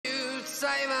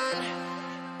Simon.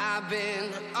 I've been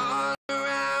all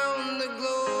around the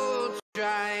globe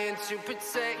trying to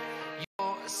protect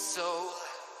your soul.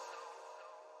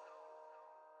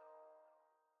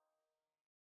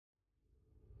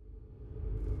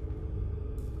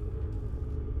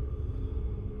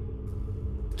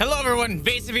 Hello everyone,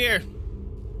 Vaesive here.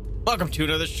 Welcome to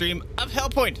another stream of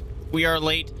Hellpoint. We are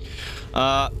late.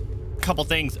 Couple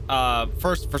things.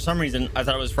 First, for some reason, I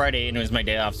thought it was Friday and it was my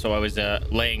day off, so I was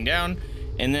laying down,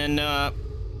 and then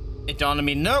it dawned on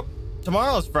me, nope,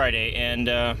 tomorrow's Friday, and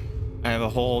I have a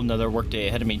whole nother work day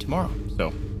ahead of me tomorrow.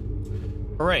 So,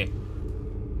 hooray!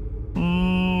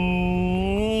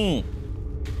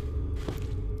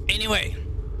 Anyway,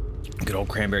 good old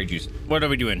cranberry juice. What are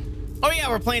we doing? Oh yeah,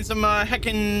 we're playing some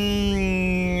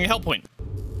heckin' Hellpoint.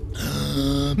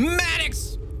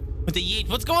 Maddox with the yeet.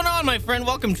 What's going on, my friend?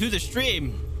 Welcome to the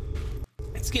stream.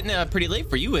 It's getting pretty late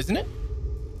for you, isn't it?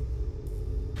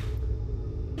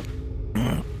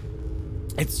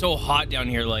 It's so hot down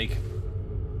here. Like,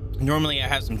 normally I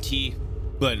have some tea,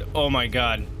 but oh my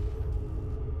god,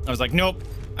 I was like, nope,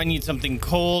 I need something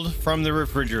cold from the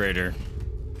refrigerator.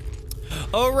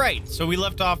 All right, so we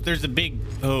left off. There's a big,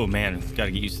 oh man,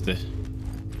 gotta get used to the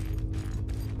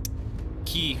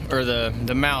key or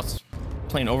the mouse.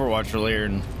 Playing Overwatch earlier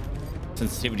and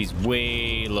sensitivity's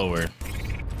way lower.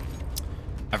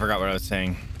 I forgot what I was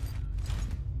saying.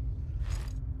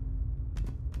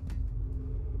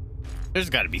 There's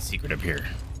got to be a secret up here.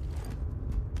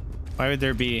 Why would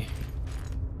there be?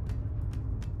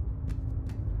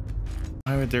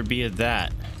 Why would there be a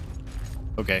that?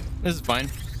 Okay, this is fine.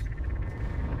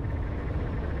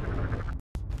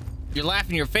 You're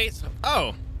laughing your face.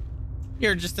 Oh,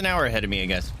 you're just an hour ahead of me, I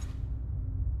guess.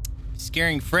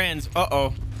 Scaring friends.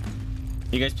 Uh-oh.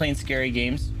 You guys playing scary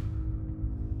games?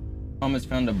 Almost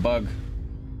found a bug.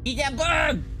 Eat that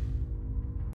bug!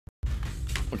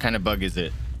 What kind of bug is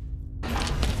it?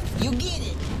 You get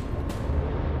it.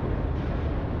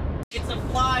 It's a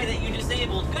fly that you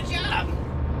disabled. Good job.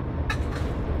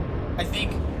 I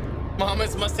think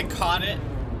Mamas must have caught it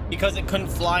because it couldn't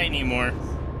fly anymore.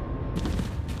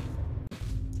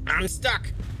 I'm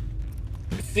stuck.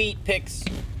 Feet picks.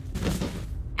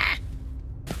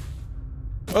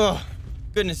 Oh,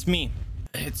 goodness me.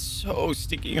 It's so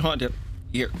sticky onto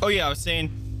here. Oh yeah, I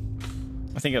think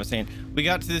I was saying, we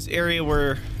got to this area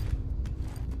where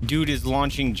dude is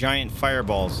launching giant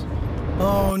fireballs.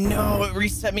 Oh no, it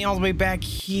reset me all the way back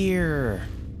here.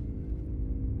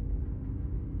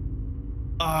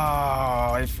 Oh,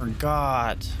 I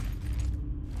forgot.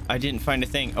 I didn't find a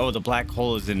thing. Oh, the black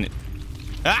hole is in it.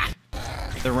 Ah!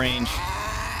 The range.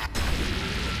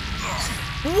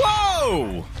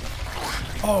 Whoa!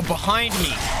 Oh, behind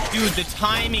me. Dude, the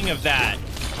timing of that.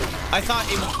 I thought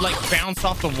it would, like, bounce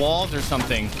off the walls or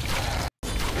something.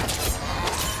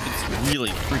 It's really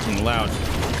freaking loud.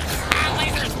 Ah,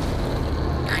 lasers!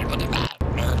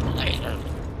 Lasers.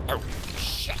 Oh,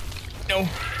 shit. No.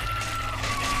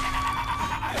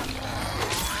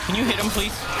 Can you hit him,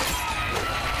 please?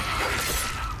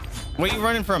 Where are you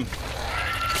running from?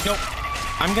 Nope.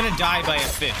 I'm gonna die by a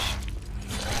fish.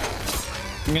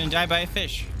 I'm gonna die by a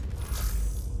fish.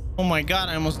 Oh my god,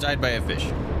 I almost died by a fish.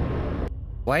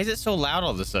 Why is it so loud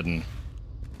all of a sudden?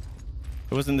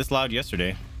 It wasn't this loud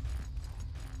yesterday.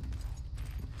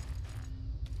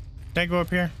 Can I go up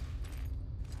here?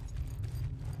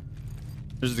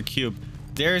 There's the cube.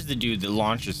 There's the dude that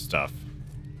launches stuff.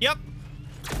 Yep.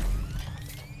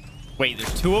 Wait,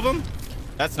 there's two of them?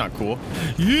 That's not cool.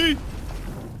 Yee!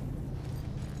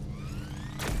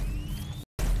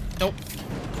 Nope.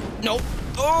 Nope.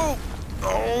 Oh!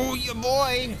 Oh, your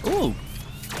boy. Ooh.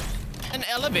 An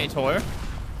elevator.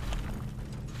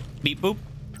 Beep boop.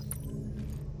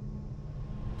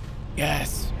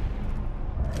 Yes.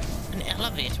 An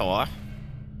elevator.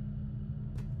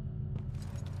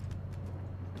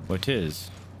 What is?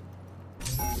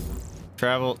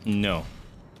 Travel? No.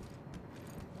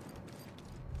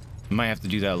 Might have to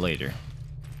do that later.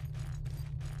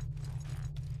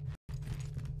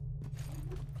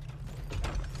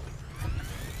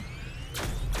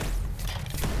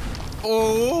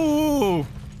 Oh!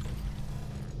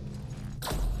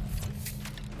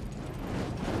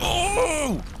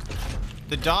 Oh!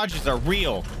 The dodges are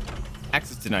real.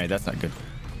 Access denied. That's not good.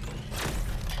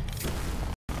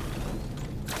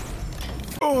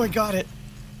 Oh, I got it.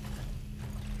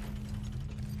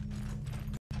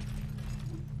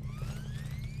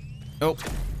 Nope.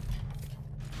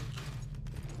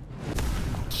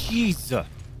 Jeez. Those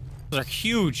are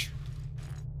huge.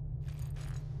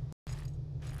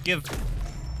 Give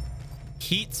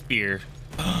heat spear.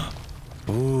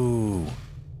 Ooh.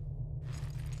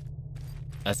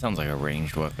 That sounds like a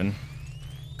ranged weapon.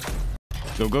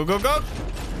 Go, go, go, go!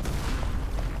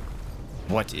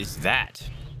 What is that?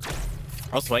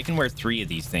 Also, I can wear 3 of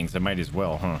these things. I might as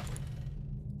well, huh?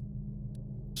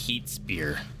 Heat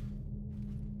spear.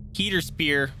 Heater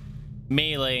spear.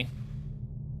 Melee.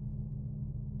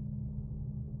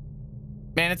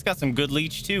 Man, it's got some good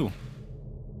leech, too.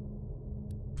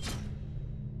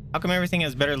 How come everything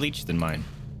has better leech than mine?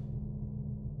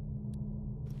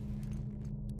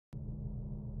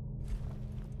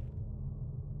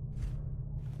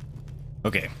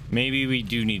 Okay, maybe we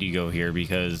do need to go here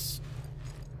because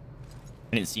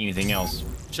I didn't see anything else.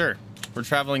 Sure, we're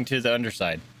traveling to the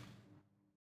underside.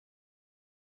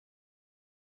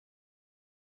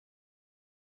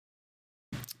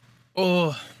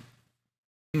 Oh,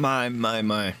 my.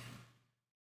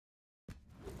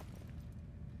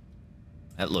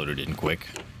 That loaded in quick.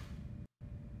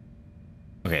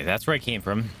 Okay, that's where I came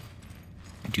from.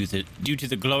 Due to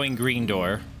the glowing green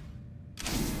door.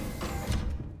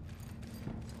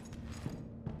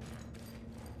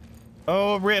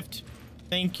 Oh, a rift.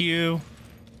 Thank you.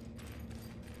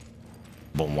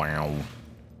 Wow.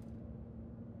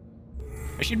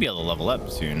 I should be able to level up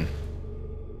soon.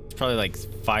 It's probably like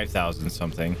 5,000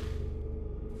 something.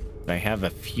 I have a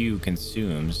few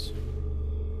consumes.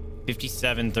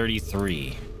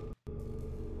 5733.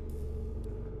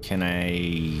 Can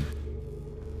I...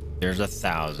 There's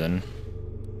 1,000.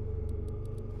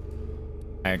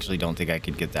 I actually don't think I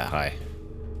could get that high.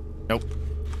 Nope.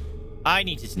 I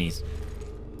need to sneeze.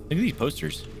 Look at these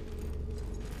posters.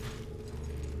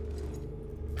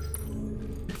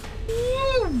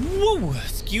 Whoa,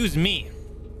 excuse me.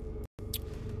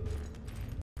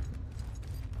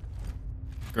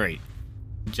 Great.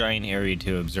 Giant area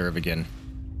to observe again.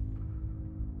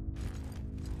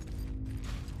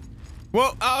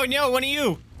 Whoa! Oh no, one of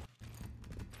you!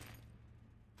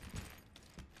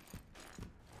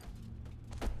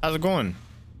 How's it going?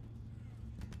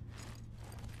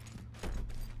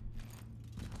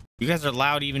 You guys are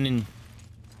loud even in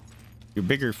your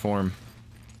bigger form.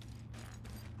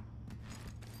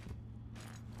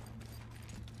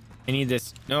 I need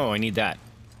this. No, I need that.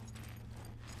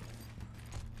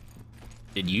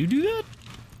 Did you do that?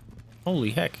 Holy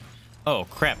heck. Oh,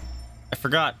 crap. I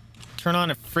forgot. Turn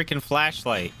on a freaking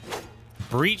flashlight.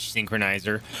 Breach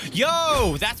synchronizer.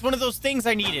 Yo, that's one of those things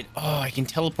I needed. Oh, I can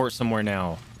teleport somewhere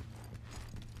now.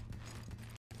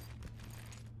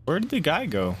 Where did the guy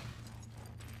go?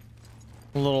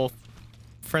 A little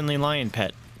friendly lion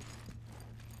pet.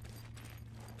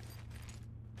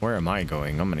 Where am I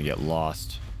going? I'm gonna get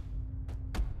lost.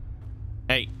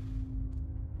 Hey.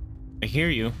 I hear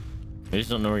you. I just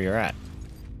don't know where you're at.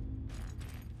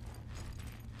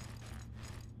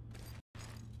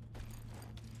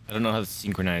 I don't know how the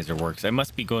synchronizer works. I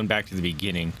must be going back to the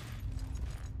beginning.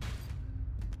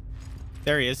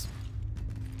 There he is.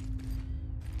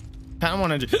 Kind of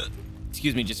want to,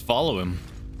 excuse me, just follow him.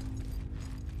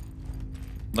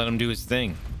 Let him do his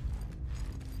thing.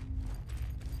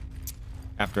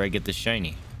 After I get this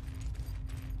shiny.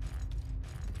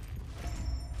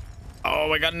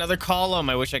 Oh, I got another column.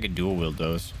 I wish I could dual wield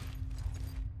those.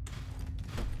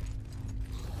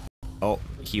 Oh,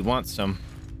 he wants some.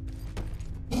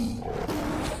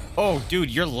 Oh, dude,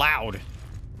 you're loud.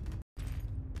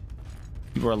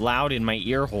 You are loud in my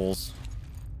ear holes.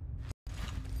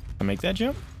 Can I make that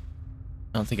jump?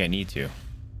 I don't think I need to.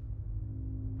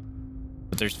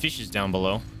 But there's fishes down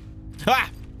below. Ha!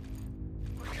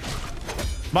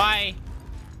 Bye.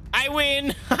 I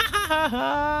win.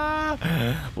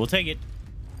 We'll take it.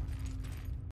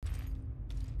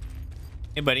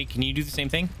 Hey, buddy, can you do the same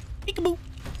thing? Peekaboo.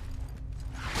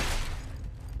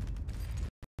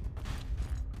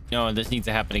 No, this needs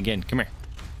to happen again. Come here.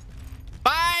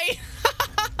 Bye.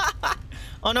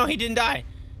 Oh no, he didn't die.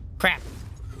 Crap.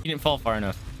 He didn't fall far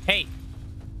enough. Hey,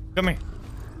 come here.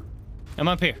 I'm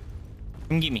up here.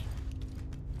 Come get me.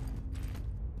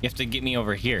 You have to get me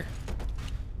over here.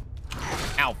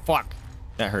 Ow, fuck.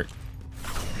 That hurt.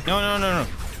 No, no, no, no.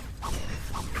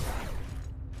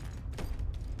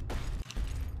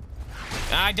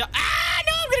 No, I'm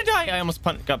gonna die. I almost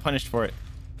got punished for it.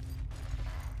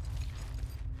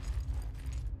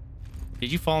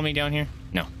 Did you follow me down here?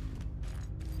 No.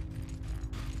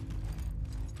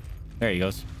 There he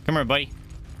goes. Come here, buddy.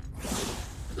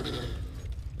 Come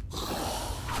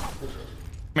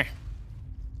here.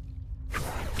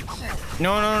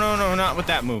 No, no, no, no, not with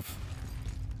that move.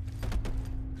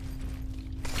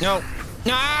 No.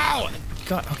 No!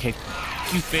 God, okay.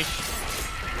 You fish.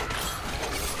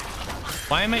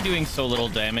 Why am I doing so little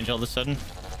damage all of a sudden?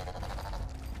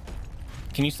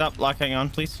 Can you stop locking on,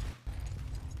 please?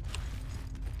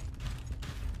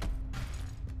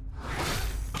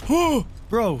 Oh,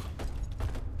 bro.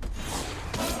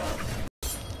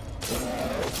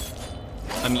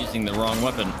 I'm using the wrong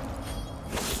weapon.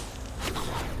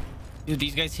 Dude,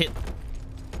 these guys hit.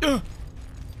 Oh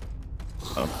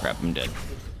crap, I'm dead.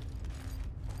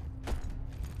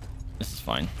 This is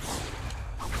fine.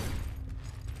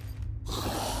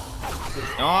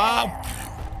 Oh!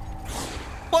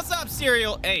 What's up,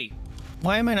 cereal? Hey,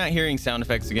 why am I not hearing sound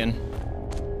effects again?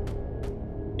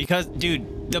 Because,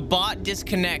 dude, the bot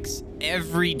disconnects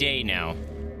every day now.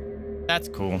 That's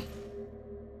cool.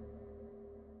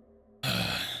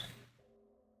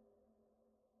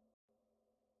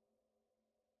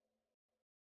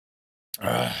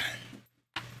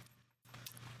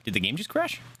 Did the game just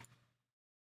crash?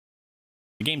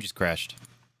 The game just crashed.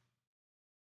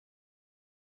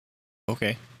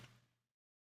 Okay.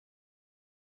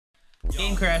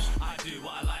 Game crashed.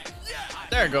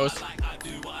 There it goes.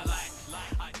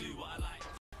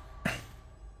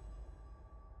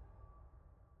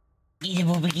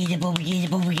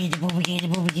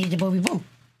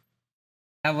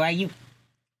 How are you?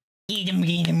 Get him,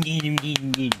 get him, get him, get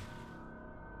him, get him.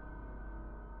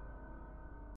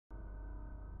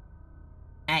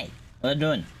 Hey, what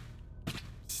doing?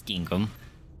 Stink 'em.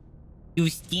 You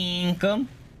stink 'em.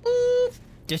 Ooh,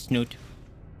 just snoot.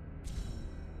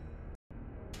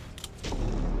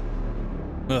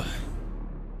 Ugh.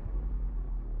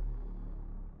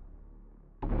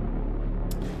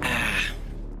 Ah.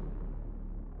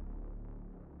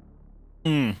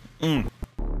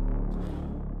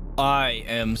 I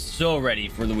am so ready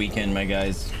for the weekend, my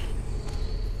guys.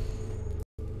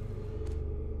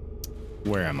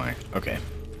 Where am I? Okay.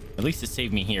 At least it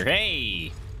saved me here.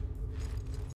 Hey!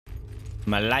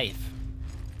 My life.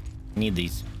 Need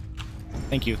these.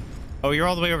 Thank you. Oh, you're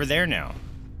all the way over there now.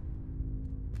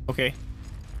 Okay.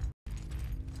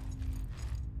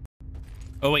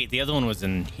 Oh, wait. The other one was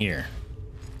in here.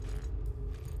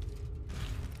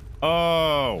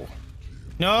 Oh.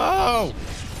 No!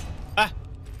 Ah!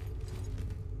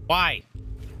 Why?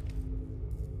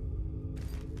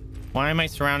 Why am I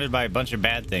surrounded by a bunch of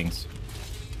bad things?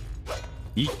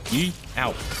 Yeet, yeet.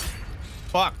 Ow.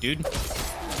 Fuck, dude.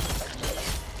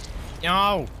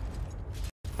 No!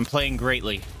 I'm playing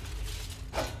greatly.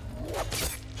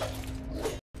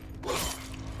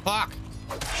 Fuck!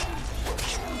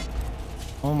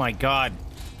 Oh my god.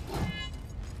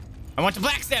 I want to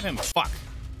blackstab him! Fuck.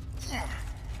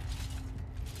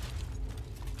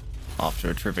 Off to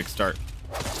a terrific start.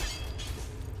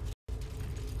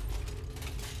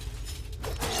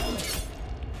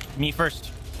 Me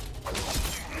first.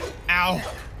 Ow!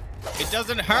 It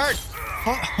doesn't hurt!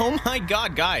 Oh my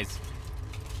god, guys.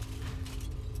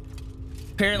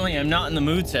 Apparently I'm not in the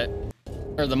mood set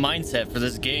or the mindset for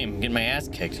this game. I'm getting my ass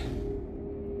kicked.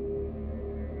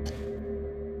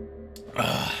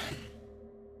 Ugh.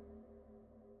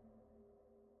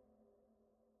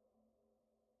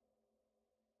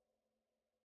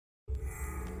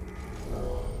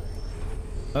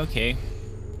 Okay.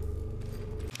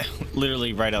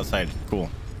 Literally right outside. Cool.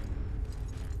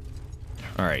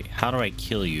 All right. How do I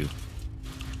kill you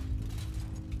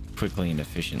quickly and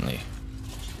efficiently?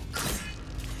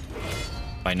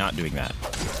 By not doing that.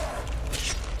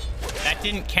 That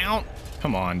didn't count?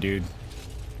 Come on, dude.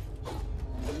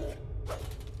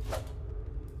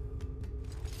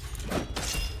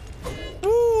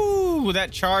 Ooh,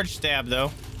 that charge stab,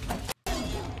 though.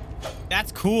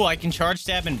 That's cool. I can charge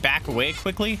stab and back away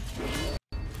quickly.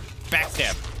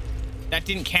 Backstab. That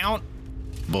didn't count?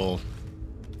 Bull.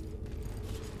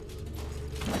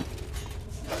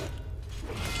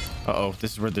 Uh-oh,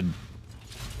 this is where the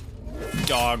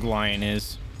dog lion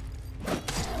is.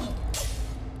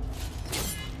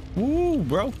 Ooh,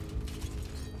 bro.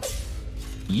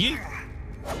 Yeah.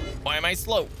 Why am I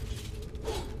slow?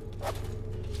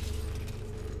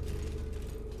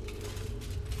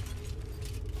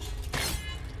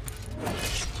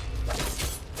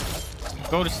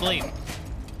 Go to sleep.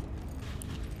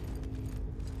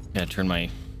 Gotta turn my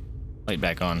light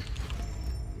back on.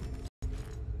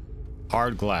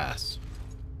 Hard glass.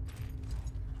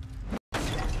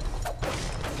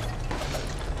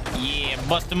 Yeah,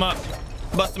 bust them up.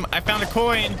 Bust them. I found a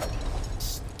coin.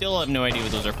 Still have no idea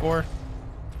what those are for.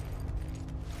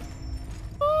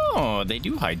 Oh, they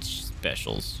do hide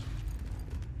specials.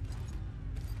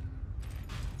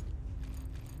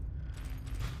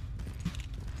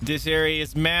 This area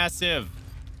is massive.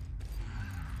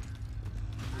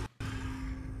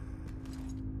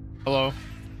 Hello.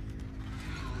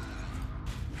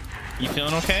 You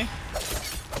feeling okay?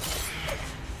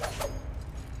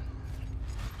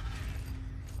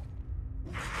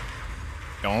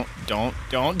 Don't.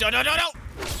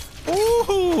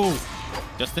 Ooh!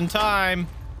 Just in time.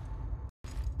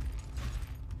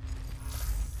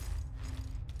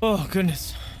 Oh,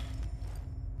 goodness.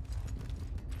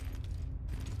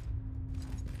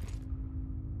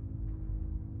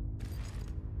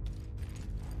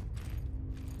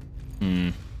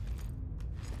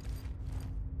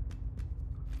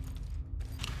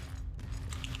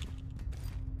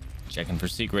 Checking for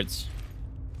secrets.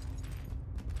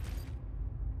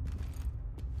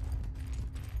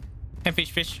 Hey,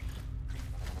 fish.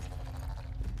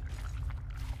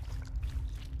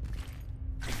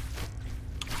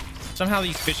 Somehow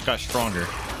these fish got stronger.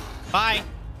 Bye.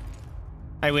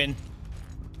 I win.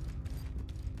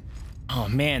 Oh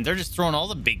man, they're just throwing all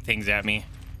the big things at me.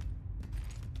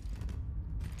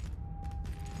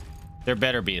 There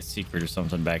better be a secret or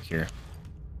something back here.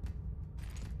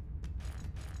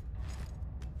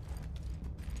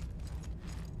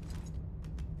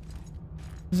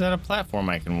 Is that a platform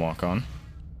I can walk on?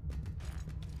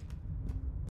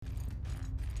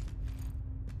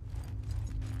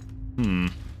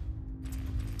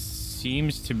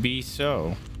 Seems to be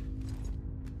so.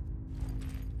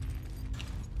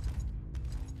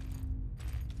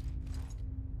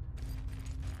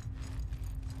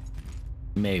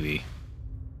 Maybe.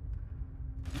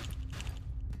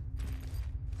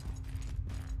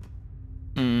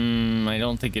 I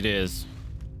don't think it is.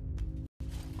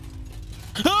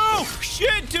 Oh,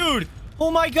 shit, dude!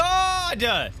 Oh my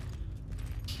god!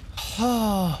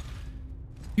 Oh,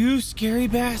 you scary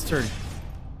bastard.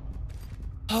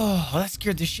 Oh, that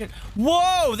scared the shit.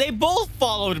 Whoa, they both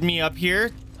followed me up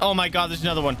here. Oh my god, there's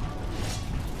another one.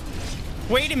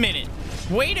 Wait a minute.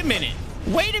 Wait a minute.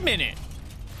 Wait a minute.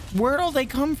 Where'd all they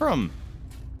come from?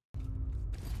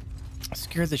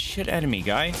 Scared the shit out of me,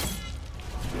 guy.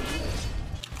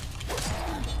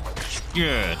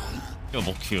 Good.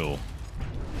 Double kill.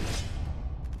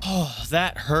 Oh,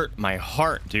 that hurt my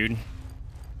heart, dude.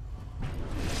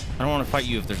 I don't want to fight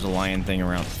you if there's a lion thing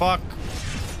around. Fuck.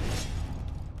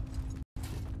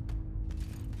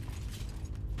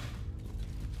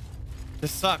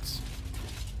 This sucks.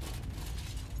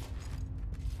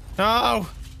 No!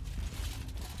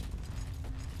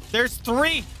 There's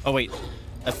 3! Oh, wait.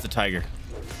 That's the tiger.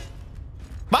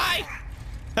 Bye!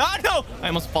 Oh, no! I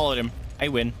almost followed him. I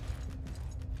win.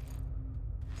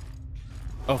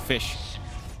 Oh, fish.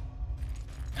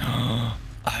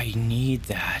 I need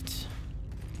that.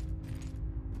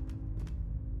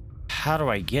 How do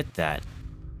I get that?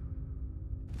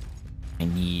 I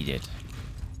need it.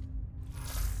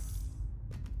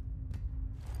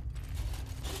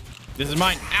 This is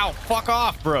mine. Ow, fuck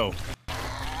off, bro.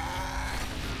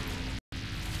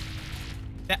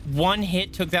 That one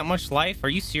hit took that much life? Are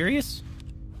you serious?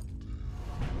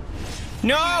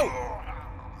 No!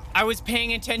 I was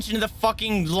paying attention to the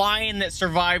fucking lion that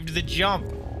survived the jump.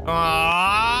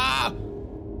 Ah!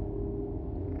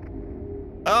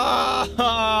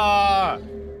 Ah!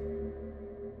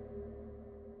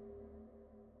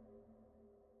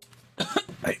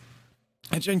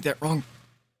 I drank that wrong.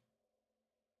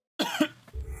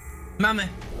 Mama,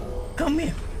 come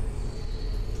here.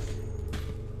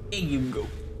 There you go.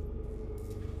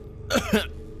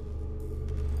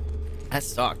 That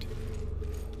sucked.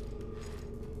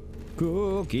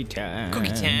 Cookie time.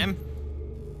 Cookie time.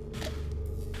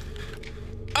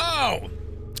 Oh!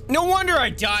 No wonder I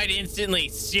died instantly.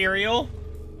 Cereal.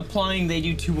 Applying, they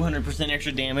do 200%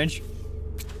 extra damage.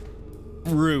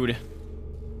 Rude.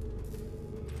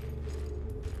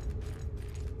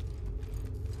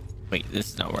 Wait, this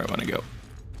is not where I want to go.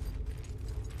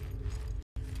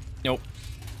 Nope.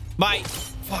 Bye.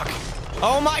 Fuck.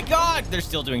 Oh my god! They're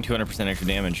still doing 200% extra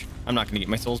damage. I'm not going to get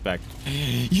my souls back.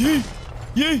 Yay!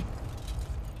 Yay!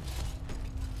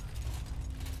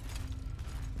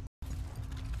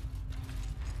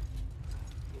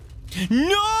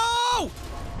 No!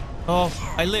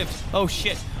 Oh, I lived. Oh,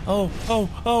 shit. Oh.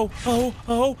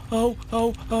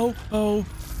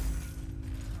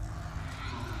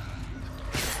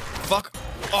 Fuck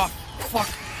off. Fuck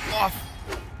off.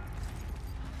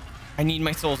 I need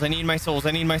my souls. I need my souls.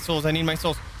 I need my souls. I need my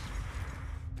souls.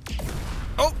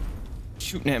 Oh!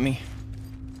 Shooting at me.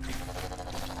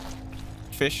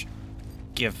 Fish.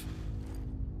 Give.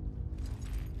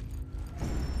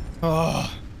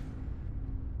 Oh.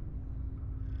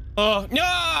 Oh,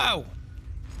 no!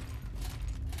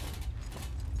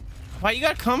 Why you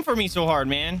gotta come for me so hard,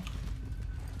 man?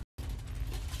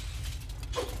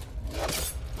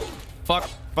 Fuck.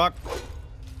 Fuck.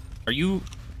 Are you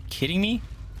kidding me?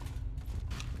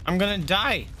 I'm gonna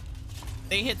die.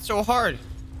 They hit so hard.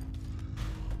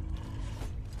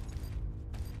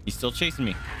 He's still chasing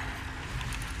me.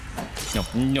 No,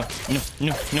 no, no,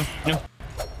 no, no, no.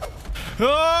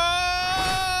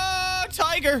 Oh,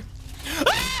 tiger!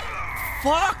 Ah!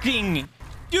 Fucking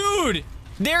dude!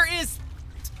 There is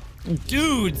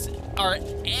dudes are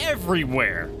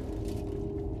everywhere.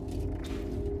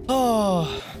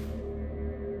 Oh.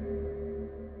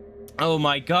 Oh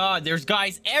my god, there's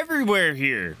guys everywhere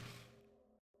here.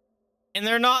 And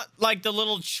they're not like the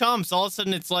little chumps. All of a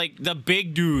sudden it's like the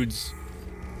big dudes.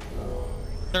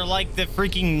 They're like the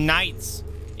freaking knights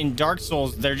in Dark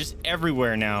Souls. They're just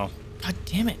everywhere now. God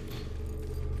damn it.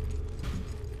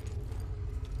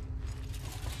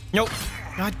 Nope.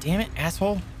 God damn it,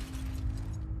 asshole.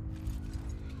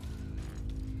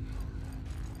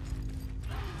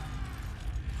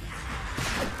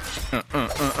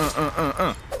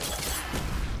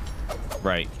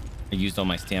 Right. I used all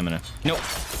my stamina. Nope.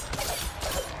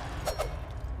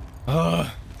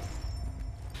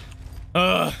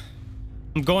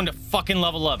 I'm going to fucking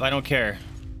level up. I don't care.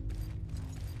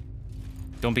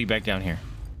 Don't be back down here.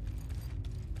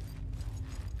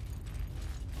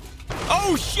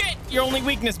 Oh shit! Your only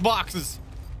weakness, boxes.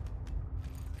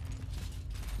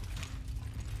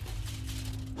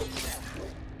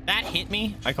 That hit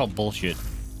me? I call bullshit.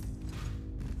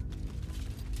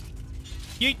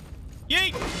 Yeet!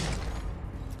 Yeet!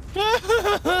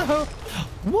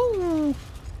 Woo!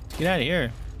 Get out of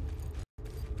here.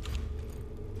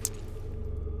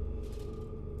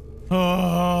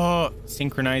 Oh,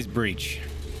 synchronized breach.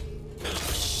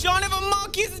 Son of a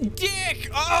monkey's dick!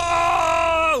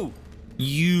 Oh!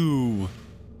 You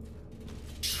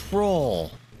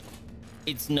troll.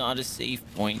 It's not a safe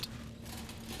point.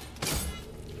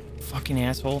 Fucking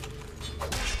asshole.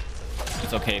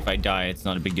 It's okay if I die. It's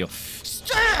not a big deal.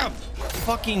 Stab!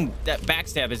 Fucking that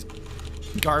backstab is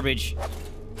garbage.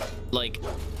 Like,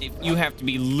 if you have to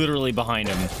be literally behind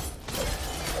him.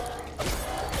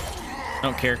 I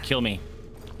don't care. Kill me.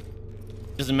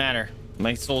 Doesn't matter.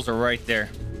 My souls are right there.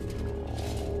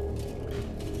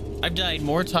 I've died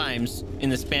more times in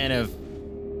the span of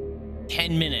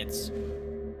 10 minutes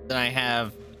than I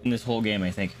have in this whole game, I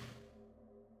think.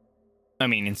 I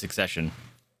mean, in succession.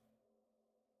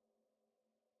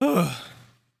 All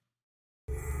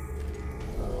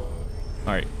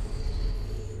right.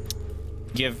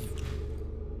 Give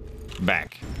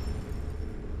back.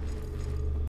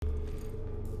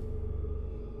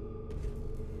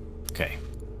 Okay.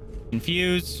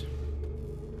 Infuse.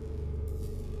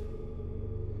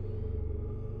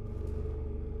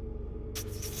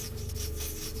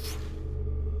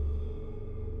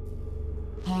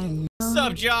 What's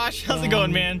up, Josh? How's it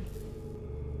going, man?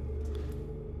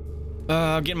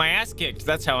 Getting my ass kicked.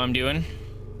 That's how I'm doing.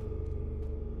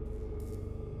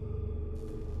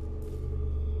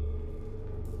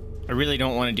 I really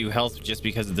don't want to do health just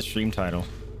because of the stream title.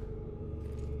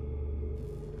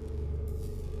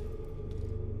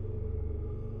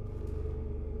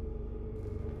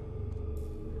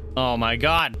 Oh my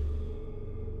god.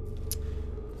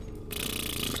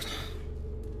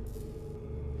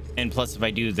 And plus, if I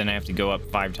do, then I have to go up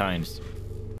 5 times.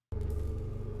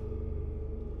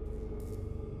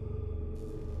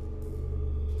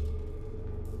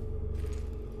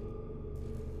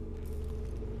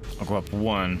 I'll go up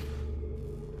 1.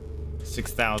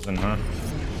 6,000, huh?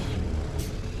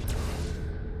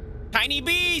 Tiny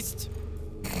beast!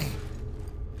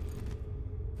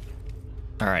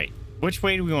 All right. Which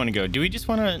way do we want to go? Do we just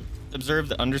want to observe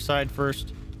the underside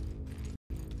first?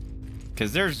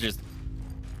 Because there's just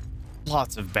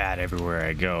lots of bad everywhere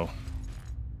I go.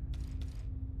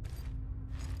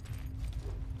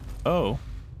 Oh.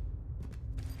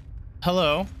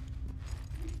 Hello.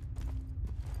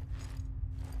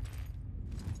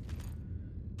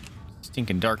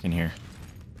 Stinking dark in here.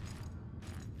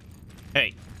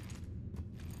 Hey.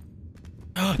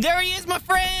 There he is, my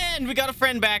friend! We got a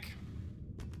friend back.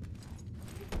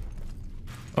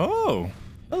 Oh,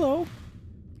 hello.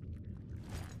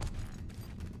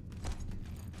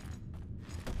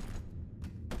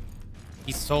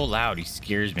 He's so loud, he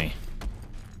scares me.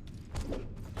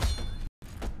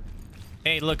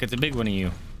 Hey, look, it's a big one of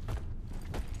you.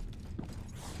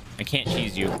 I can't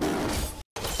cheese you.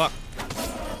 Fuck.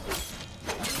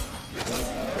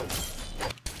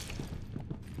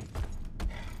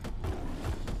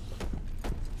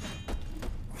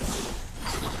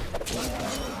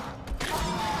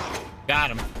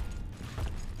 Got him.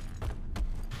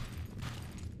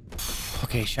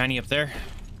 Okay, shiny up there.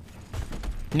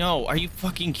 No, are you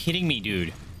fucking kidding me,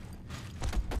 dude?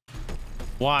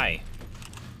 Why?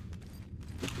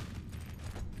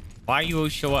 Why you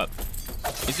always show up?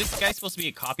 Is this guy supposed to be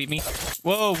a copy of me?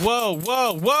 Whoa, whoa,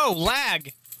 whoa, whoa,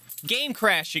 lag! Game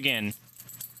crash again.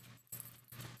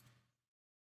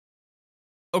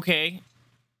 Okay.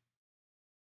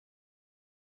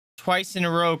 Twice in a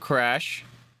row crash.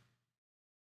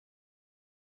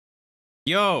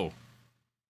 Yo.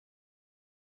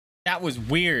 That was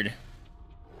weird.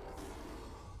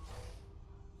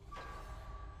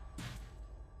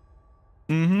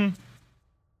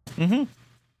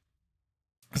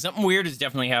 Something weird is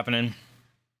definitely happening.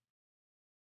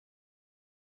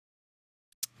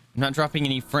 I'm not dropping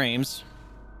any frames.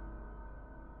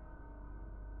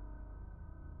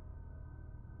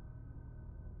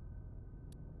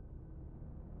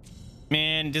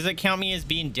 Man, does it count me as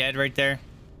being dead right there?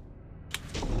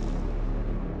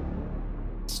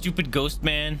 Stupid ghost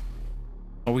man.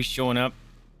 Always showing up.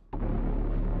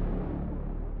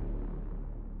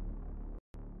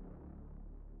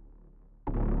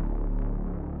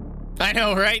 I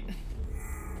know, right?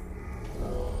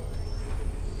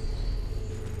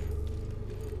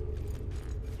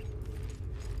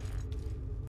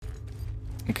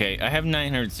 Okay, I have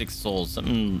 906 souls.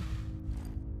 Something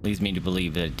leads me to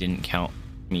believe that it didn't count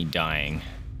me dying.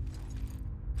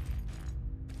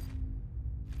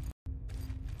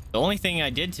 The only thing I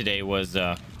did today was,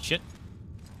 shit.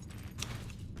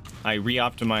 I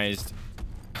re-optimized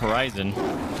Horizon.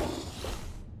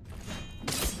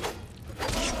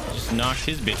 Just knocked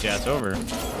his bitch ass over.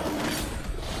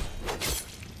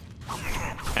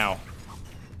 Ow.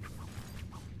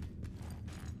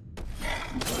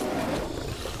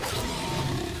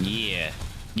 Yeah.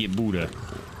 Get Buddha.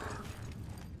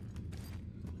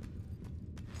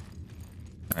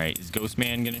 Alright, is Ghost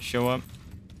Man gonna show up?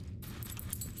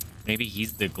 Maybe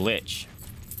he's the glitch.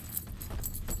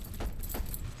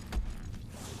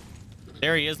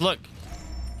 There he is, look.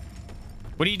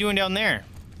 What are you doing down there?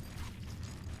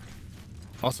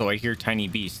 Also, I hear Tiny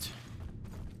Beast.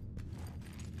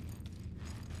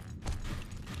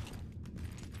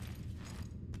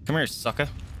 Come here, sucker.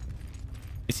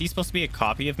 Is he supposed to be a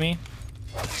copy of me?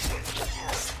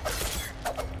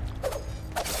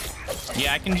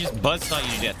 Yeah, I can just buzzsaw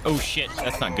you to death. Oh shit,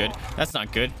 that's not good. That's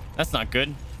not good. That's not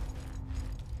good.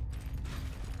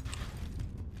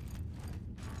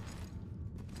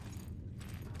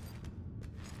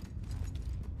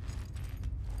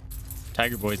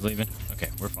 Tiger Boy's leaving. Okay,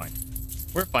 we're fine.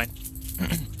 We're fine.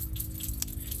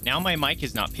 Now my mic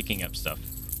is not picking up stuff.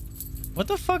 What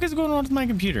the fuck is going on with my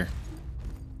computer?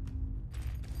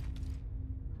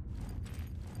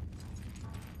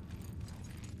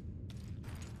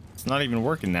 It's not even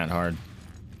working that hard.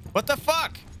 What the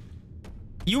fuck?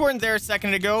 You weren't there a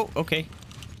second ago. Okay.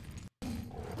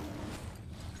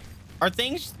 Are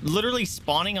things literally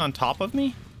spawning on top of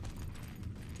me?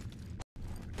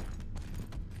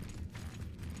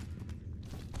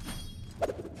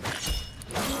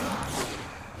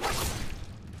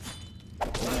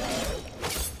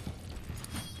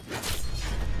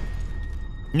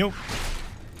 Nope.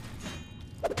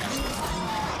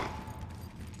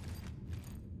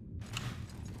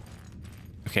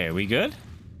 Okay, are we good?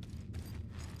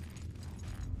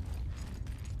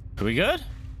 Are we good?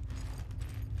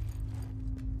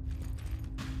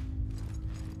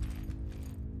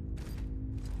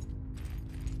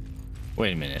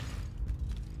 Wait a minute.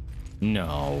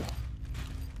 No.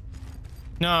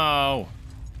 No.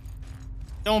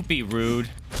 Don't be rude.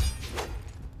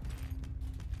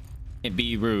 It'd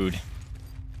be rude.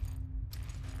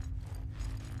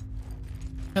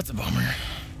 That's a bummer.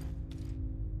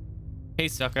 Hey,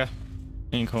 sucker.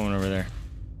 Ain't coming over there.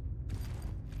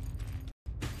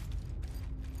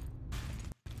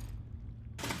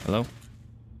 Hello?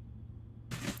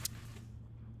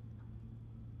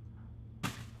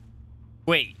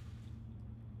 Wait.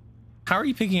 How are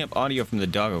you picking up audio from the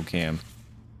doggo cam?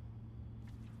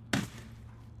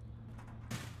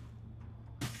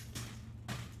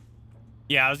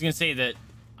 Yeah, I was gonna say that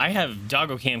I have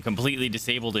doggo cam completely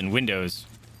disabled in Windows.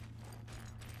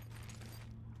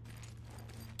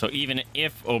 So even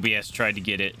if OBS tried to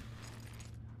get it,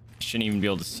 I shouldn't even be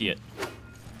able to see it.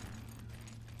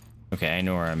 Okay, I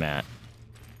know where I'm at.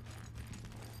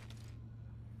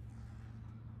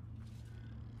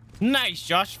 Nice,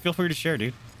 Josh. Feel free to share,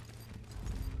 dude.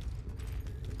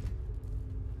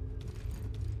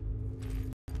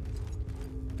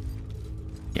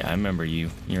 Yeah, I remember you.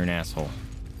 You're an asshole.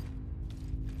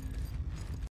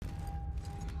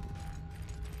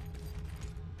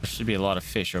 There should be a lot of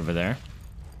fish over there.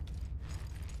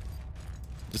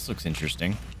 This looks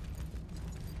interesting.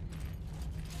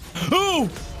 Oh!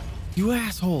 You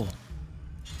asshole!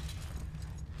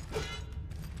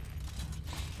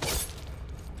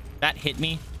 That hit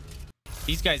me.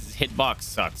 These guys' hitbox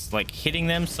sucks. Like, hitting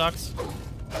them sucks.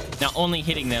 Not only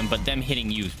hitting them, but them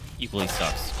hitting you equally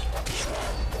sucks.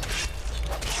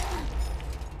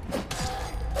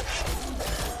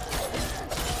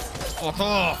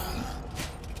 Oh.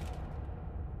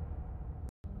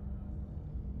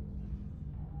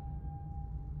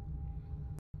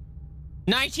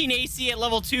 19 AC at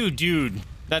level 2, dude.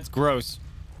 That's gross.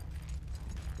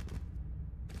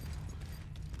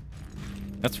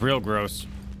 That's real gross.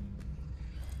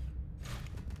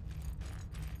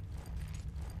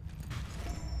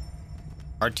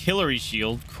 Artillery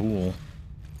shield, cool.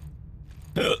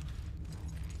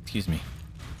 Excuse me.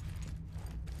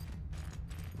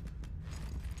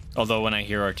 Although when I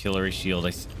hear artillery shield,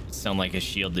 I sound like a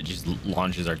shield that just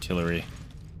launches artillery.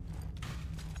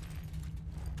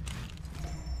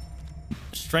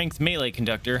 Strength melee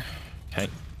conductor. Okay.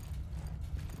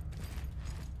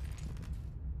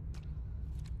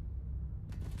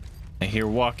 I hear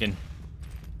walking.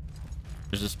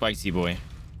 There's a spicy boy.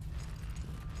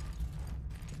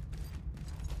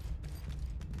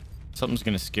 Something's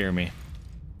gonna scare me.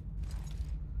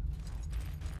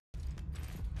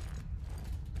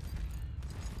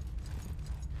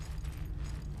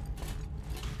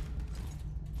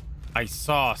 I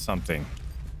saw something.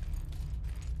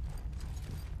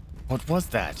 What was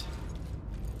that?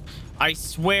 I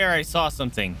swear I saw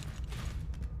something.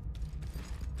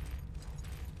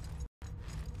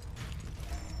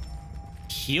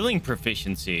 Healing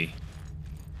proficiency.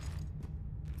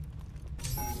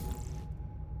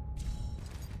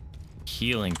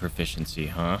 Healing proficiency,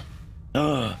 huh?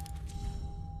 Ugh.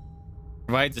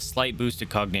 Provides a slight boost to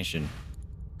cognition.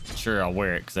 Sure, I'll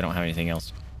wear it because I don't have anything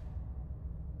else.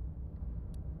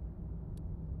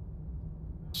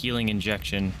 Healing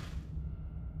injection.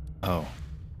 Oh.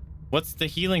 What's the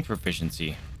healing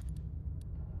proficiency?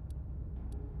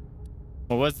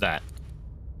 What was that?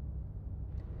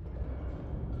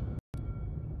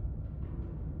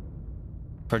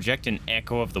 Project an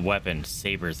echo of the weapon.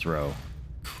 Saber throw.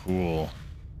 Cool.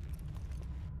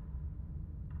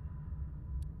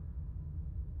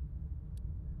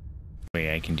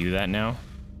 Wait, I can do that now?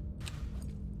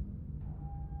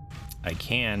 I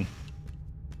can.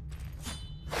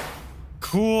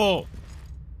 Cool.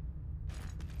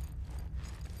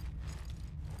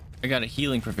 I got a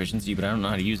healing proficiency, but I don't know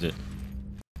how to use it.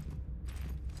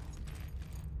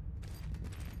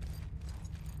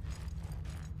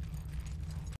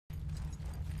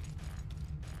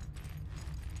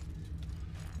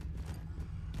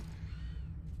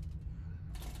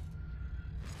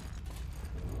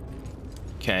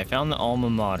 Okay, I found the alma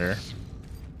mater.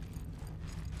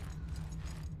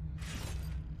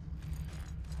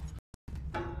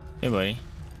 Hey, buddy.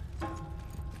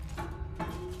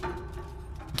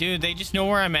 Dude, they just know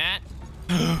where I'm at.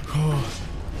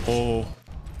 Oh.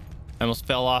 I almost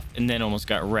fell off and then almost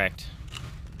got wrecked.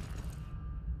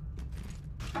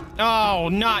 Oh,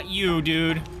 not you,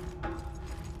 dude.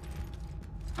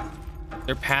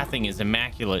 Their pathing is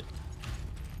immaculate.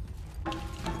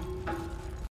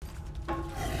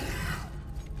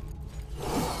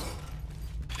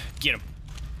 Get him.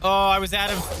 Oh, I was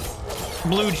out of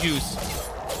blue juice.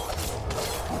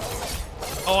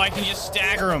 Oh, I can just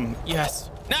stagger him. Yes.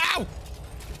 No!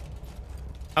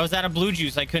 I was out of blue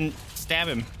juice. I couldn't stab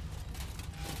him.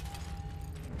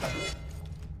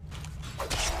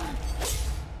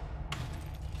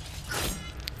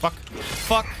 Fuck.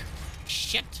 Fuck.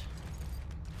 Shit.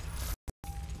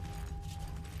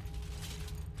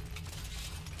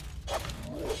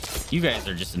 You guys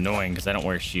are just annoying because I don't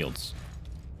wear shields.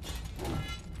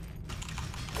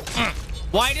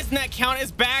 Why doesn't that count as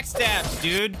backstabs,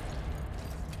 dude?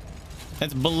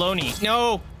 That's baloney.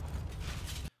 No.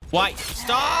 Why?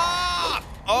 Stop!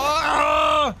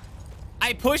 Oh!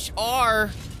 I push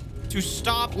R to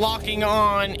stop locking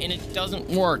on and it doesn't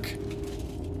work.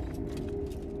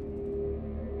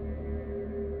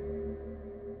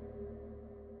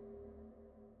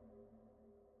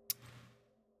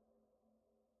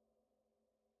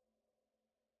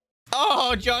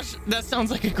 Oh, Josh, that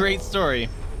sounds like a great story.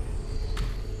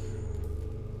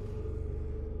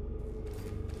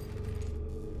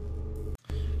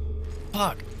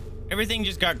 Fuck. Everything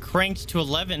just got cranked to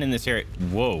 11 in this area.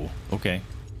 Whoa. Okay.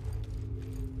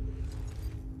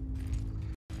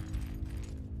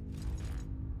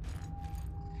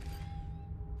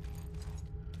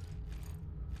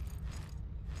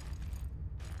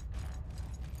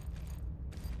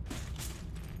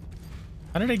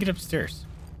 How did I get upstairs?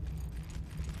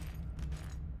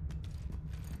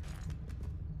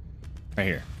 Right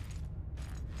here.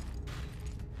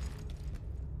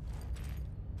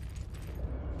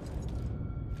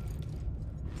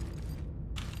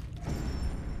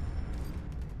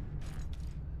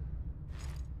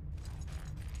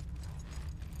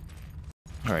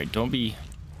 All right, don't be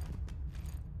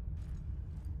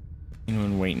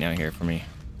anyone waiting out here for me.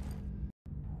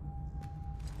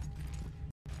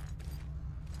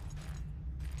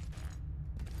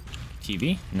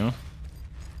 TV? No.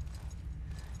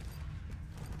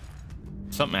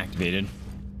 Something activated.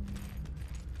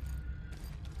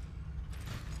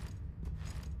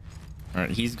 All right,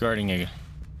 he's guarding a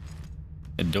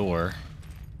door.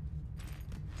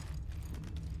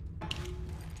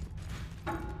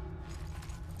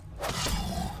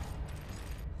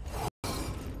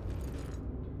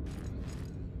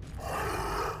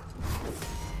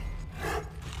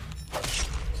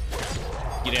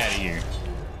 Get out of here.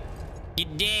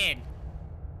 Get dead.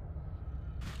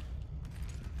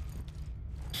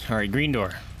 All right, green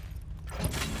door.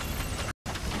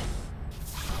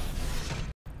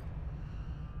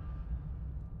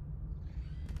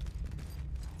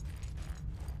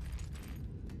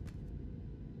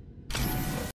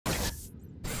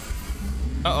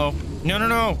 Uh-oh. No, no,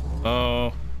 no.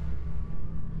 Oh.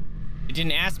 It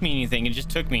didn't ask me anything. It just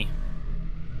took me.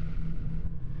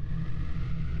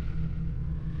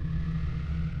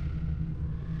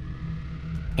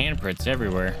 Handprints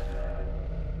everywhere.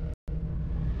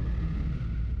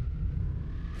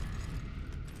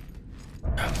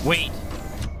 Wait.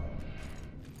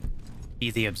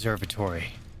 Be the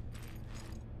observatory.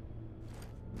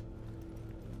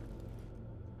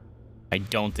 I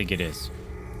don't think it is.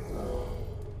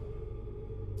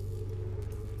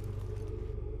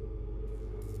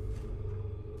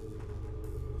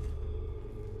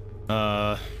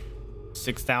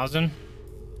 6,000?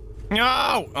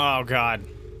 No! Oh, God.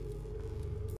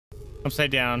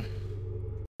 Upside down.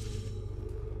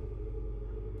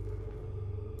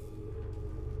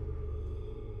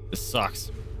 This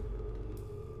sucks.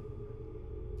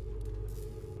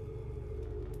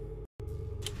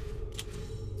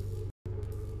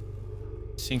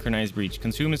 Synchronized breach.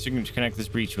 Consume is to connect this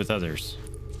breach with others.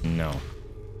 No.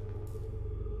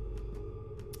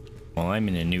 Well, I'm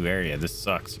in a new area. This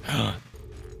sucks.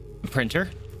 Printer.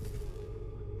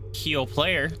 Heal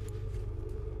player.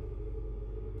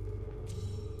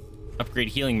 Upgrade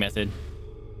healing method.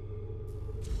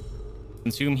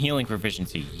 Consume healing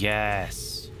proficiency.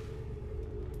 Yes.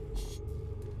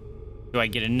 Do I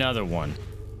get another one?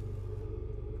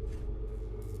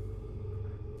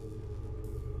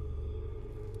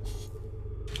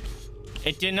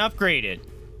 It didn't upgrade it.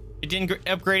 It didn't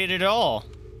upgrade it at all.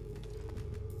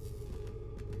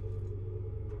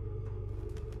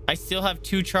 I still have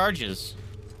 2 charges.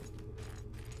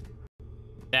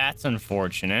 That's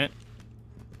unfortunate.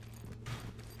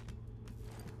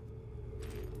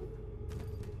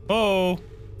 Oh.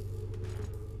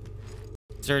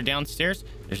 Is there a downstairs?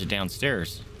 There's a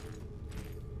downstairs.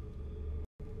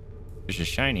 There's a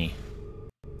shiny.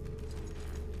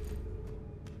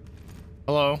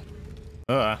 Hello.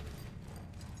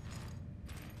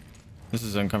 This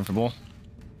is uncomfortable.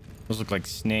 Those look like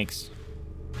snakes.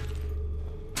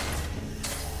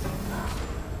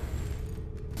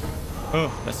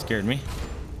 Oh, that scared me.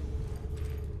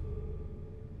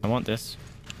 I want this.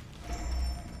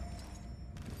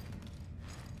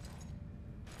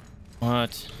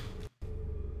 What?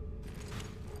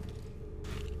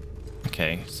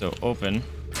 Okay, so open.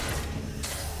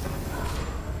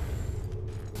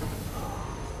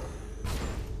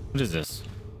 What is this?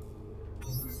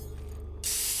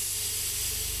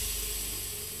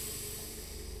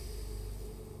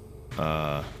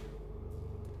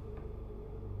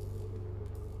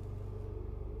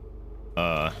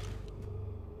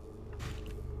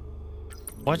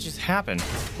 What just happened?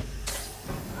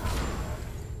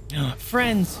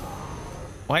 Friends!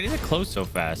 Why did it close so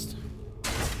fast?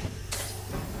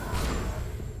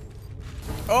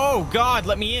 Oh God,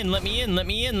 let me in, let me in, let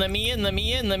me in, let me in, let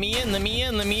me in, let me in, let me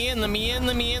in, let me in, let me in,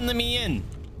 let me in, let me in.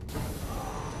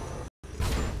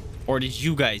 Or did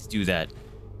you guys do that?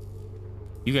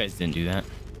 You guys didn't do that.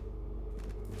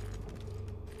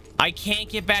 I can't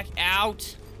get back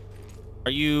out.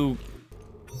 Are you...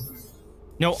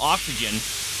 No oxygen.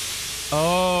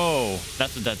 Oh,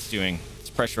 that's what that's doing. It's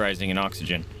pressurizing in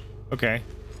oxygen. Okay,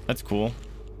 that's cool.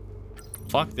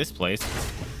 Fuck this place.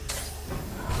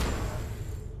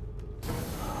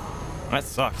 That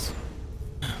sucks.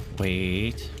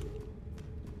 Wait.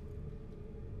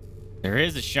 There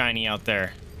is a shiny out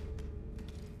there.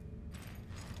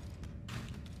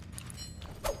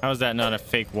 How is that not a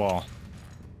fake wall?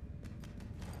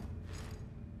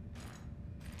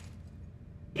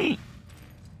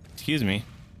 Excuse me.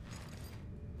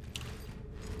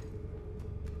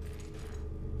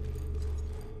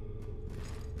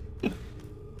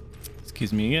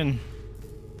 Excuse me again.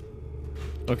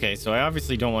 Okay, so I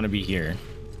obviously don't want to be here.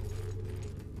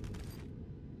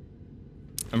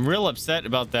 I'm real upset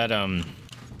about that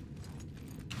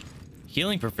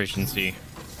healing proficiency.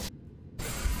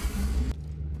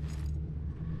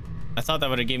 I thought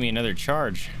that would have given me another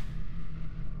charge.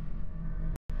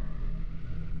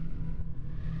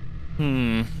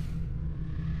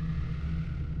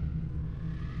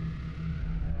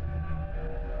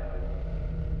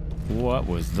 What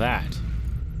was that?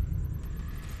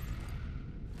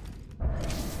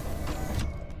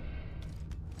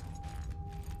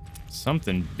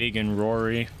 Something big and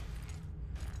roary.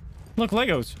 Look,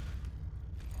 Legos.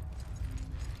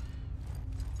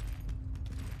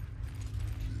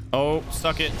 Oh,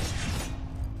 suck it.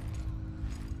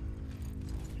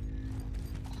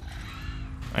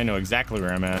 I know exactly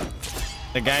where I'm at.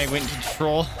 The guy went to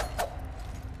troll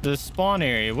the spawn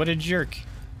area. What a jerk.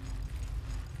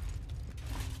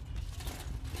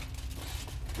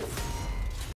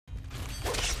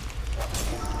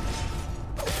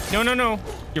 No, no, no.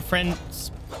 Your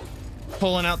friend's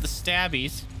pulling out the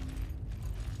stabbies.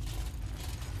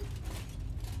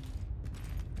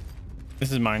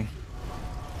 This is mine.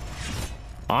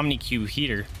 Omni-Q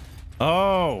heater.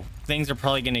 Oh, things are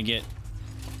probably gonna get...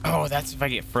 Oh, that's if I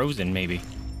get frozen, maybe.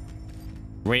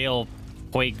 Rail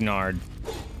Poignard.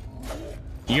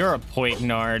 You're a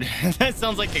Poignard. That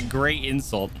sounds like a great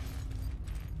insult.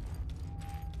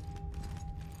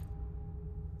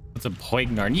 What's a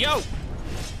Poignard? Yo!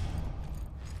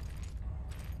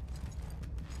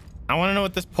 I want to know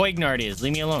what this Poignard is.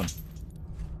 Leave me alone.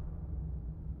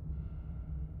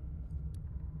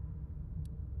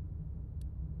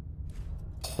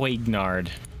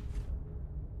 Poignard.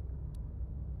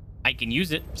 I can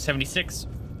use it. 76.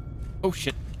 Oh,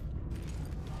 shit.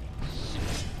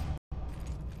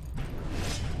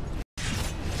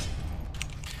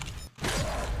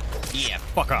 Yeah,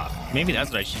 fuck off. Maybe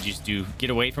that's what I should just do. Get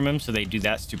away from him so they do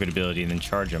that stupid ability and then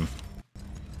charge him.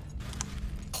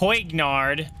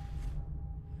 Poignard.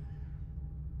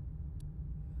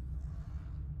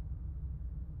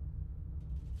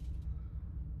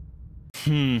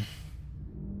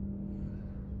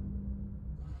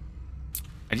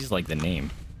 I just like the name.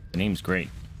 The name's great.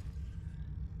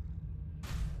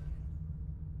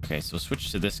 Okay, so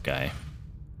switch to this guy.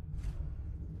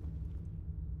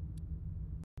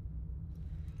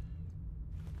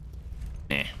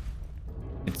 Eh.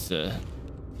 It's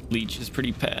leech is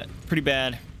pretty bad.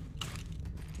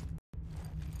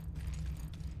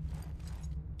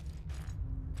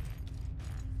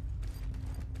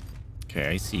 Okay,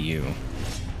 I see you.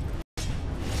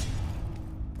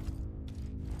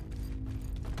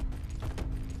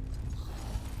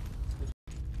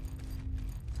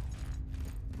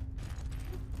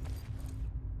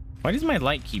 Why does my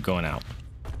light keep going out?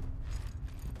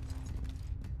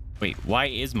 Wait, why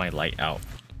is my light out?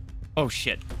 Oh,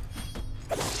 shit.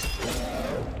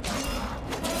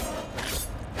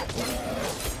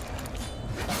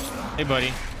 Hey,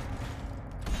 buddy.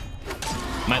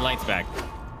 My light's back.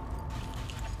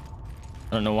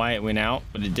 I don't know why it went out,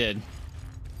 but it did.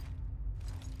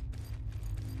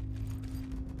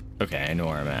 Okay, I know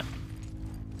where I'm at.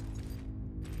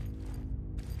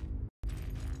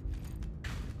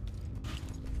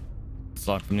 It's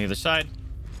locked from the other side.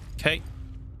 Okay.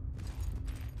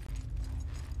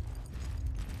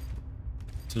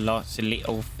 Lots of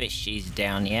little fishies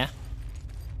down here.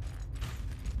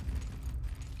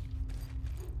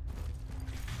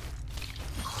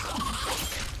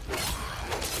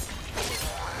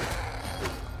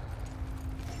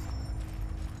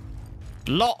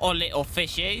 Lot of little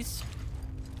fishies.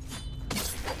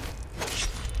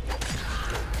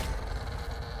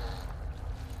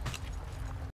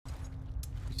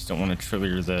 Just don't want to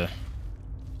trigger the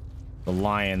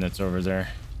lion that's over there.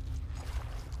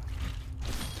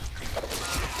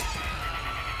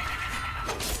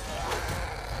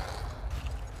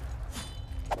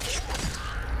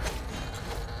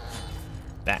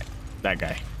 That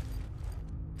guy.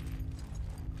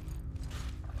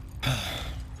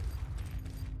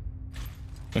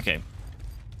 Okay.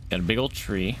 Got a big old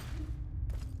tree.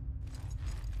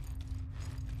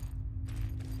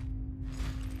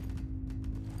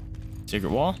 Secret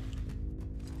wall.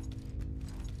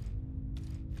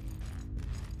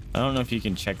 I don't know if you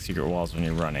can check secret walls when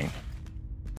you're running.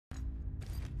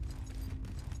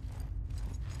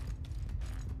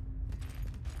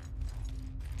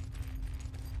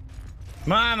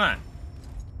 Mama!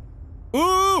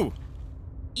 Ooh!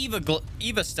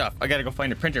 Eva stuff. I gotta go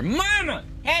find a printer. Mama!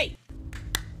 Hey!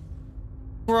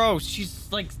 Gross. She's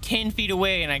like 10 feet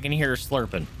away and I can hear her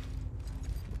slurping.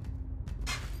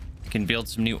 I can build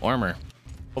some new armor.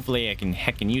 Hopefully I can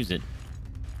heckin' use it.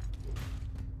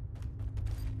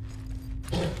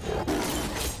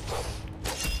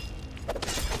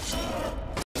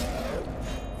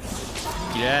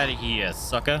 Get out of here,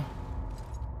 sucker.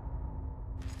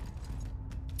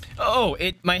 Oh,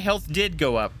 my health did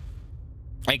go up.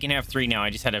 I can have 3 now. I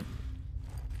just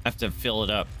have to fill it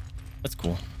up. That's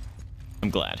cool. I'm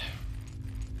glad.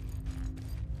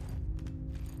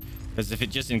 Because if it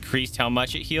just increased how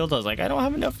much it healed, I was like, I don't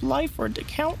have enough life for it to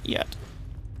count yet.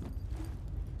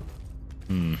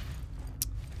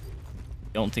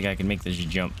 Don't think I can make this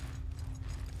jump.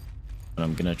 But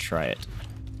I'm gonna try it.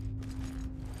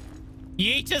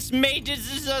 Yeetus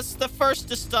mages us the first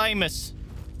stymus.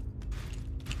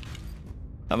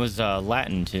 That was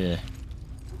Latin to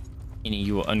any of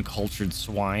you uncultured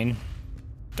swine.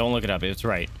 Don't look it up, it's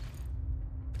right.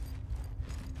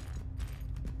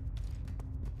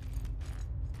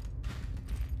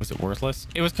 Was it worthless?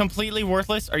 It was completely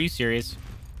worthless? Are you serious?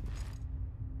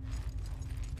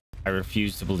 I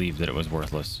refuse to believe that it was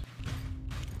worthless.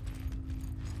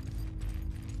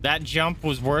 That jump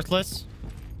was worthless?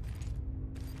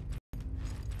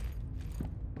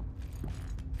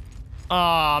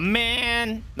 Aw,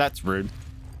 man. That's rude.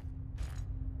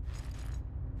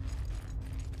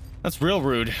 That's real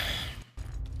rude.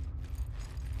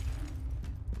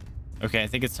 Okay, I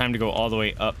think it's time to go all the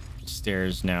way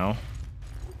upstairs now.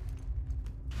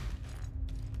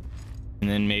 And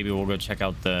then maybe we'll go check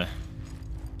out the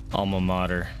alma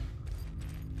mater.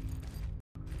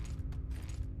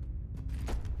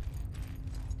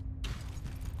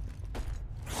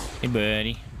 Hey,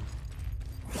 buddy.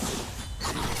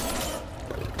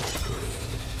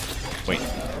 Wait,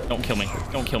 don't kill me.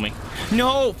 Don't kill me.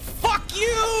 No! Fuck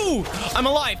you! I'm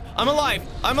alive! I'm alive!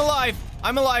 I'm alive!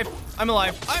 I'm alive! I'm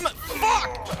alive!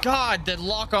 Fuck! God, the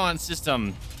lock-on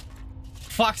system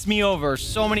fucks me over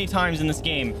so many times in this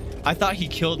game. I thought he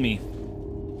killed me.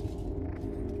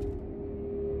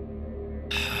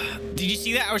 Did you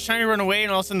see that? I was trying to run away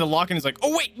and all of a sudden the lock-in is like,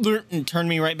 oh wait! And turned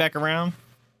me right back around.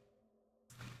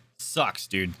 Sucks,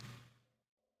 dude.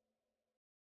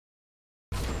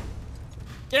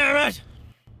 Damn it!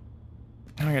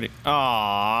 Now I gotta...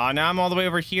 Aww, now I'm all the way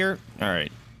over here.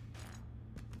 Alright.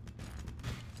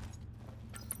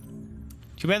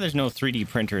 Too bad there's no 3D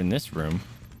printer in this room.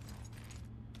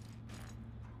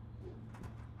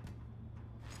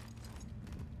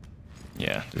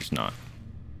 Yeah, there's not.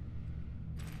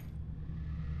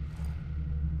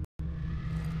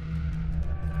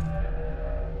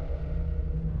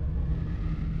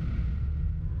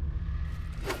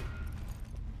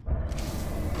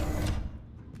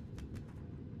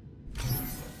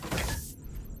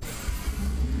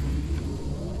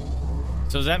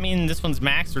 So does that mean this one's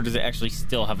maxed, or does it actually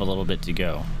still have a little bit to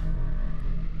go?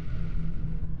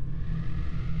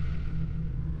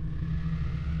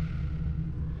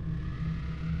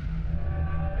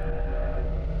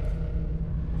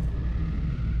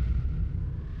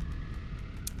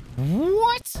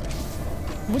 What?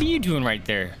 What are you doing right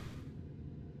there?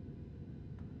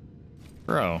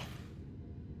 Bro.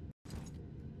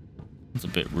 It's a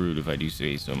bit rude if I do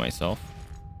say so myself.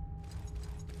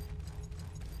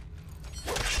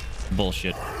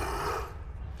 Bullshit.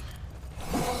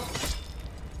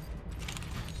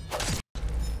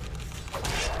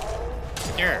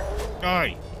 There.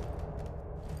 Die.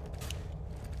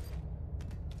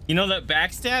 You know that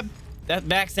backstab? That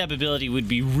backstab ability would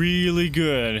be really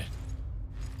good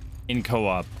in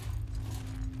co-op.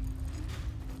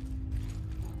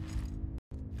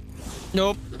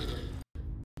 Nope.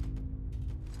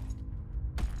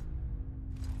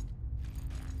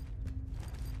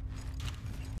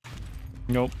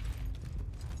 Nope.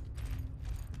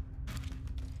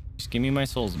 Just give me my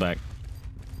souls back.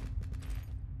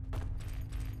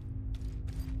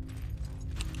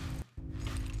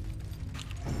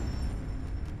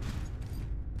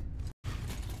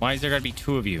 Why is there gotta be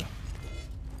 2 of you?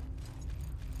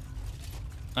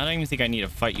 I don't even think I need to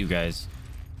fight you guys.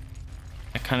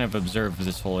 I kind of observed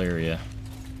this whole area.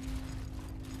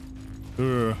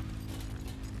 Ugh.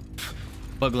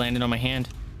 Bug landed on my hand.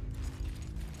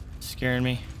 Scaring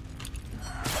me.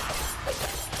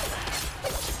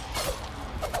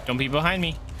 Don't be behind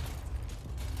me.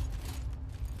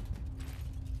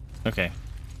 Okay.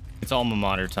 It's alma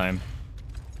mater time.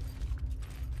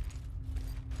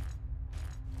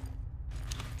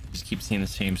 Just keep seeing the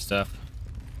same stuff.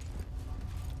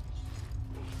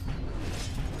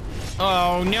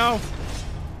 Oh no!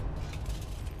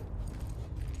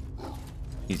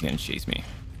 He's gonna chase me.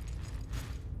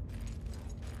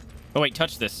 Oh wait,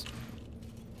 touch this.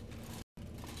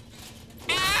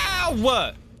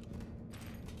 What?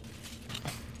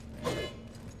 You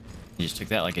just took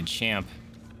that like a champ.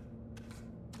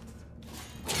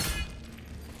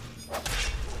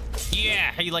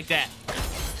 Yeah, how you like that?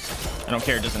 I don't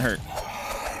care, it doesn't hurt.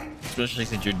 Especially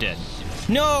since you're dead.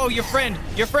 No, your friend,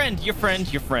 your friend, your friend,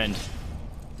 your friend.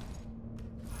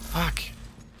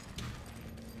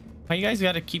 Why you guys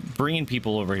gotta keep bringing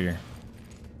people over here?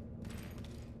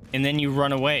 And then you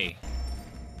run away.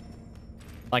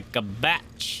 Like a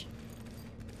batch.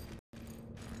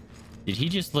 Did he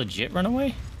just legit run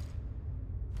away?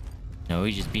 No,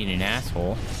 he's just being an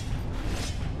asshole.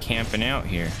 Camping out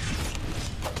here.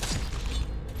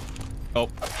 Oh,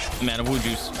 I'm out of woo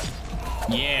juice.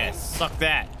 Yeah, suck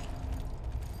that.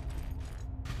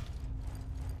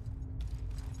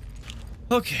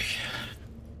 Okay.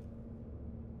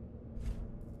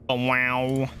 Oh,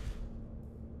 wow.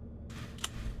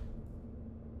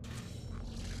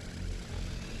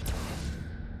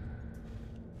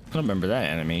 I don't remember that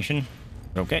animation.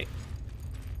 Okay.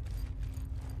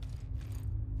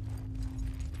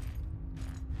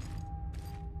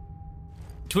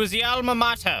 Twas the alma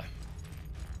mater.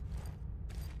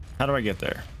 How do I get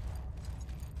there?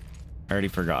 I already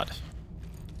forgot.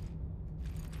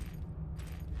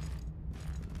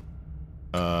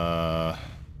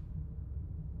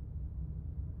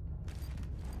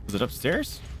 Was it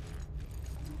upstairs?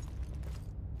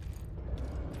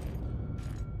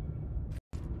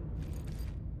 I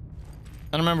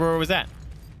don't remember where it was at.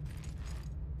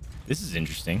 This is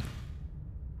interesting.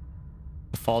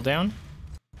 Fall down?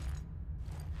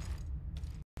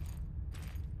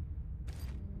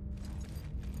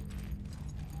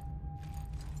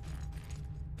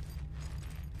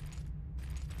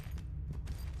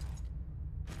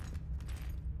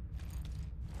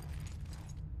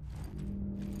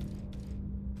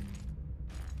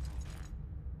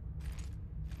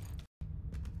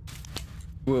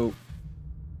 Whoa.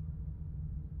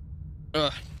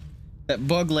 Ugh. That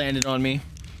bug landed on me.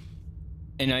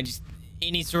 And I just...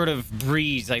 Any sort of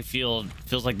breeze I feel...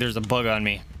 Feels like there's a bug on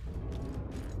me.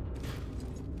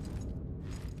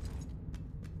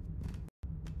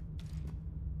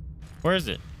 Where is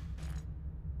it?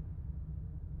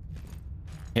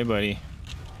 Hey, buddy.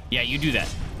 Yeah, you do that.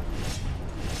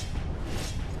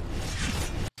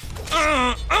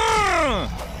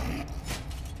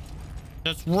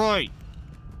 That's right.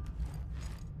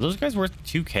 Are those guys worth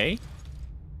 2K?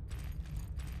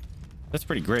 That's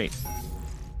pretty great.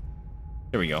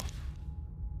 There we go.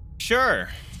 Sure.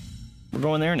 We're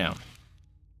going there now.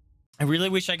 I really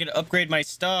wish I could upgrade my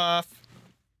stuff.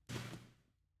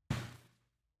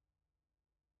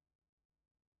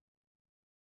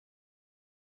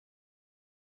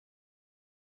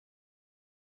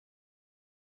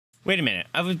 Wait a minute.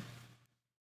 I've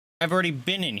already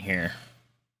been in here.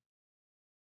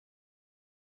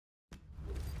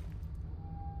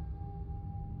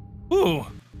 Ooh,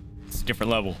 it's a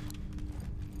different level.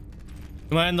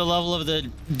 Am I on the level of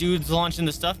the dudes launching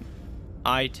the stuff?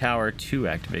 I Tower 2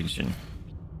 activation.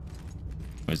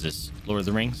 What is this? Lord of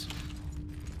the Rings?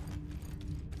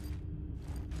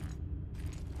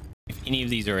 If any of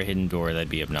these are a hidden door, that'd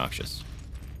be obnoxious.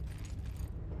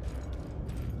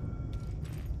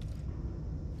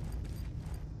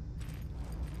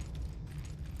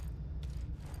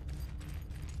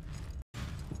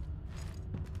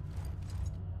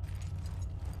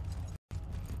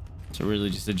 So really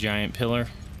just a giant pillar?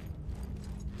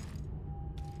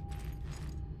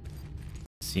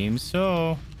 Seems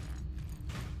so.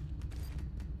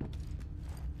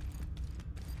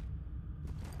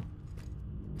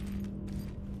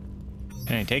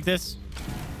 Can I take this?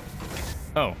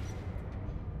 Oh.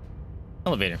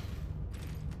 Elevator.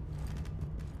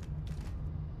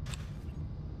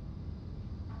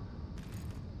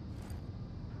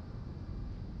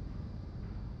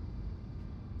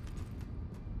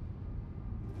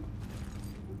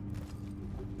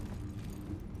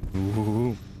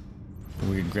 Ooh.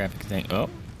 Weird graphic thing. Oh.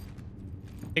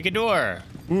 Pick a door.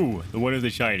 Ooh, the one of the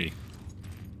shiny.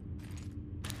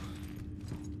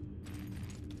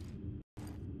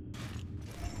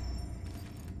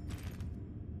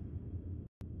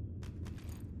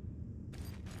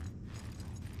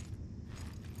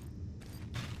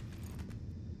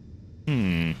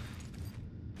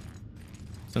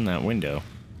 What's in that window?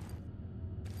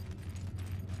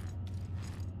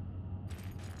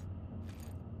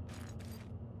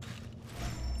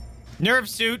 Nerve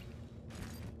suit.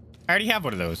 I already have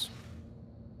one of those.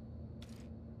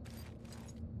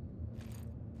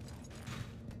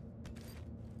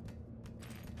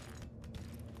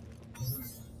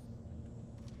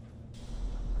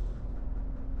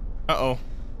 Uh-oh.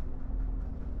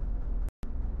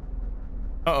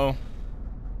 Uh-oh.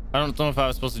 I don't know if I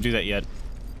was supposed to do that yet.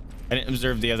 I didn't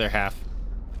observe the other half.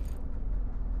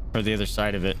 Or the other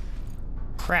side of it.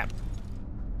 Crap.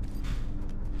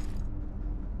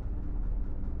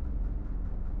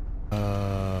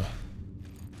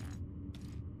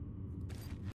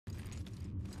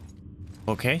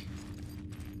 Okay.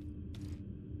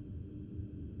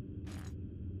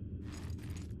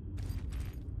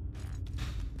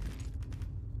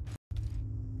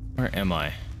 Where am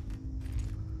I?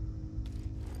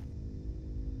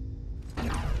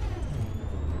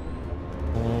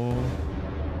 Whoa.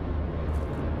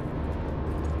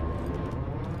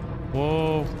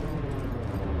 Whoa.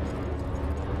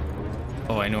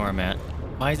 Oh, I know where I'm at.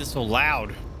 Why is it so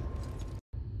loud?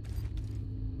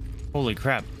 Holy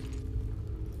crap.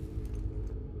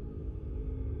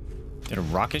 Did a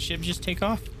rocket ship just take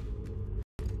off?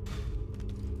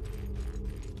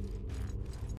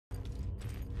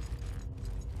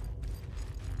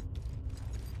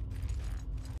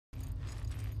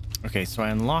 Okay, so I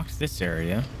unlocked this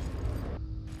area.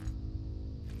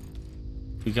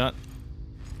 We got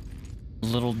a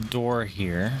little door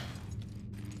here.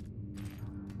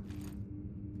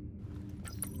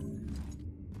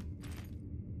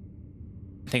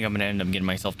 I think I'm gonna end up getting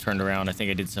myself turned around. I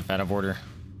think I did stuff out of order.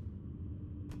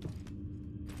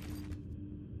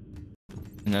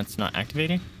 And that's not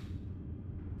activating?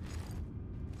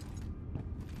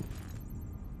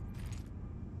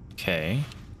 Okay.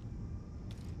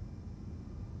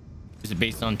 Is it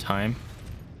based on time?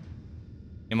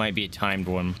 It might be a timed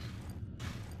one.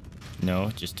 No,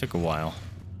 it just took a while.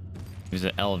 It was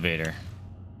an elevator.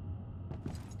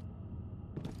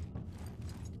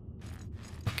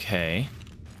 Okay.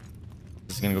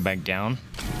 Is it gonna go back down?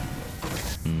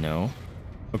 No.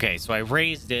 Okay, so I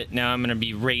raised it. Now I'm gonna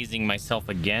be raising myself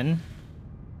again,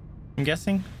 I'm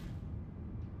guessing.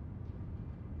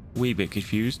 Wee bit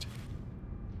confused.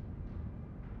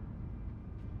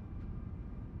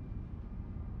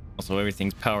 Also,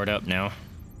 everything's powered up now.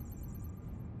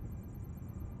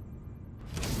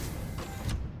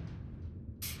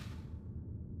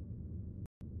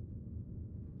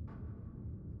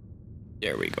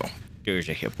 There we go. There's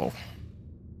a hippo.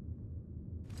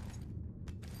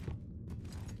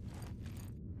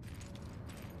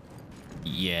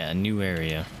 Yeah, new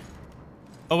area.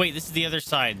 Oh wait, this is the other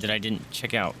side that I didn't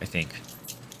check out, I think.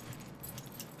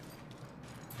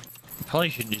 Probably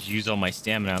should just use all my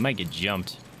stamina. I might get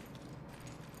jumped.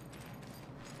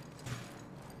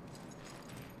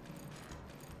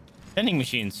 Vending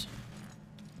machines.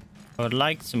 I would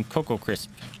like some Cocoa Crisp.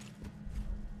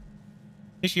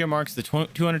 This year marks the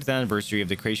 200th anniversary of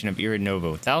the creation of Ira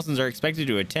Novo. Thousands are expected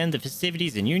to attend the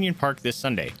festivities in Union Park this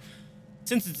Sunday.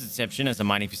 Since its inception as a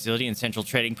mining facility and central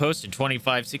trading post in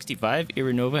 2565,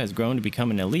 Ira Nova has grown to become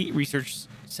an elite research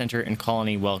center and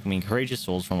colony welcoming courageous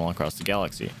souls from all across the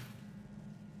galaxy.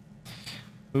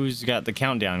 Who's got the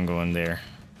countdown going there?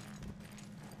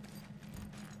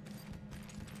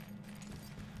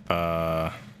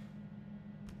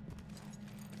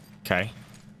 Okay.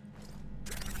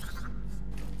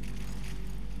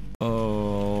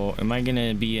 Oh, am I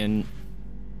gonna be in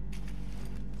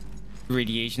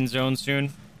radiation zone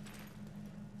soon?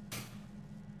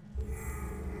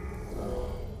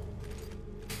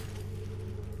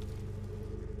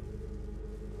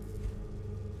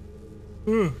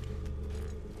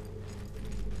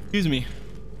 Excuse me.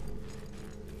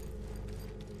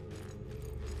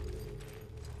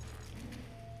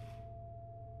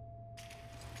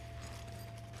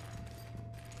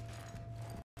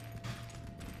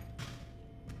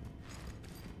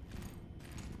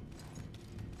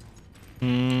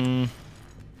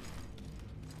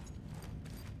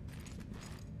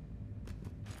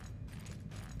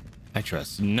 I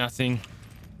trust nothing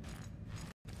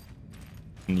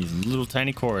in these little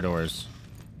tiny corridors.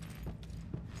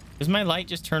 Does my light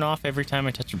just turn off every time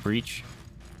I touch a breach?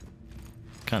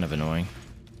 Kind of annoying.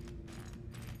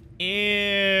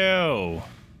 Ew.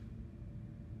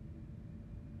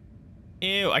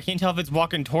 Ew, I can't tell if it's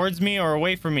walking towards me or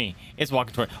away from me. It's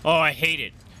walking toward. Oh, I hate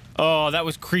it. Oh, that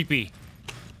was creepy.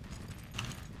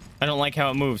 I don't like how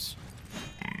it moves.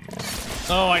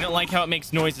 Oh, I don't like how it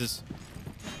makes noises.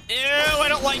 Ew, I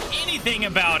don't like anything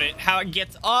about it. How it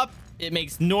gets up, it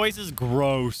makes noises.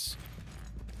 Gross.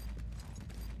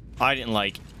 I didn't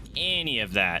like any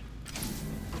of that.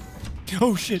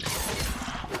 Oh, shit.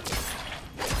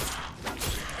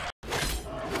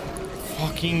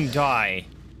 Fucking die.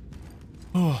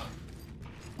 Oh.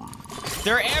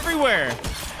 They're everywhere.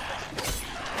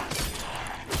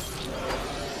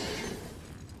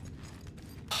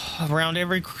 Around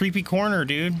every creepy corner,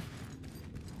 dude.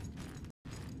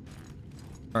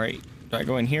 All right, do I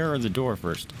go in here or the door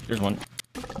first? There's one.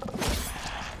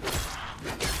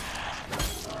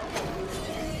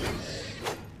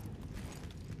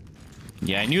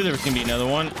 Yeah, I knew there was gonna be another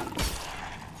one.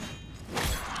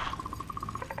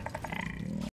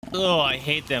 Oh, I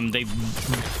hate them. They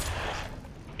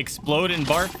explode and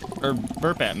bark or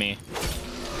burp at me.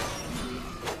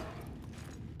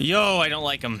 Yo, I don't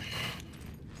like them.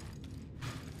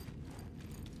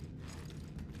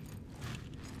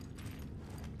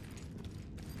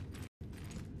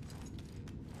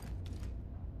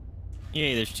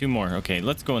 Yay, there's 2 more. Okay,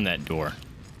 let's go in that door.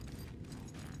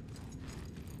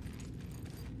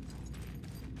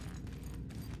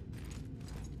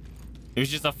 It was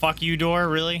just a fuck you door,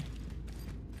 really?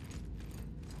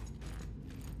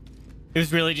 It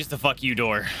was really just a fuck you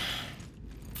door.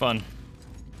 Fun.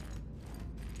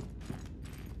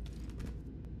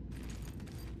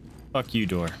 Fuck you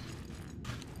door.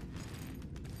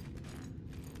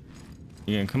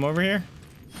 You gonna come over here?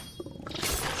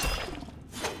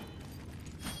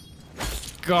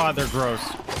 God, they're gross.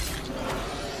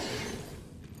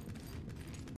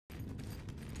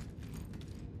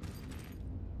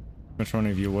 Which one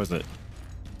of you was it?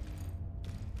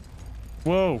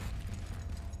 Whoa.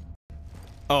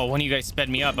 Oh, one of you guys sped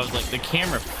me up. I was like, the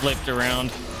camera flipped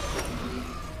around.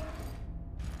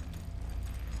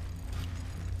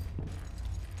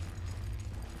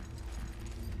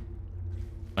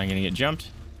 Am I gonna get jumped?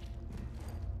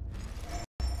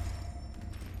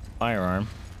 Firearm.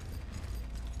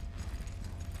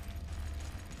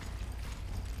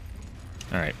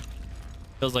 Alright.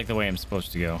 Feels like the way I'm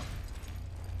supposed to go.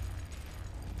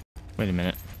 Wait a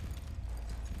minute.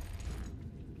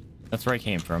 That's where I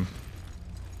came from.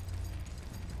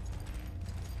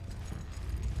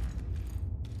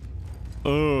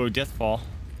 Oh, Deathfall.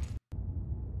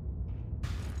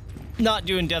 Not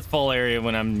doing Deathfall area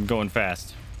when I'm going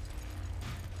fast.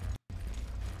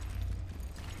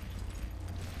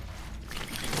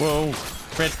 Whoa.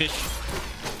 Redfish.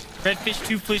 Redfish,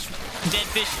 2 fish, dead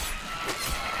fish.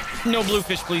 No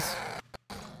bluefish, please.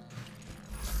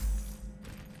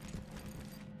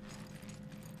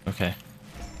 Okay.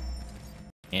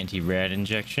 Anti-rad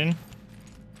injection.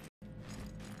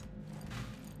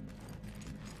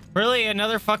 Really?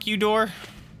 Another fuck you door?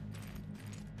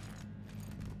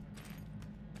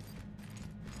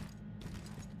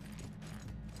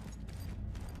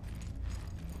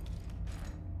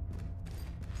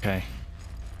 Okay.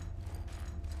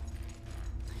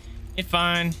 It's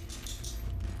fine.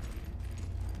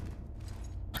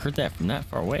 I heard that from that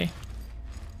far away.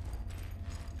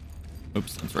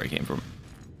 Oops, that's where I came from.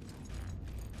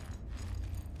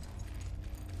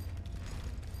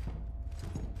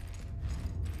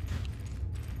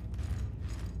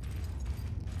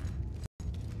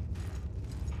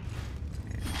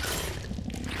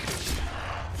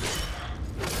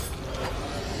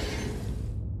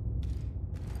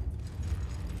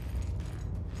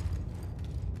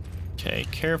 Okay,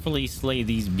 carefully slay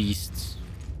these beasts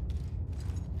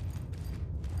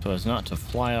so as not to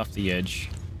fly off the edge.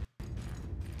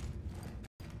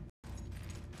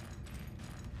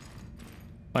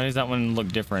 Why does that one look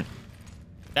different?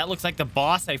 That looks like the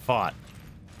boss I fought.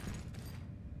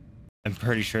 I'm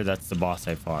pretty sure that's the boss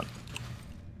I fought.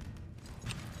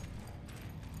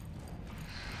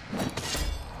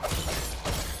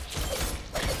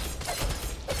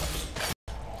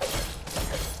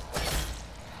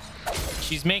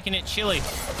 She's making it chilly.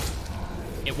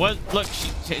 It was, look, she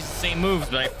has the same moves,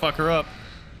 but I fuck her up.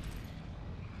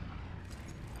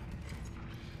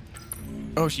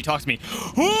 Oh, she talks to me.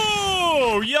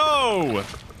 Whoa, yo!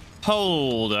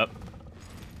 Hold up.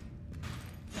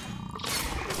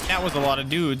 That was a lot of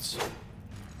dudes.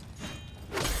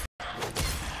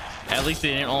 At least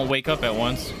they didn't all wake up at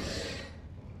once.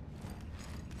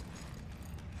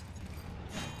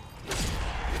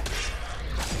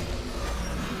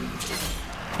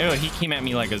 Ew, he came at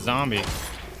me like a zombie.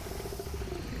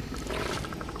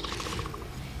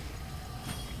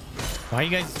 Why are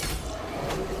you guys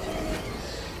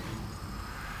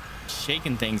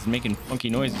shaking things and making funky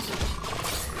noises?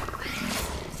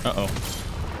 Uh-oh.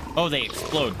 Oh, they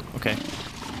explode. Okay.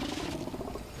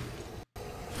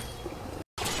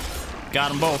 Got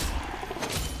them both.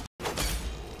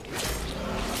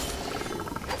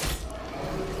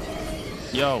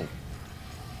 Yo.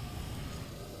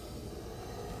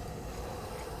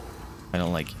 I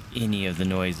don't like any of the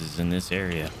noises in this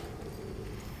area.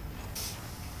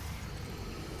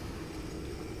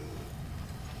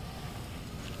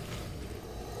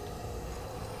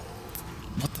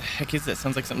 What the heck is that?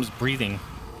 Sounds like something's breathing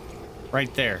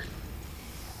right there.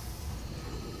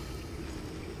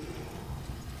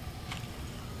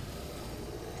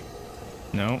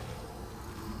 No.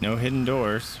 No hidden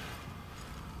doors.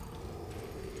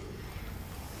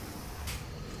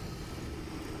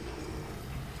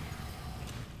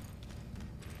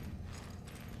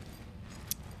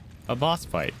 A boss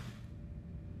fight.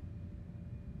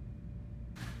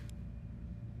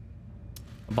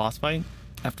 A boss fight?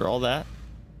 After all that?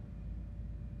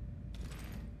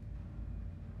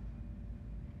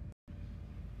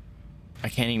 I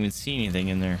can't even see anything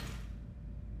in there.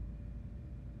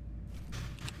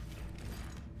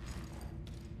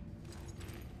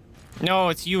 No,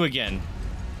 it's you again.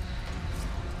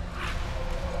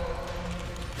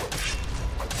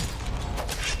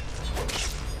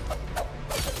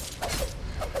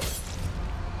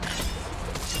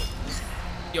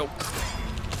 Yo.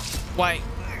 Why?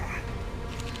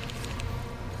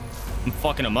 I'm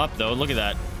fucking him up, though. Look at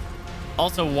that.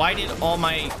 Also, why did all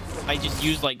my... I just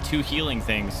used, like, 2 healing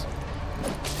things.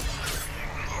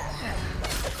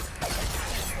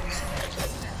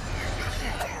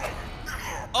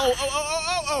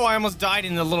 Oh, I almost died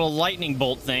in the little lightning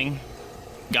bolt thing.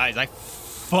 Guys, I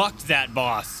fucked that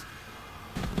boss.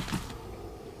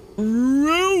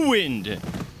 Ruined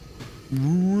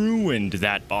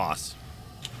that boss.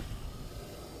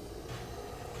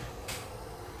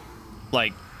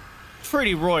 Like,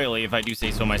 pretty royally, if I do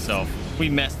say so myself. We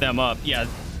messed them up. Yeah,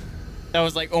 that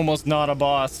was like almost not a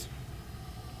boss.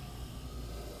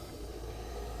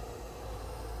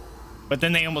 But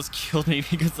then they almost killed me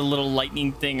because the little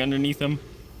lightning thing underneath them.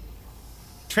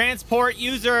 Transport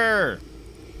user!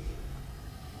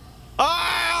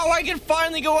 Oh, I can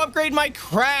finally go upgrade my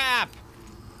crap!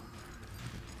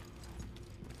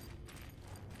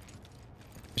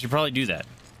 I should probably do that.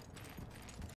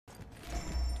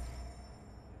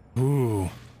 Ooh.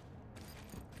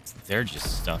 They're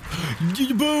just stuff.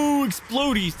 Boo!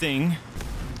 Explodey thing.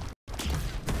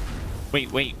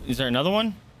 Wait. Is there another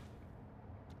one?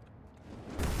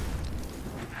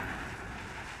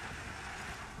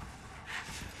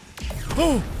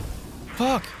 Oh!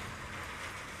 Fuck!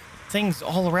 Things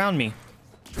all around me.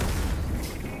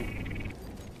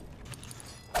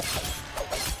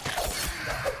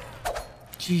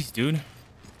 Jeez, dude.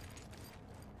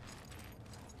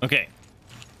 Okay.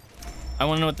 I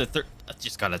want to know what the third... I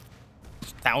just got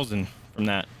 1,000 from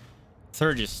that.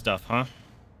 Thurgis stuff, huh?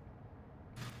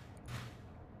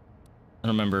 I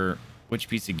don't remember which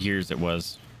piece of gears it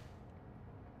was.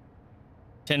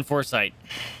 10 foresight.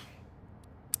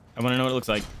 I want to know what it looks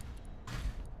like.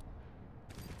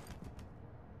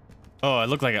 Oh, I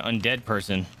look like an undead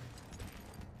person.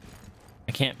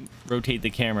 I can't rotate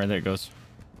the camera. There it goes.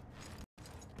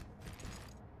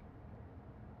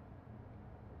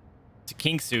 It's a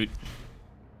king suit.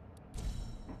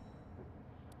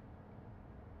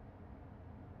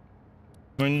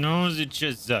 My nose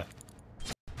itches.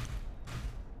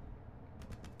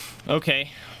 Okay.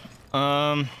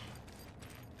 I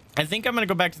think I'm gonna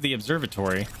go back to the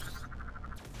observatory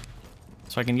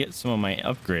so I can get some of my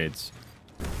upgrades.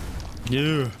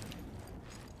 Yeah.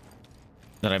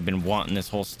 That I've been wanting this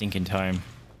whole stinking time.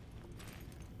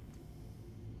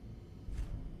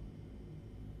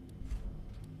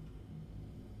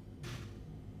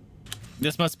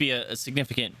 This must be a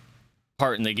significant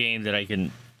part in the game that I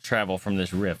can travel from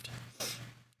this rift.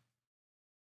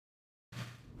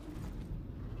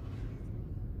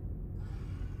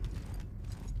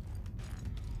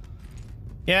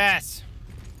 Yes!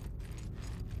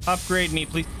 Upgrade me,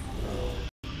 please.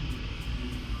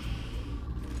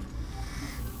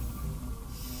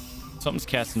 Something's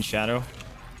casting shadow.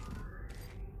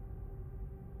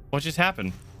 What just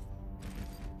happened?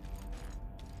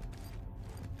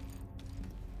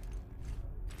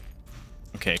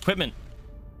 Okay, equipment.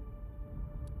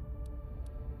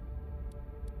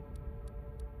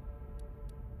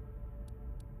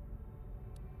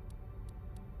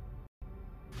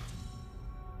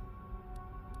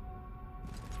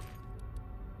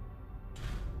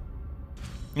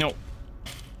 No.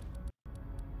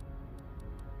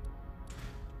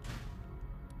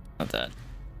 Not that.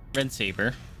 Red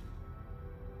saber.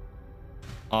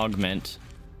 Augment.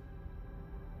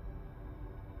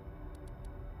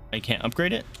 I can't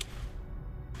upgrade it?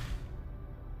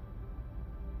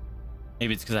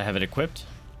 Maybe it's because I have it equipped.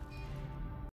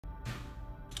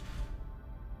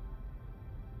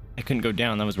 I couldn't go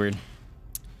down. That was weird.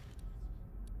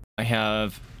 I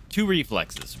have 2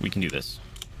 reflexes. We can do this.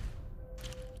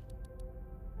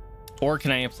 Or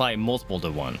can I apply multiple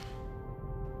to one?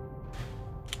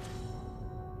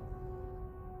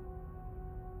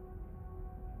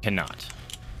 Cannot.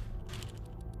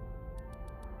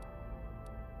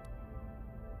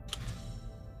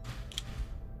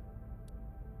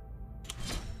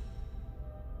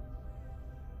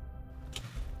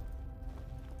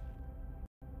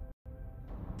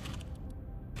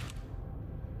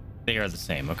 They are the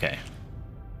same. Okay.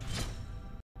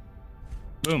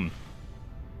 Boom.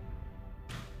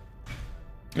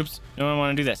 Oops. No, I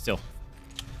want to do that still.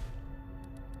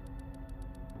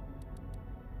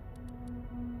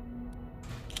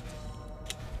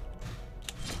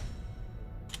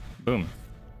 Boom.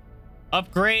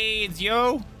 Upgrades,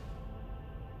 yo!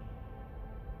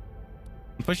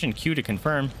 I'm pushing Q to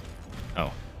confirm.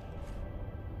 Oh.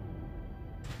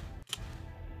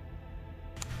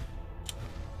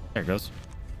 There it goes.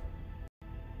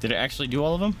 Did it actually do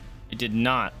all of them? It did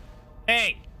not.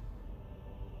 Hey!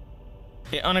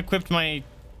 It unequipped my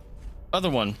other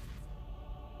one.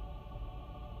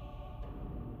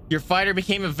 Your fighter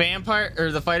became a vampire,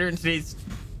 or the fighter in today's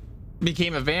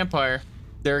became a vampire.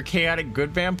 They're a chaotic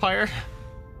good vampire.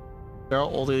 They're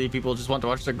all elderly people just want to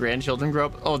watch their grandchildren grow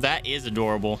up. Oh, that is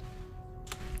adorable.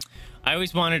 I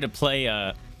always wanted to play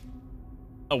a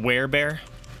werebear.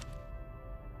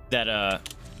 That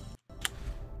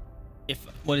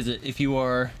if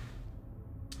you're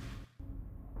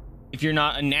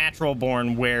not a natural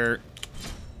born were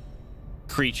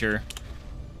creature,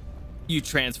 you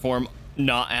transform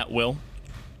not at will,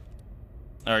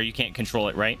 or you can't control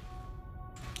it, right?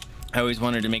 I always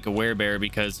wanted to make a werebear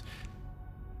because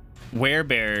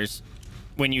werebears,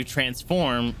 when you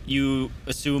transform, you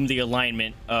assume the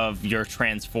alignment of your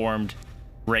transformed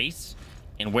race,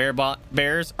 and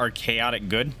werebears are chaotic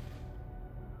good,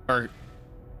 or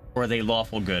are they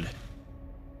lawful good?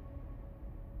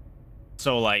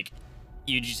 So like,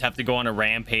 you just have to go on a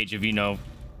rampage of, you know,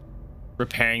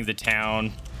 repairing the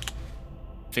town,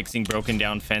 fixing broken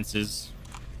down fences,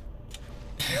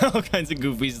 all kinds of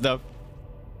goofy stuff.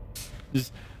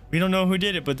 Just, we don't know who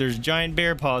did it, but there's giant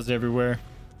bear paws everywhere.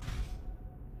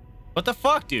 What the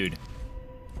fuck, dude?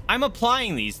 I'm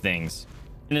applying these things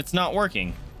and it's not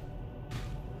working.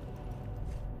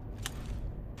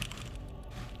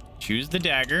 Choose the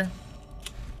dagger.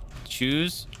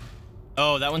 Choose.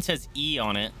 Oh, that one says E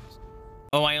on it.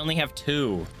 Oh, I only have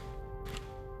 2.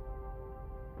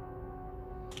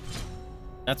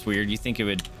 That's weird. You think it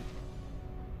would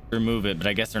remove it, but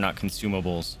I guess they're not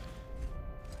consumables.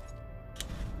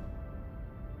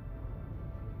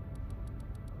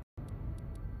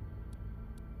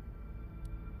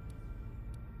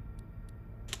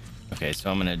 Okay,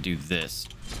 so I'm gonna do this.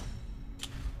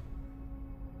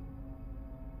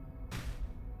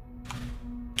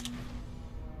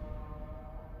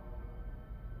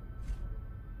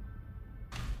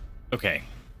 Okay,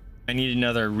 I need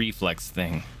another reflex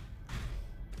thing.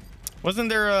 Wasn't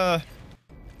there a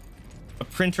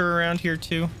printer around here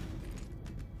too?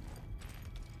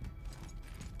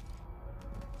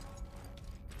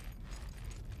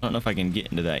 I don't know if I can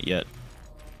get into that yet.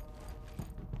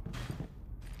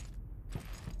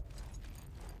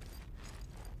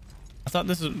 I thought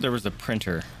there was a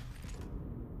printer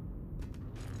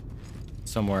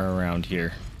somewhere around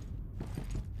here.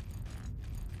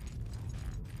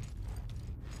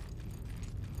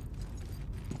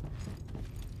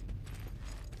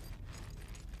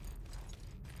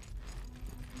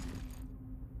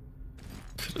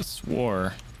 Could have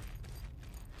swore.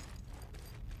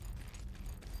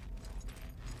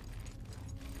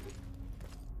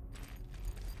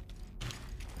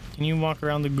 Can you walk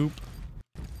around the goop?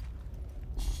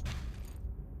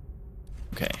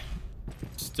 Okay.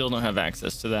 Still don't have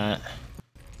access to that.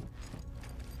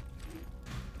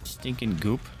 Stinking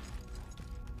goop.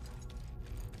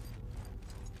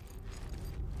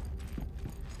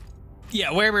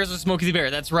 Yeah, werebears are Smokey the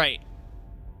Bear. That's right.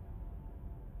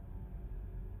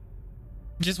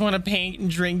 Just want to paint and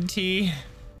drink tea.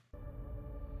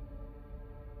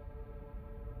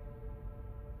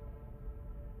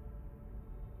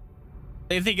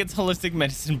 They think it's holistic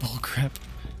medicine bullcrap.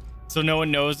 So no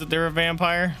one knows that they're a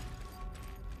vampire?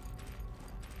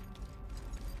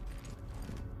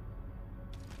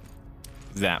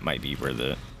 That might be where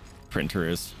the printer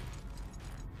is.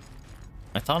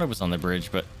 I thought it was on the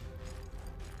bridge, but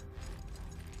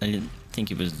I didn't think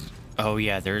it was. Oh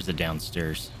yeah, there is a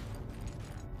downstairs.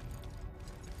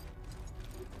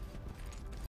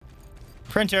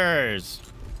 Printers!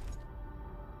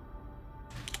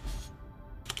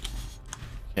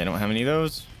 Okay, I don't have any of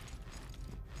those.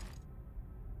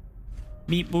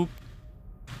 Beep boop.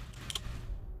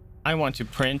 I want to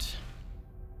print.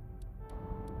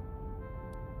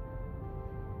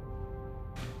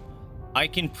 I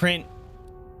can print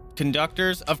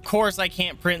conductors. Of course I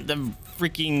can't print the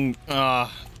freaking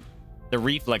the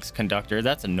reflex conductor.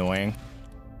 That's annoying.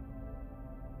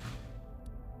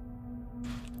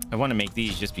 I want to make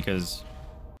these just because.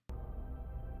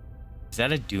 Is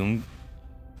that a Doom?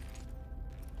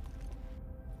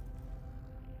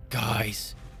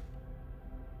 Guys,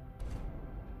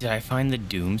 did I find the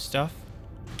Doom stuff?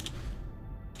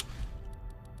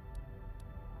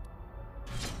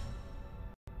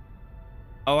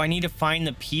 Oh, I need to find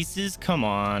the pieces? Come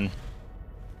on.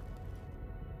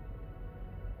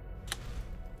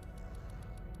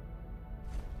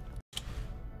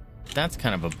 That's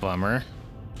kind of a bummer.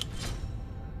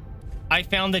 I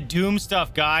found the Doom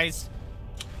stuff, guys.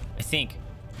 I think.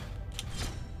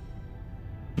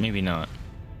 Maybe not.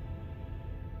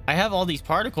 I have all these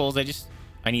particles.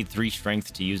 I need 3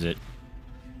 strength to use it.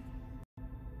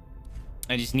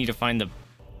 I just need to find the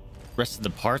rest of the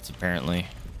parts, apparently.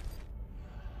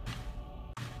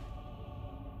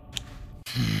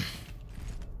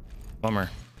 Bummer.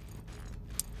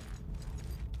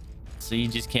 So you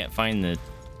just can't find the...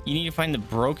 You need to find the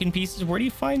broken pieces? Where do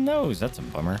you find those? That's a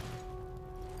bummer.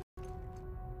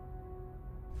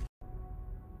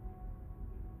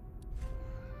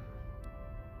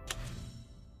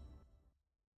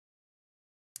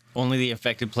 Only the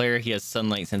affected player. He has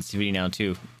sunlight sensitivity now,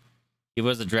 too. He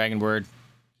was a dragon bird.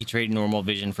 He traded normal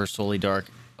vision for solely dark.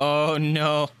 Oh,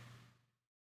 no.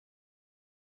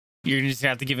 You're gonna just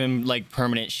have to give him, like,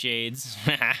 permanent shades.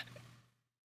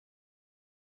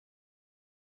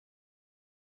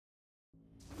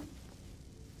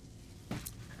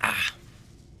 Ah.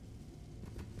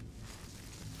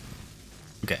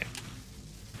 Okay.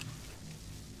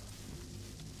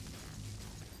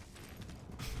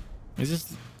 Is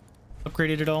this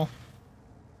upgraded at all?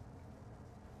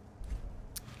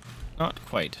 Not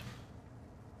quite.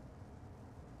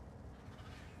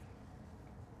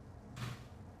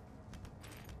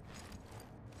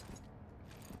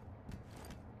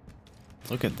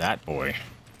 Look at that boy.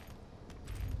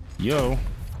 Yo.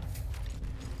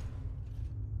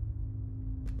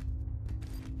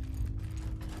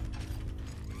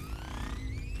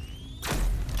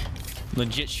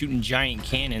 Legit shooting giant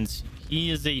cannons.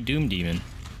 He is a doom demon.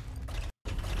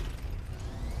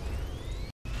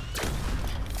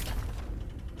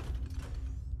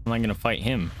 I'm not gonna fight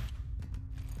him.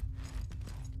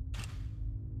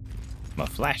 I'm gonna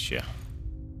flash you.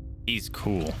 He's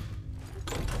cool.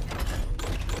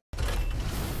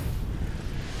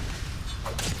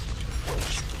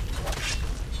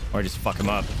 Or just fuck him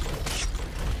up.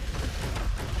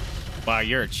 Wow,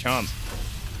 you're a chump.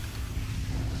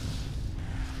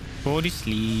 Go to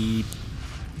sleep.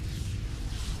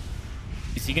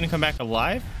 Is he gonna come back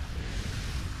alive?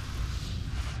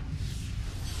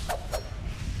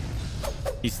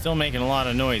 He's still making a lot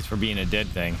of noise for being a dead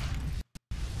thing.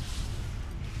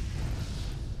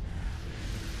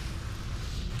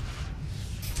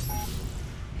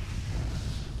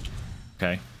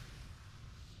 Okay.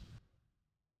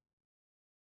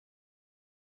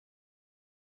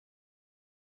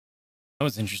 That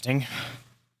was interesting.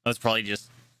 That's probably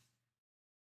just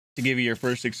to give you your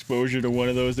first exposure to one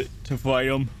of those to fight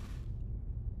them.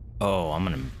 Oh, I'm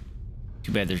gonna...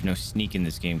 Too bad there's no sneak in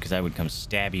this game, because I would come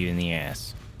stab you in the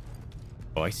ass.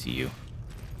 Oh, I see you.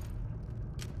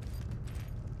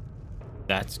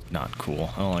 That's not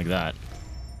cool. I don't like that.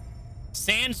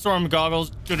 Sandstorm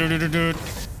goggles.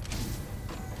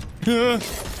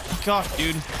 Fuck off,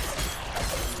 dude.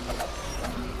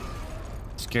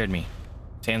 Scared me.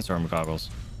 Sandstorm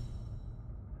goggles.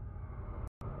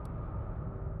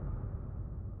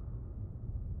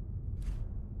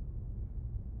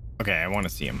 Okay, I want to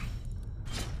see him.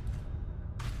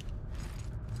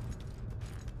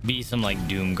 Be some like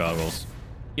Doom goggles.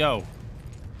 Yo.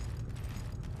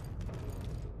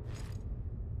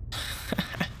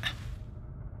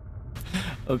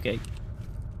 Okay.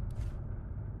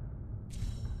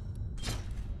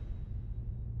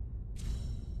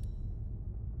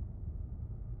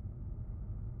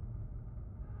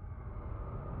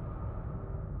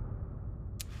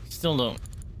 Still don't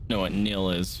know what nil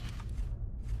is.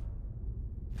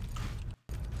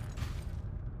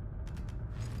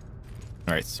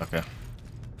 All right, sucker.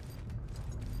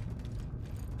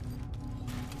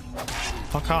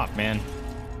 Fuck off, man.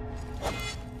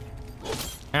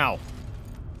 Ow.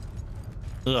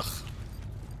 Ugh.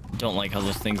 Don't like how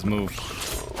those things move.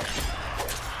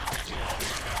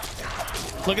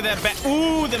 Look at that bat.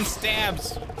 Ooh, them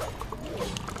stabs.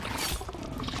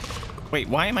 Wait,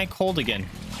 why am I cold again?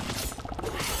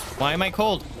 Why am I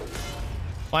cold?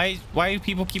 Why do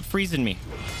people keep freezing me?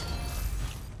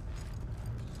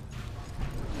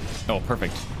 Oh,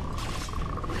 perfect.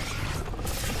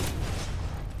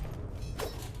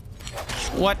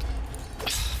 What?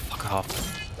 Fuck off.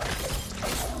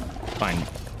 Fine.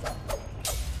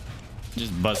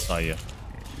 Just buzzsaw you.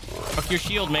 Fuck your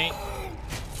shield, mate.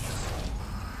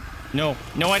 No.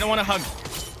 No, I don't want to hug.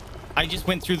 I just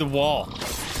went through the wall.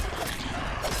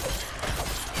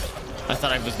 I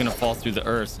thought I was gonna fall through the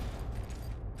earth.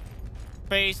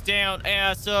 Face down,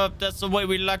 ass up. That's the way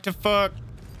we like to fuck.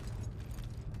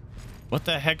 What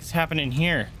the heck is happening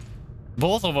here?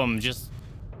 Both of them just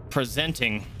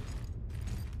presenting.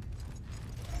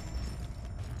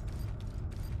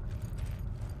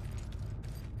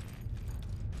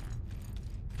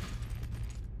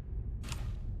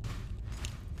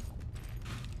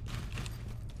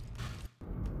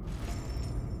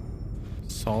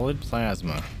 Solid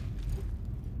plasma.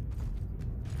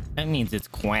 That means it's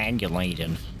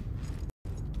coagulated.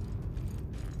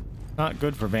 Not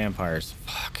good for vampires.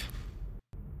 Fuck.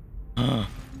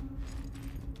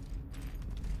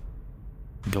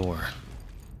 Door.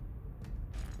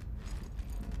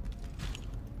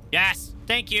 Yes,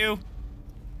 thank you.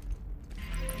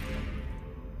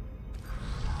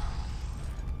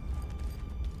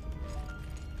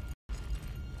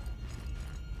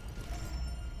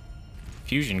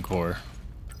 Fusion core.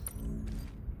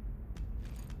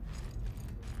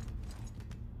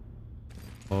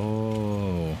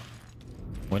 Oh,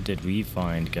 what did we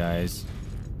find, guys?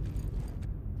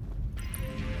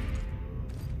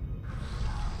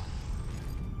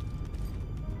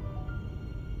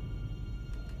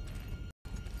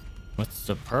 What's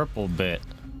the purple bit?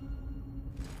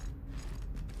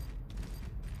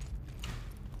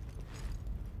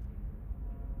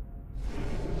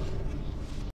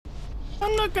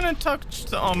 I'm not gonna touch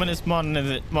the ominous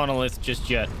monolith just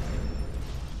yet.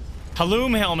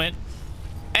 Halloum helmet.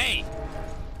 Hey!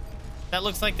 That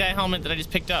looks like that helmet that I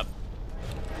just picked up.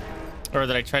 Or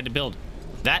that I tried to build.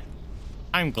 That?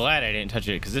 I'm glad I didn't touch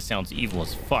it because this sounds evil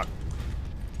as fuck.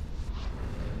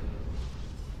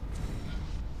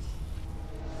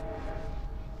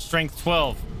 Strength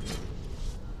 12.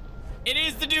 It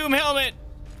is the Doom helmet!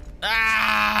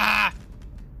 Ah!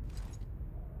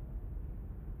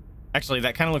 Actually,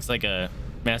 that kind of looks like a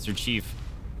Master Chief.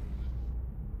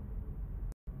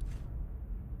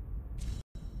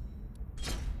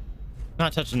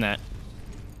 Not touching that.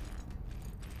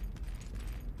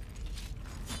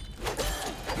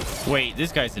 Wait,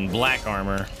 this guy's in black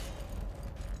armor.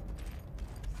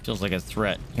 Feels like a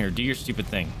threat. Here, do your stupid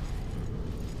thing.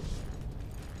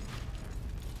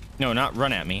 No, not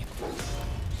run at me.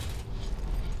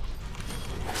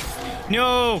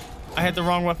 No! I had the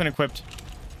wrong weapon equipped.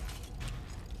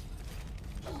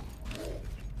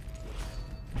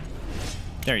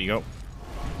 There you go.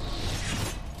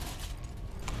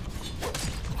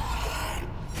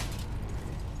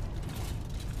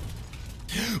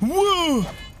 Whoa!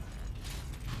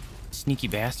 Sneaky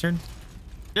bastard.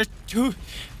 There's two.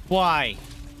 Why?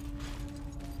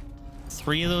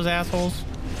 3 of those assholes?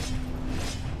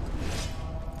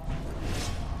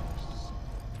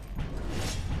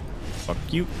 Fuck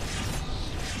you.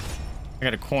 I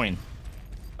got a coin.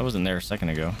 I wasn't there a second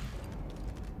ago.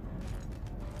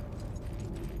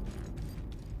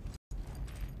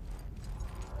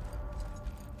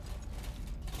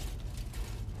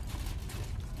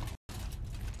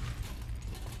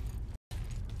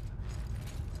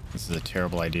 This is a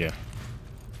terrible idea.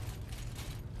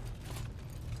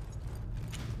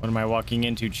 What am I walking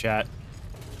into, chat?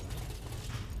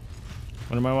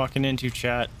 What am I walking into,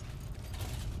 chat?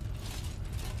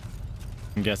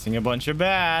 I'm guessing a bunch of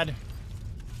bad.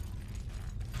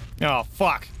 Oh,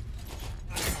 fuck.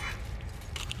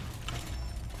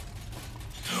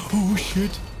 Oh,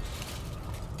 shit.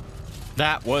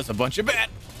 That was a bunch of bad.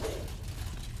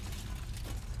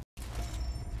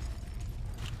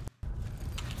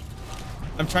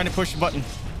 I'm trying to push the button.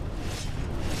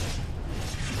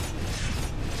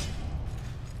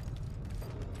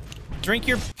 Drink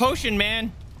your potion,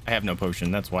 man. I have no potion,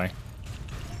 that's why.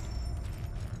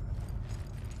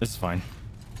 This is fine.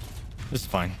 This is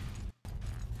fine.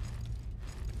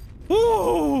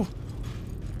 Woo!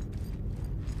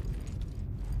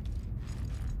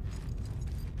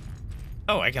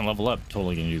 Oh, I can level up.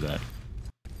 Totally gonna do that.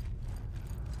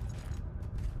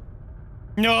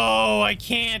 No, I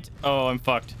can't. Oh, I'm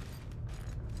fucked.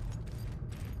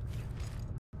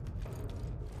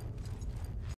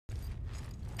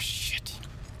 Shit.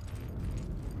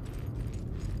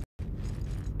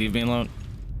 Leave me alone.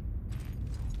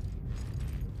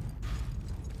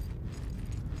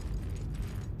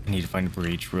 I need to find a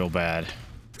breach real bad.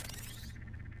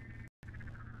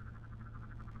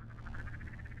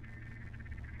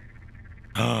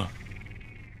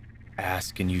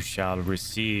 Ask and you shall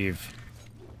receive.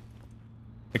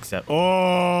 Except,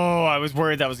 oh, I was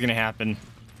worried that was gonna happen.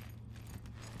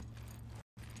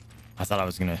 I thought I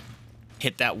was gonna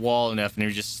hit that wall enough and it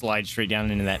would just slide straight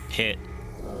down into that pit.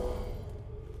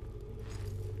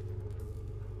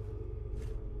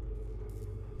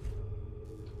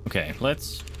 Okay,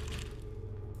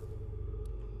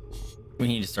 we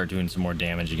need to start doing some more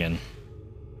damage again.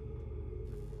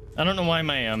 I don't know why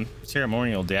my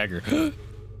ceremonial dagger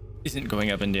isn't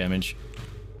going up in damage.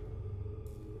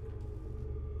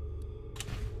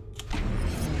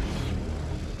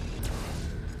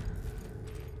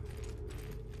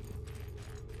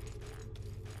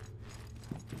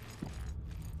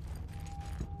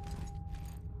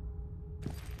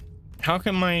 How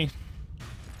come my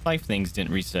life things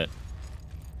didn't reset.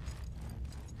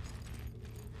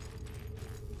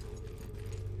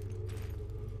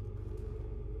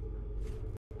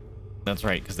 That's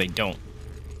right, because they don't.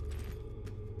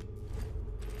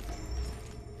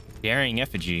 Daring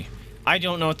effigy. I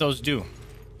don't know what those do.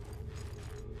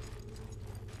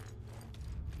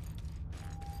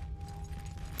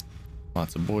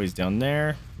 Lots of boys down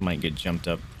there. Might get jumped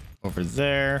up over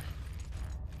there.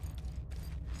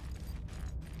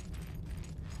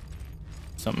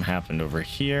 Something happened over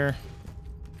here.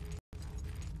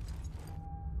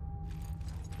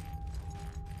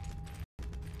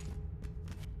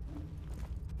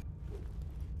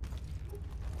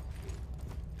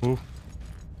 Ooh.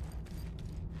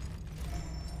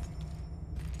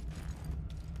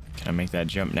 Can I make that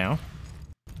jump now?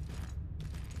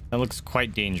 That looks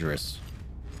quite dangerous.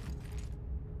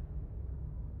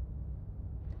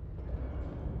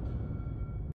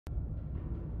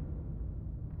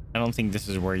 I don't think this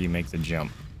is where you make the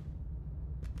jump.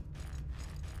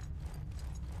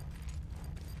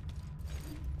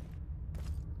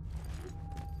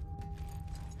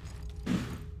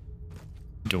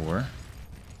 Door.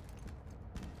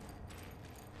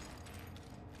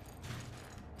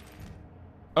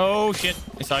 Oh shit,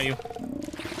 I saw you.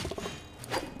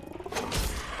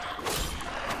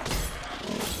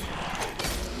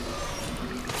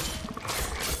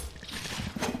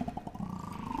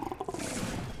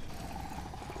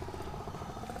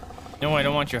 No, I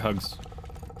don't want your hugs.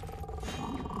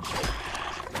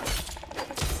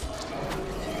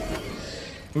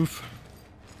 Oof.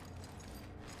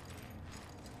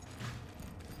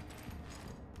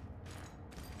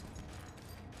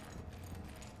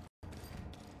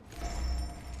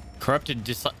 Corrupted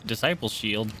disciple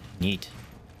shield. Neat.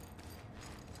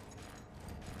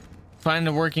 Find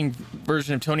a working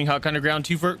version of Tony Hawk Underground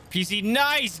 2 for PC.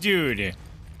 Nice, dude.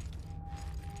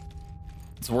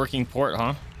 It's a working port,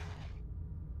 huh?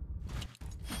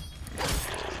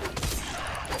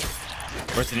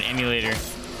 Or it's an emulator,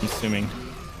 I'm assuming.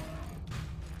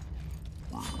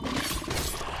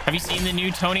 Have you seen the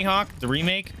new Tony Hawk, the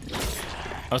remake?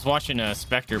 I was watching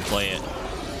Spectre play it.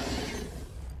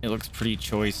 It looks pretty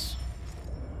choice.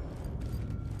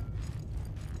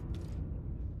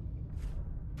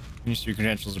 Ministry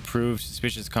credentials approved.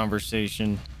 Suspicious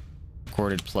conversation.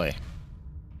 Recorded play.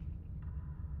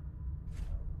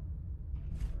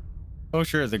 Oh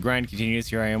sure, the grind continues.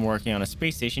 Here I am working on a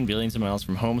space station billions of miles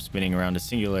from home, spinning around a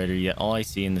singularity, yet all I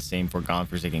see in the same forgone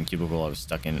forsaken cubicle I was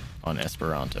stuck in on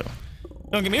Esperanto.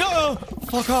 Don't get me— oh!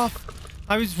 Fuck off!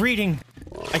 I was reading.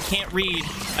 I can't read.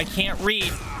 I can't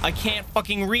read. I can't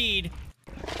fucking read.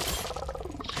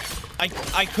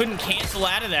 I couldn't cancel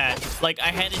out of that. Like, I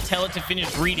had to tell it to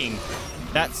finish reading.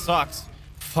 That sucks.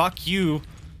 Fuck you.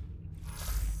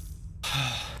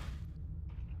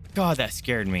 God, that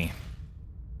scared me.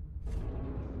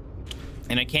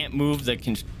 And I can't move the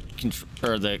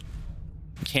the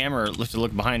camera to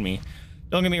look behind me.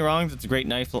 Don't get me wrong, it's a great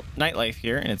nightlife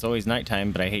here, and it's always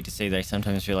nighttime, but I hate to say that I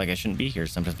sometimes feel like I shouldn't be here.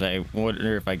 Sometimes I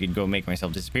wonder if I could go make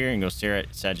myself disappear and go stare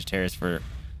at Sagittarius for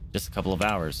just a couple of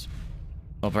hours.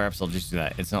 Well, perhaps I'll just do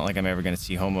that. It's not like I'm ever going to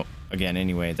see home again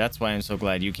anyway. That's why I'm so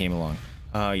glad you came along.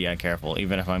 Oh, yeah, careful.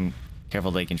 Even if I'm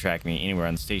careful, they can track me anywhere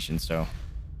on the station, so...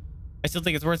 I still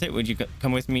think it's worth it. Would you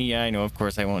come with me? Yeah, I know, of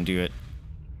course I won't do it.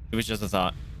 It was just a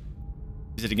thought.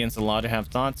 Is it against the law to have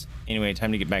thoughts? Anyway,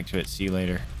 time to get back to it. See you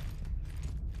later.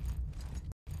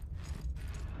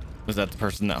 Was that the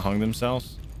person that hung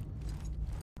themselves?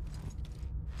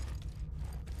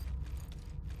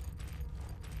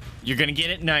 You're gonna get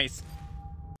it? Nice.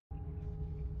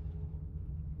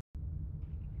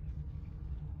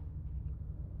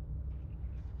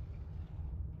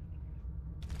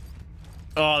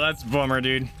 Oh, that's a bummer,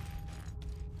 dude.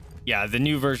 Yeah, the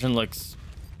new version looks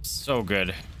so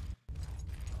good.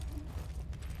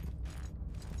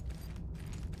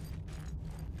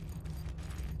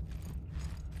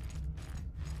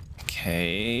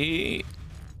 Okay.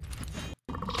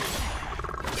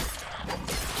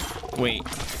 Wait,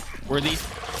 were these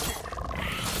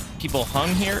people hung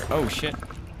here? Oh shit.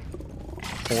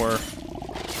 Or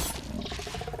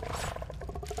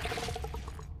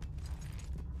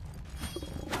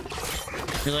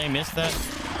really, I missed that?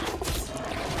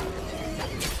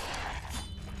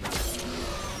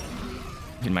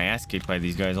 Getting my ass kicked by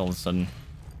these guys all of a sudden.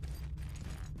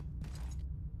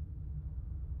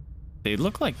 They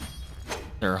look like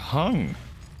they're hung.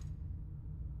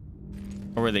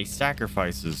 Or were they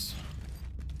sacrifices?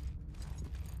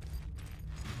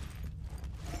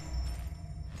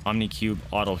 Omnicube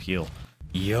auto heal.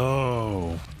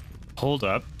 Yo. Hold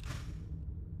up.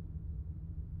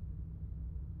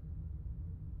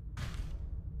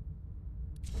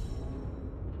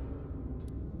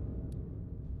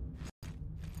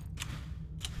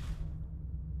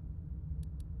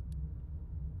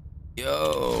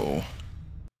 Yo.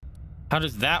 How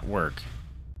does that work?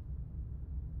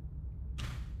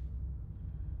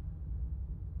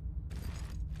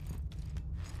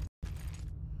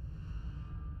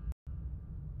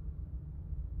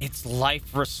 It's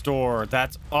life restore.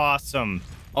 That's awesome.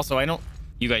 Also,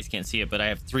 you guys can't see it, but I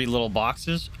have 3 little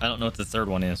boxes. I don't know what the third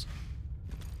one is.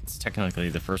 It's technically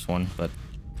the first one, but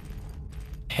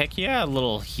heck yeah, a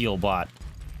little heal bot.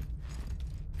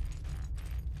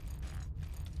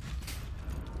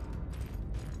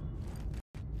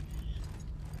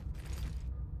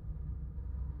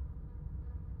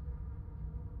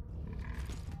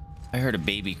 I heard a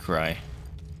baby cry.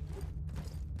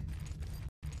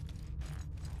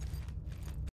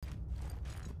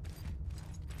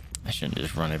 I shouldn't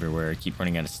just run everywhere. I keep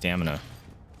running out of stamina.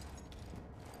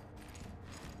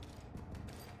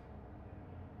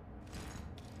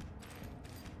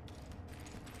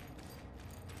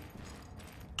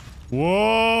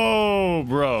 Whoa,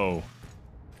 bro.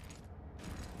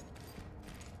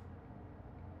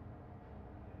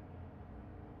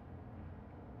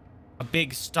 A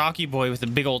big stocky boy with a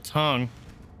big old tongue.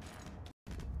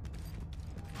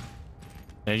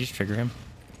 Did I just trigger him?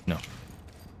 No.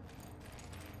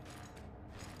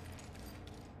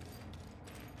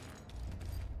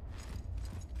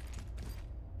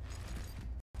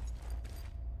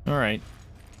 All right.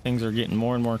 Things are getting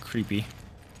more and more creepy.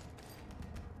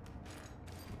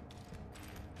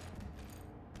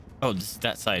 Oh, this is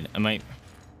that side. I might...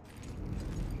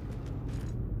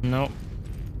 Nope.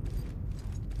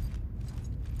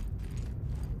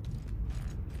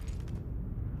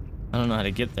 I don't know how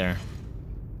to get there.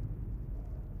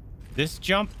 This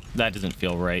jump? That doesn't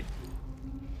feel right.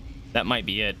 That might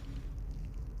be it.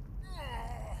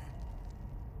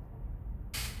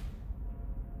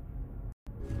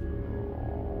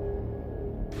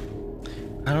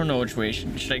 I don't know which way.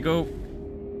 Should I go?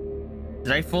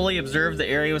 Did I fully observe the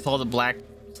area with all the black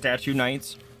statue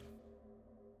knights?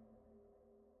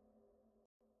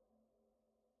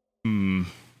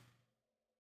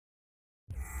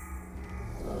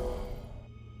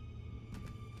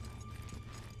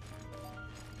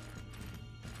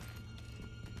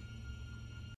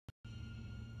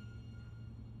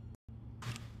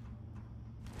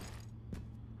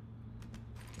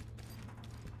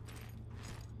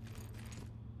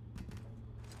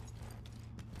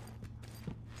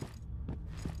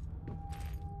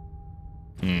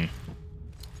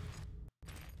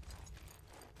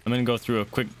 I'm gonna go through a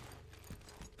quick...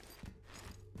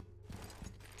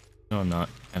 No, I'm not.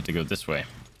 I have to go this way.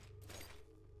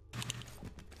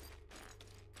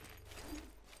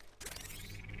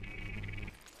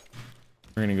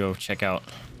 We're gonna go check out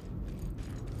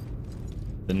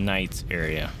the knights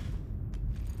area.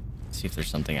 See if there's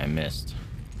something I missed.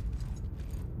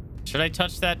 Should I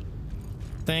touch that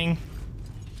thing?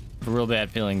 I have a real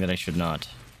bad feeling that I should not.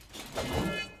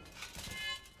 I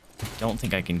don't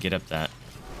think I can get up that.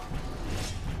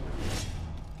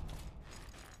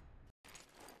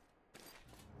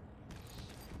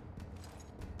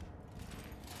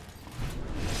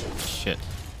 Shit.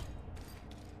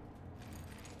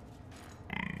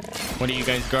 What are you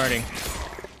guys guarding?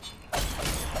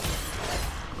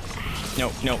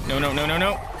 No, no, no, no, no, no,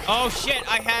 no. Oh shit,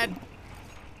 I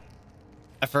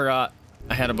forgot.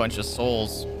 I had a bunch of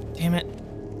souls. Damn it.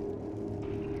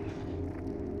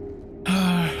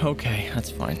 Okay, that's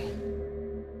fine.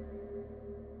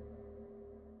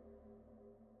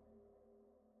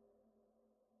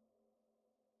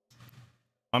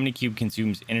 Omnicube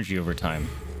consumes energy over time.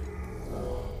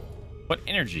 What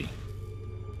energy?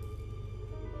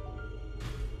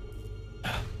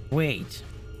 Wait.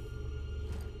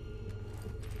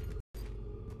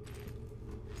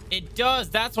 It does.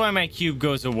 That's why my cube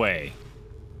goes away.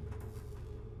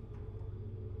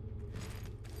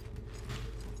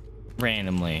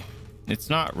 Randomly. It's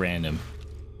not random.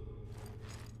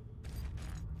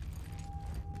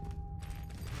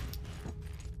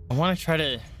 I want to try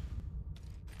to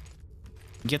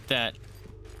get that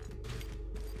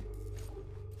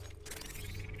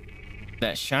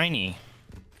shiny.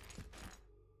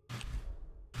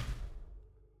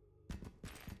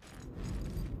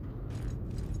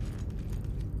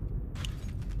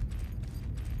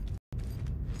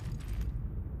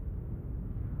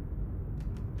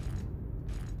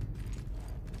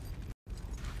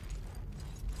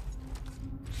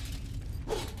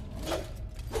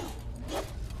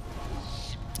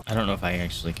 I don't know if I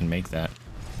actually can make that.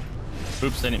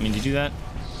 Oops, I didn't mean to do that.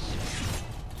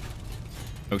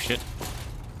 Oh shit.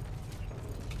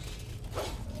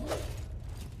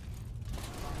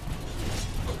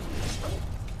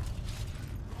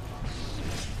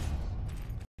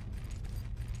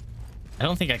 I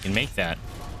don't think I can make that.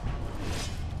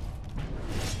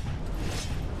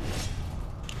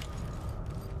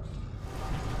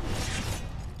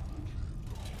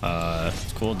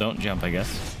 It's cool. Don't jump, I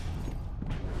guess.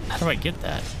 How do I get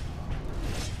that?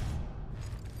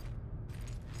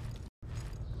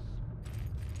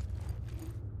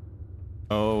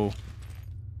 Oh.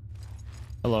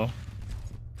 Hello.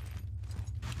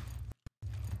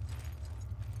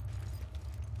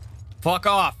 Fuck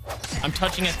off. I'm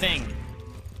touching a thing.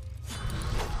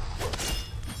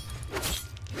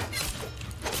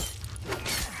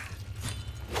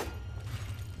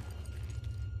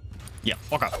 Yeah,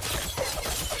 fuck off.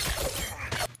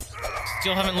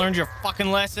 Still haven't learned your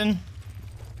fucking lesson?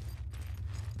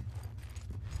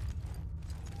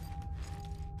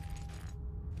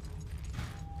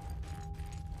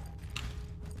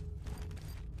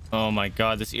 Oh my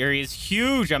god, this area is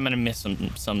huge. I'm gonna miss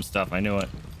some stuff. I know it.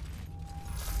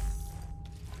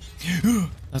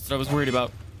 That's what I was worried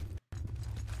about.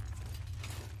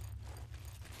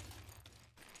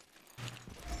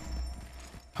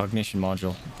 Cognition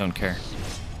module. Don't care.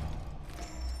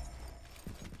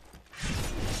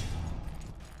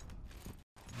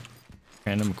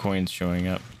 Random coins showing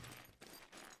up.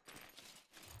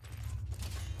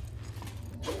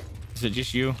 Is it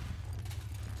just you?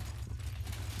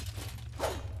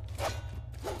 I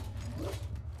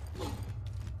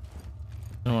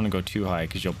don't want to go too high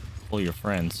because you'll pull your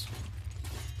friends.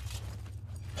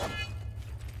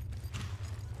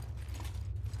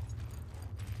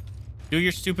 Do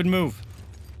your stupid move.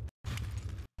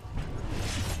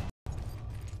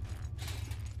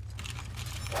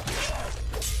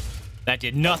 That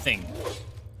did nothing.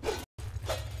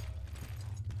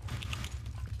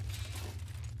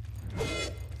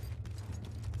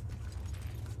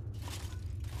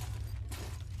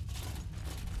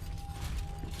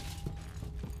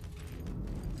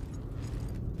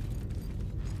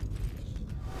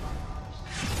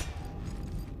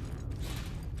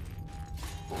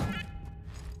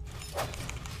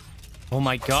 Oh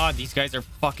my god, these guys are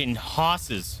fucking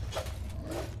hosses.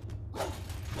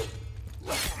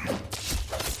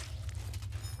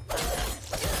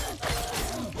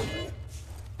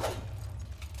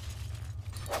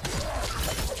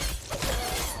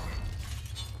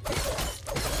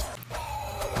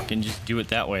 Fucking just do it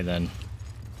that way then.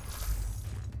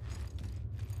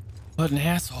 What an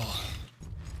asshole.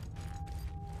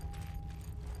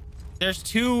 There's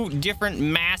two different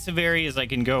massive areas I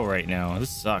can go right now. This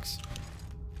sucks.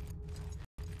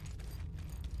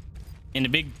 And a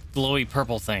big glowy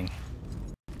purple thing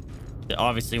that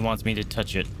obviously wants me to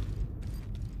touch it.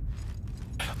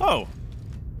 Oh,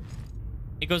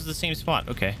 it goes to the same spot.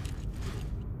 Okay.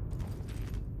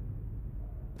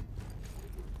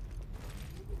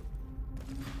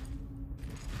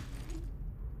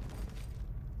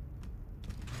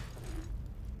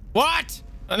 What?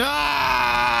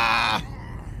 Ah!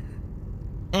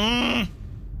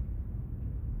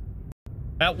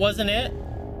 That wasn't it.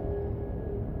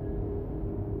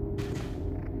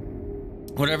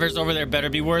 Whatever's over there better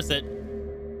be worth it.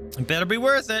 It better be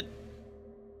worth it.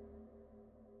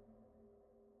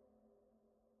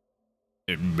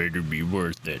 It better be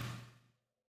worth it.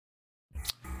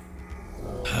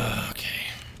 Okay.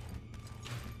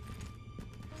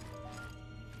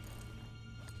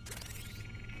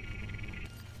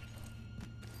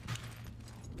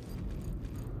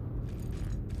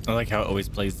 I like how it always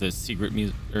plays the secret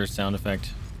music or sound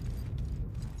effect.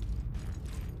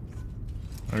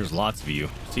 There's lots of you.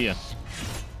 See ya.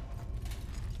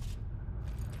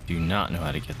 Do not know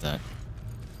how to get that.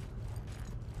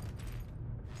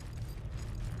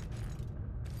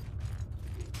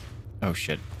 Oh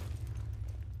shit.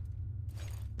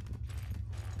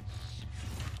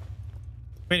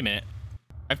 Wait a minute.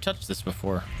 I've touched this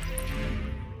before.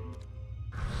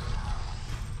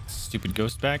 Stupid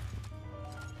ghost back.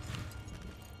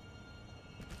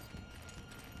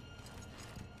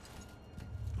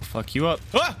 Fuck you up.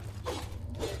 Ah!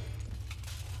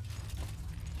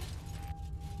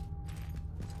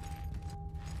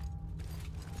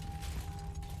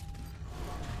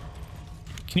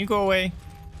 Can you go away?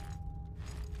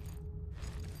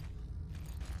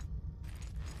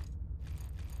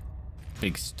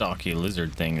 Big stocky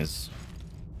lizard thing is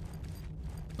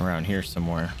around here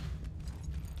somewhere.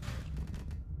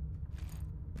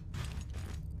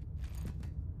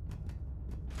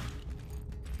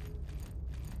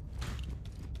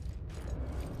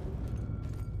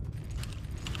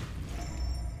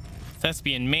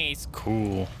 Thespian mace,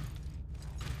 cool.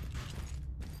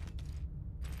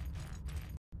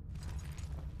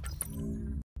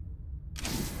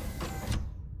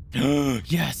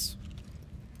 Yes.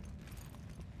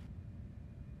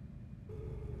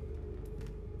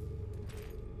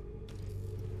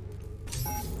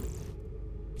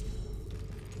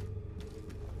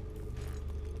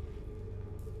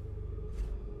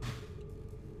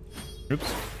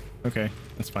 Oops. Okay,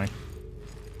 that's fine.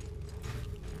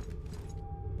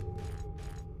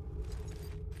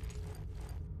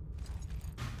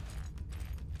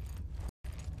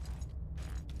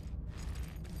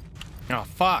 Oh,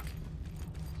 fuck.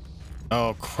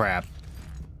 Oh, crap.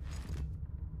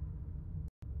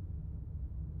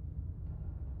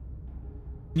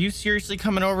 You seriously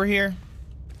coming over here?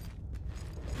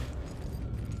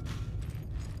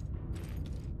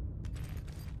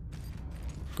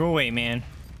 Go away, man.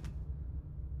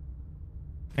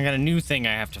 I got a new thing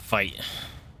I have to fight.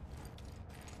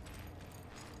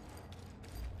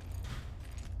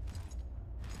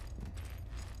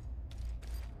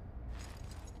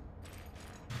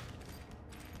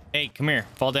 Hey, come here.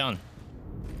 Fall down.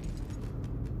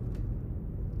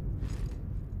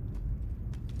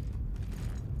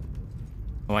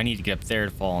 Oh, I need to get up there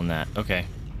to fall on that. Okay.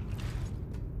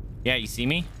 Yeah, you see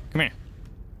me? Come here.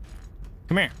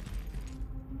 Come here.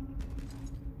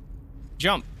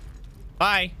 Jump.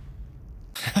 Bye.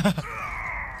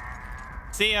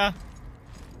 See ya.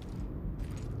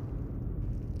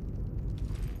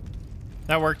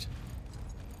 That worked.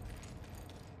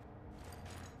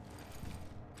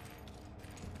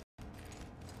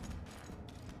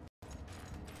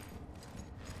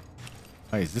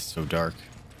 Why is this so dark?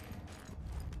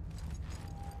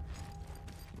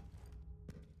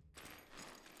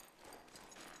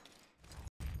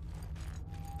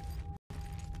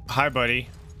 Hi, buddy.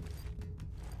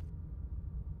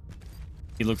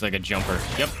 He looks like a jumper.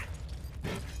 Yep.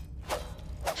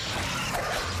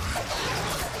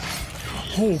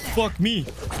 Oh, fuck me.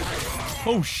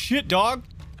 Oh, shit, dog.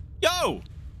 Yo!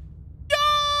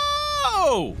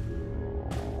 Yo!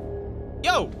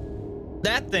 Yo!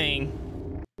 That thing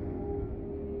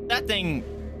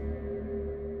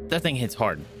hits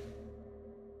hard.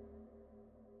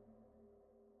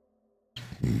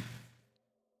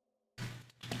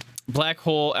 Black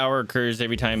hole hour occurs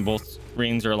every time both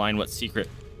rings are aligned. What secret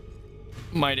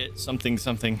might it something?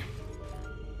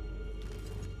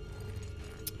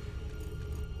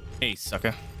 Hey,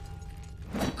 sucker.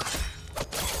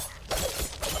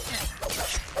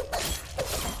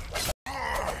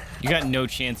 You got no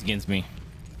chance against me.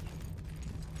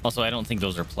 Also, I don't think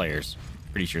those are players.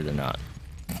 Pretty sure they're not.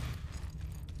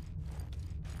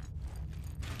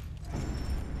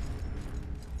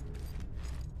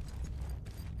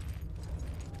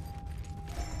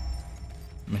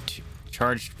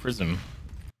 Charged prism.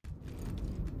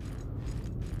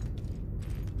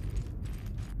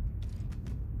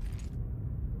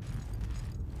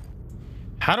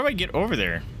 How do I get over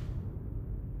there?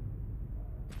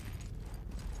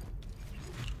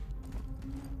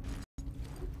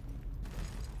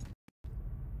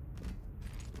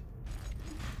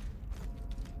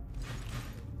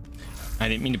 I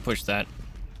didn't mean to push that.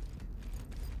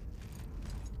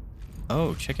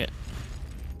 Oh, check it.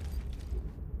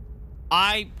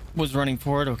 I was running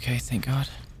for it. Okay, thank God.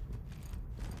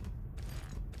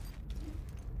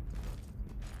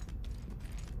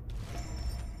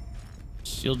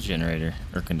 Shield generator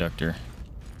or conductor.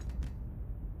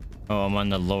 Oh, I'm on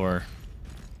the lower.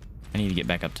 I need to get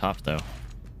back up top though.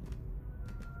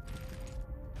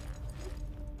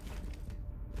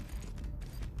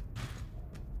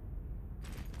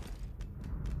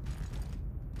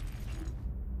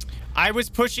 I was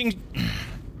pushing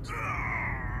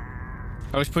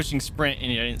sprint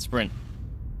and I didn't sprint.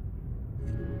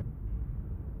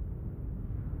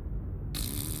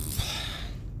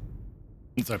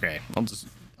 It's okay.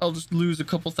 I'll just lose a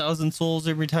couple thousand souls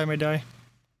every time I die.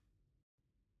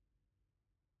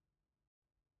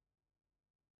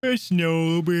 It's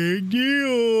no big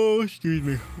deal. Excuse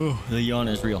me. Oh, the yawn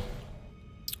is real.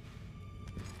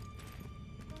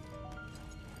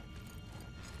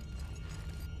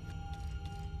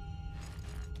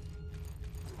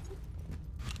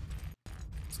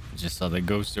 Just saw the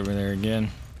ghost over there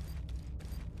again.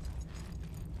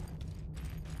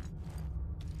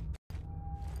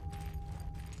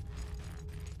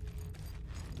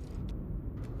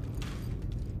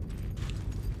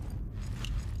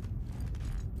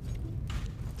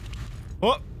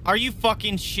 Oh, are you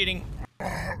fucking shitting?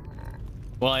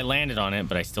 Well, I landed on it,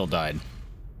 but I still died.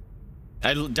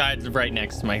 I died right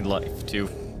next to my life, too.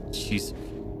 Jeez.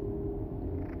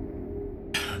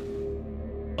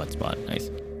 Butt spot.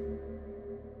 Nice.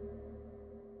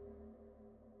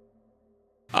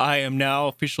 I am now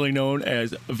officially known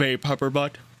as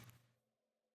Vaesive.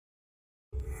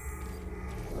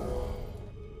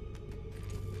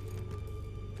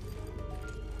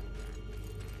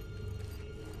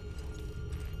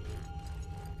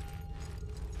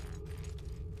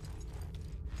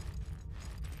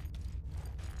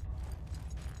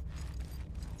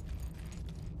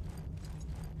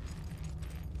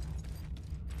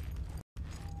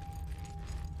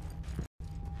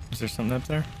 Is there something up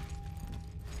there?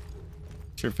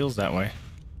 Sure feels that way.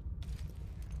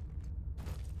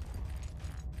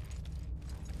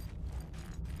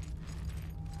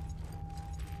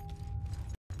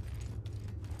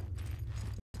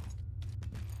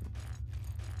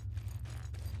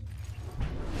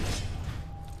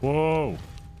 Whoa.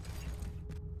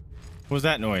 What was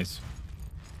that noise?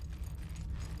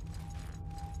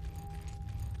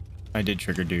 I did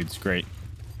trigger dudes. Great.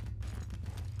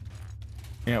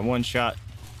 Yeah, one shot.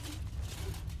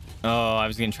 Oh, I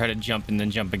was gonna try to jump and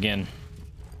then jump again.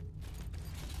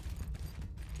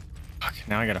 Fuck,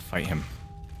 now I gotta fight him.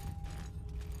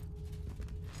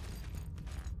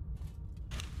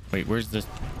 Wait, where's this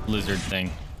lizard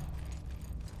thing?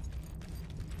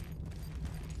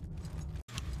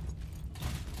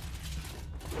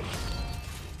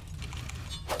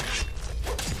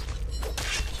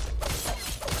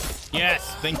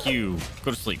 Yes, thank you.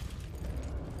 Go to sleep.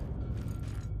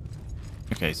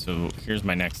 Okay, so here's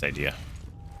my next idea.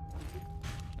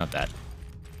 Not that.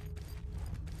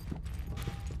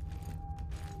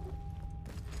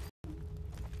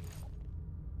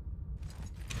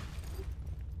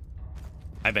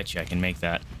 I bet you I can make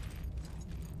that.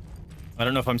 I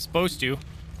don't know if I'm supposed to,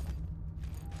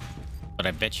 but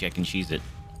I bet you I can cheese it.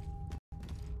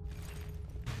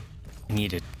 I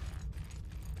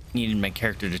needed my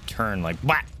character to turn like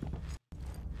what?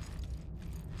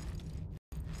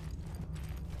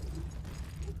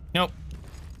 Nope.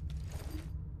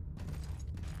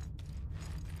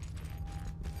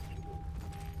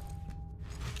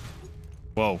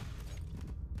 Whoa.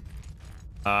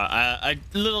 A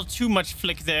little too much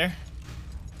flick there.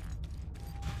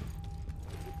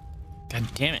 God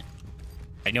damn it.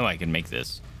 I know I can make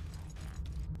this.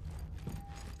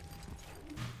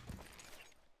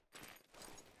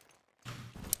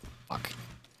 Fuck.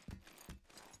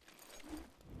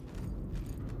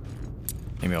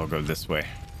 Maybe I'll go this way.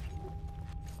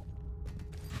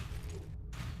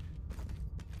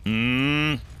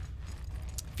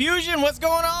 Fusion, what's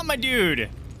going on, my dude?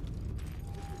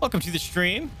 Welcome to the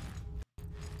stream.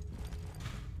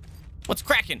 What's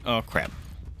cracking? Oh, crap.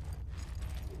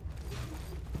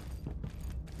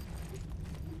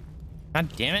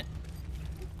 God damn it.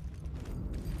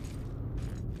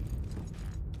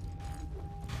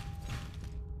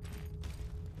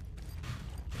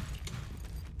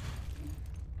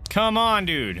 Come on,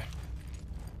 dude.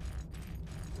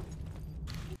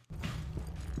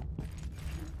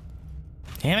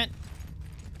 Damn it.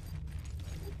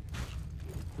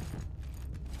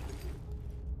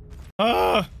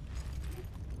 Ah.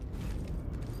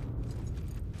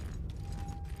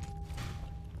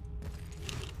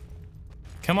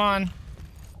 Come on.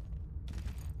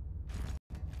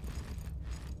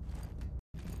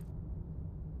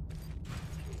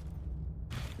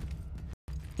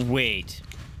 Wait.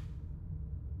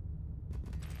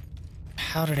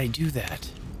 How did I do that?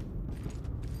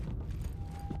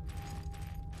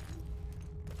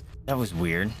 That was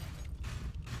weird.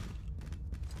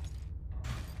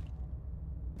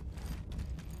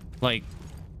 Like,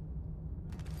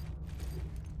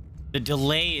 the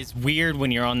delay is weird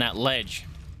when you're on that ledge.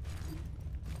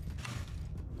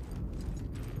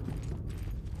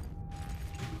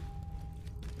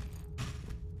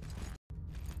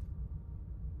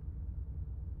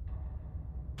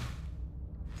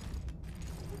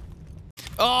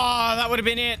 Oh, that would have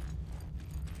been it.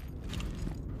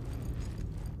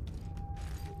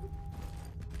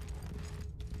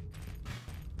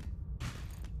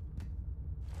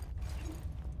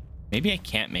 Maybe I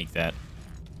can't make that.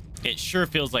 It sure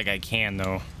feels like I can,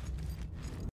 though.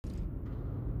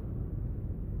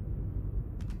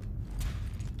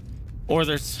 Or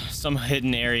there's some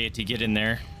hidden area to get in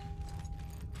there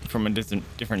from a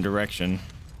different direction.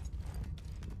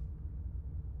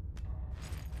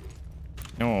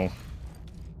 No.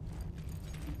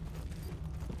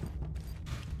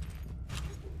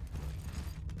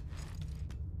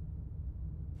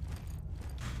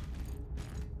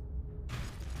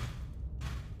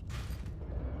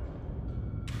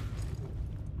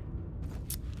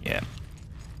 Yeah.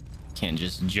 Can't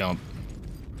just jump.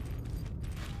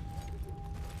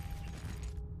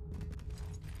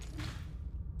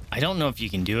 I don't know if you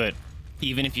can do it,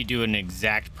 even if you do an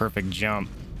exact perfect jump.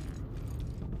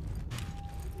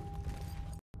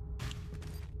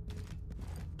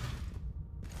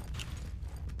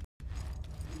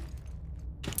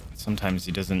 Sometimes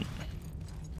he doesn't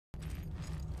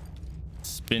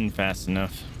spin fast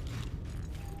enough.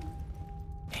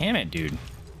 Damn it, dude.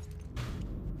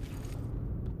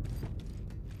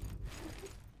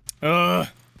 Ugh.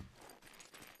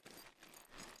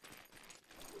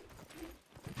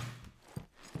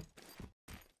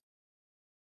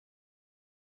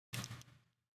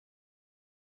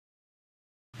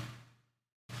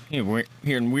 Yeah, we're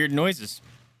hearing weird noises.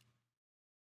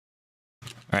 All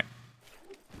right.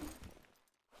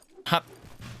 Hop.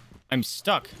 I'm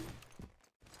stuck.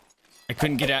 I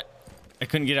couldn't get out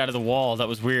of the wall. That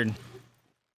was weird.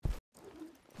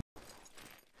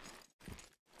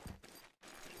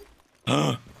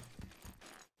 I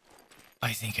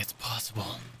think it's possible.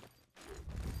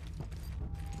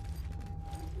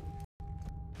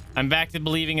 I'm back to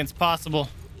believing it's possible.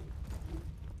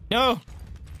 No!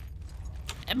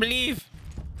 I believe.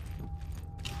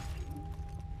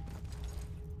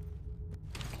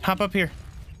 Hop up here.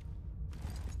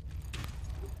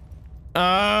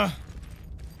 I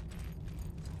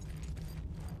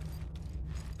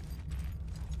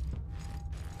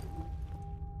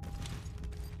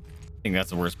think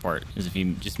that's the worst part, is if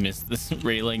you just miss this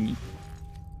railing.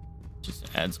 Just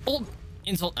adds old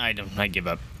insult. I give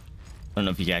up. I don't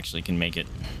know if you actually can make it.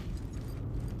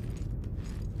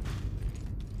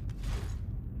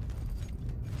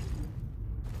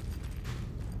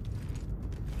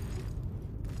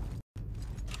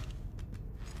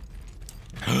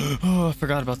 Oh, I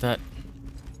forgot about that.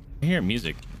 I hear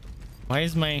music. Why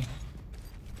is my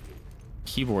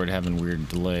keyboard having weird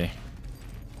delay?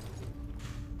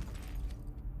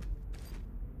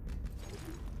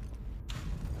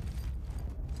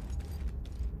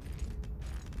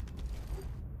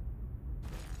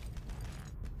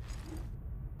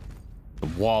 The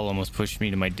wall almost pushed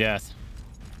me to my death.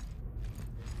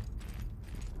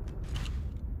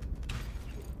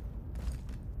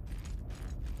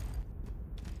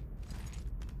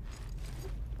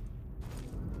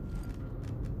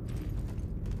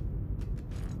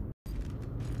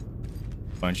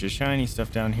 Bunch of shiny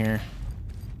stuff down here.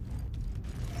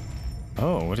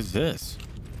 Oh, what is this?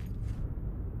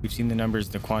 We've seen the numbers.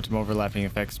 The quantum overlapping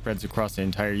effect spreads across the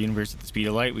entire universe at the speed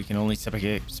of light. We can only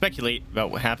speculate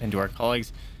about what happened to our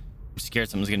colleagues. I'm scared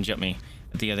someone's gonna jump me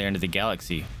at the other end of the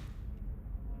galaxy.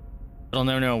 But I'll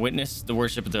never know. Witness the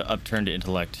worship of the upturned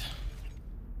intellect.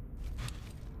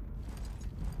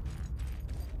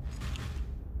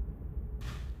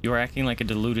 You are acting like a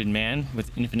deluded man.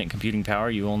 With infinite computing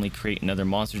power, you only create another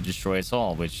monster to destroy us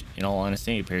all, which, in all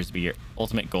honesty, appears to be your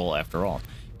ultimate goal after all.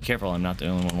 Be careful, I'm not the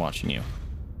only one watching you.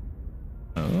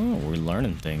 Oh, we're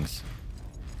learning things.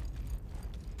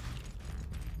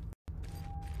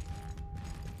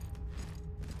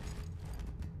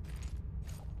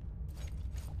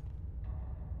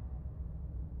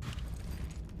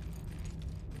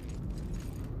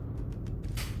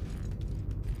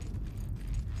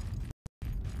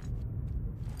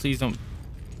 Please don't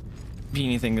be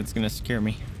anything that's gonna scare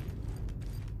me.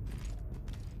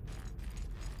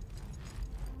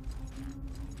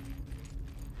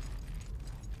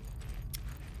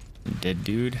 Dead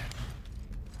dude.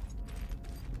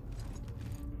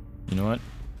 You know what?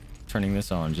 Turning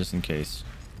this on just in case.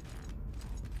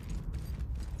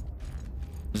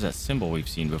 There's that symbol we've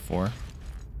seen before.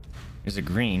 There's a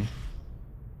green.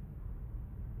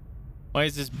 Why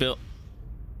is this bill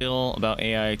about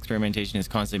AI experimentation is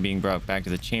constantly being brought back to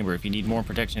the chamber? If you need more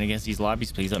protection against these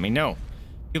lobbies, please let me know.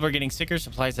 People are getting sicker,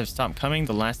 supplies have stopped coming.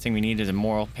 The last thing we need is a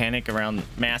moral panic around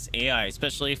mass AI,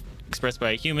 especially if expressed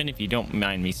by a human, if you don't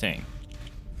mind me saying.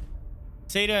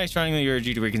 Seda, I strongly urge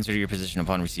you to reconsider your position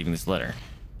upon receiving this letter.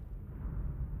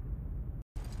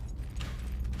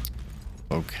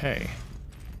 Okay.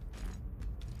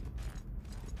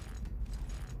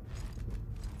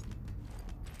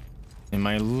 Am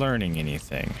I learning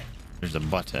anything? There's a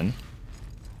button.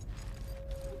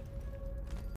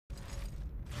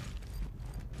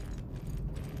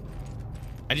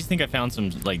 I just think I found some,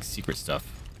 like, secret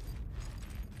stuff.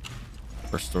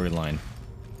 For storyline.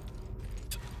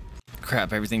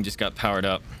 Crap, everything just got powered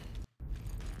up.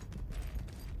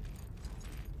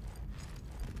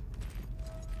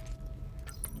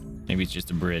 Maybe it's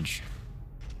just a bridge.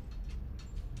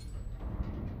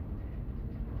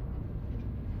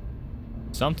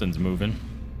 Something's moving.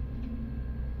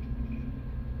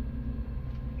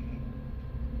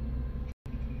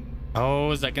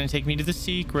 Oh, is that going to take me to the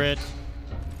secret?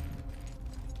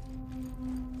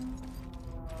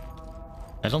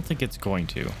 I don't think it's going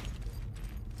to.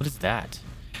 What is that?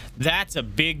 That's a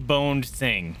big boned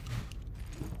thing.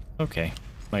 Okay.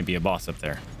 Might be a boss up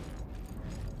there.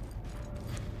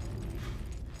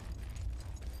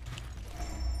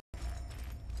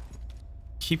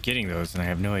 Keep getting those and I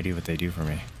have no idea what they do for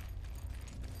me.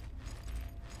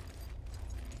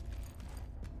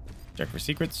 Check for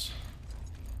secrets.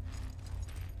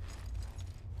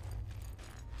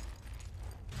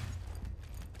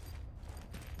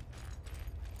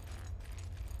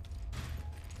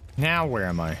 Now where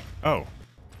am I? Oh.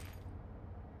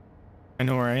 I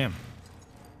know where I am.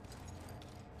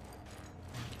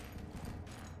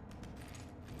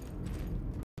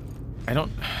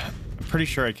 I'm pretty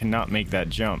sure I cannot make that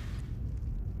jump.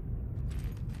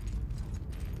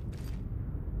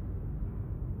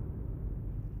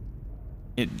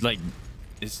 It, like,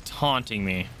 is taunting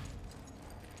me.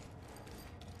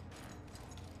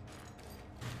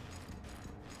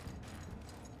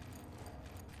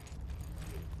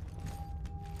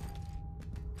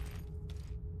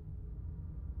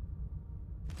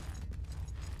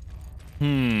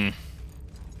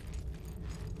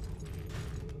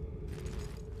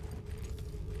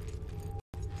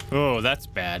 Oh, that's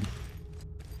bad.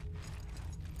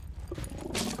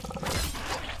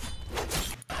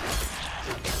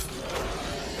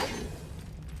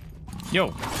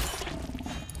 Yo.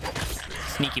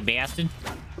 Sneaky bastard.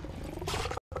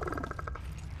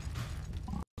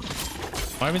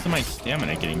 Why wasn't my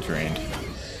stamina getting drained?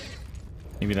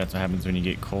 Maybe that's what happens when you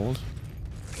get cold.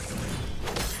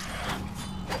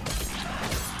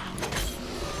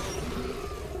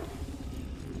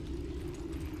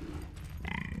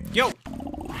 Yo!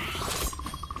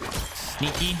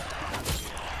 Sneaky.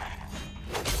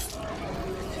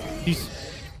 Peace.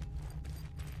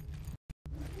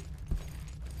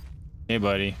 Hey,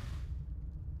 buddy.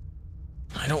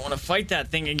 I don't want to fight that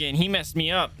thing again. He messed me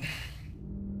up.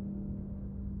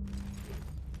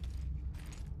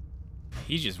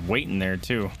 He's just waiting there,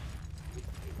 too.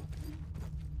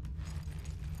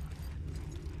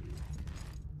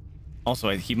 Also,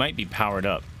 he might be powered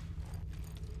up.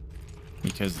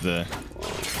 Because the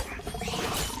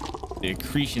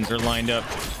accretions are lined up.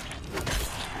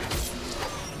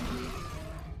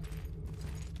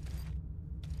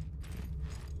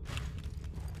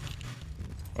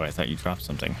 Oh, I thought you dropped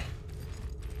something.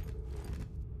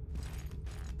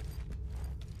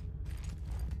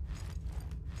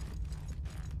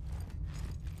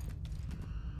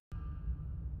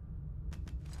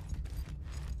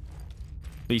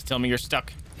 Please tell me you're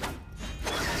stuck.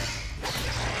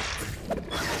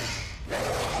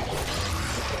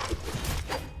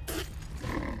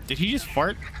 Did he just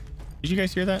fart? Did you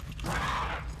guys hear that?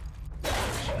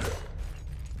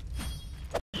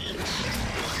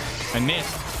 I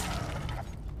missed.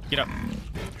 Get up.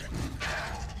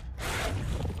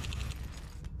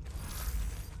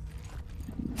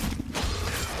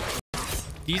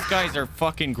 These guys are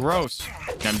fucking gross.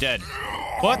 I'm dead.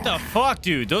 What the fuck,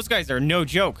 dude? Those guys are no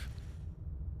joke.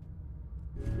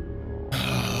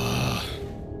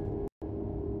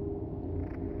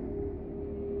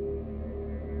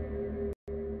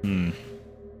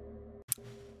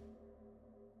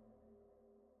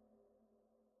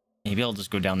 Maybe I'll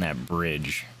just go down that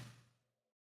bridge.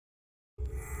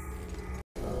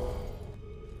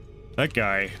 That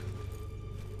guy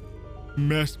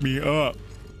messed me up.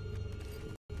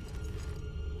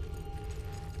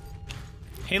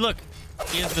 Hey, look.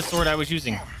 He has the sword I was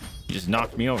using. He just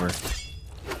knocked me over.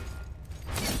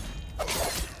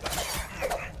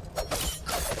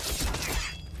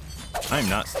 I'm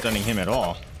not stunning him at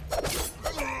all.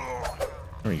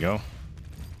 There we go.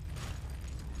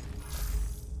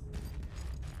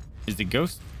 Is the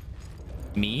ghost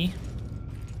me?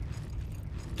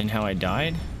 And how I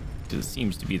died? Because it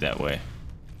seems to be that way.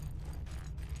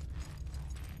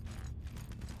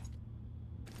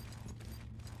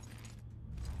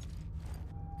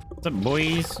 What's up,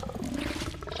 boys?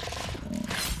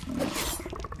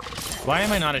 Why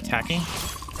am I not attacking?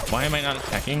 Why am I not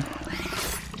attacking?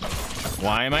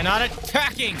 Why am I not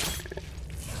attacking?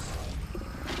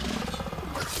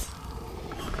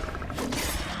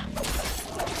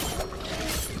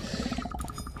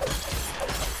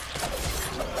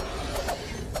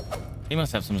 They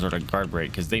must have some sort of guard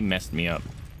break because they messed me up.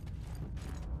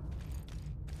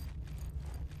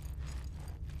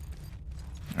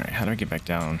 All right, how do I get back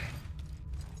down?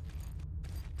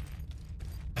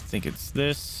 I think it's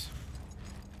this.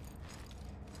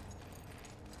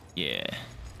 Yeah.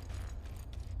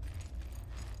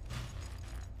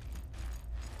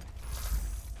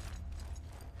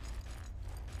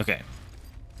 Okay.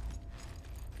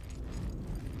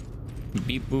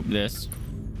 Beep boop this.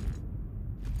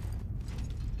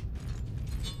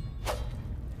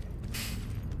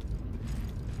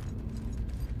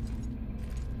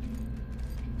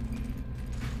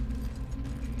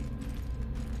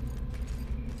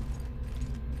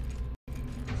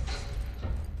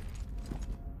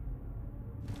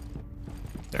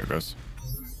 There it goes.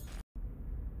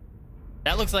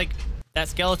 That looks like that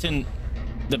skeleton.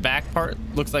 The back part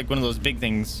looks like one of those big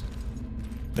things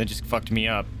that just fucked me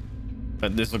up.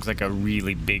 But this looks like a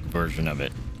really big version of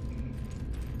it,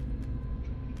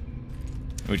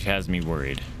 which has me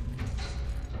worried.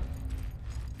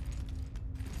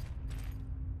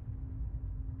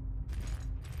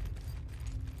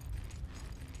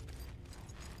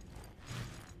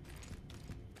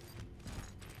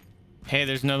 Hey,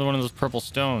 there's another one of those purple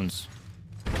stones.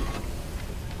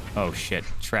 Oh shit,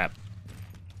 trap.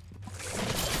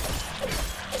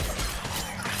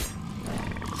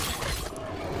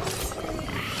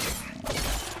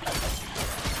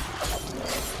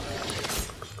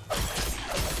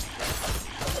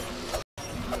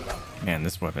 Man,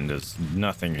 this weapon does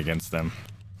nothing against them.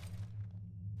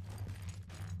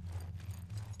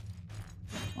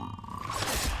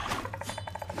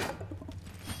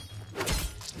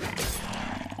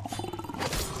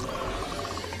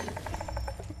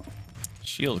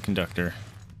 Shield conductor.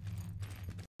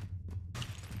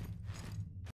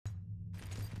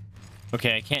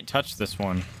 Okay, I can't touch this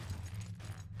one.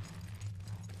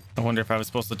 I wonder if I was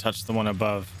supposed to touch the one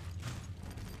above.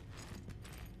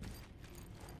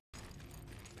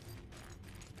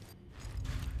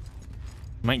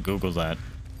 Might Google that.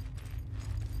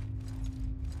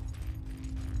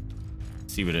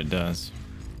 See what it does.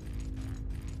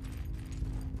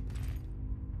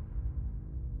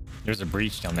 There's a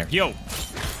breach down there. Yo!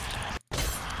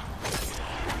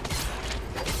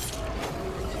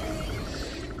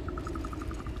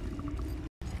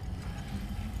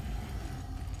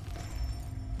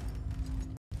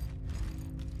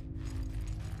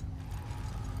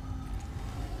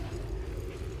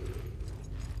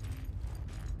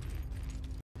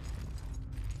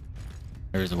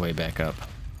 There's a way back up.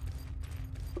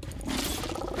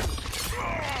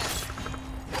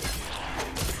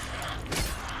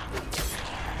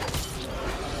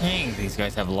 Dang, these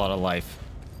guys have a lot of life.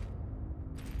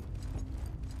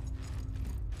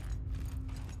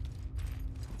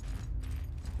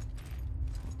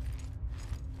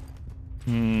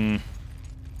 Hmm.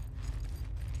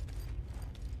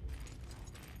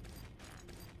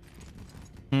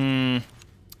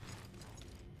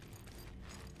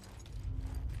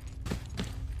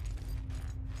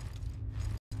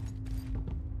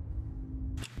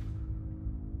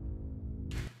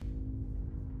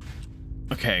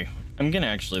 Okay, I'm gonna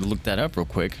actually look that up real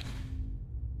quick.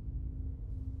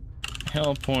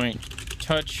 Hellpoint,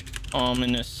 touch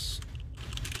ominous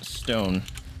stone.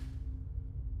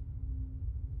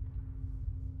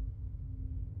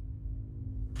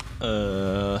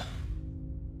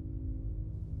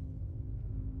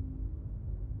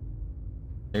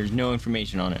 There's no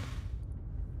information on it.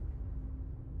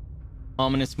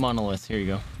 Ominous monolith, here you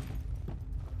go.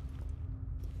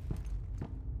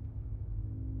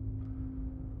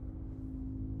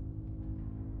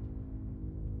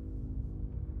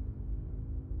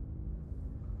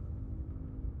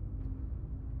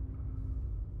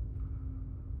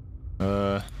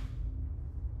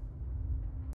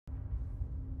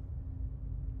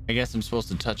 I guess I'm supposed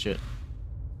to touch it.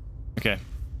 Okay.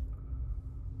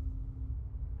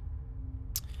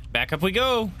 Back up we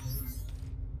go.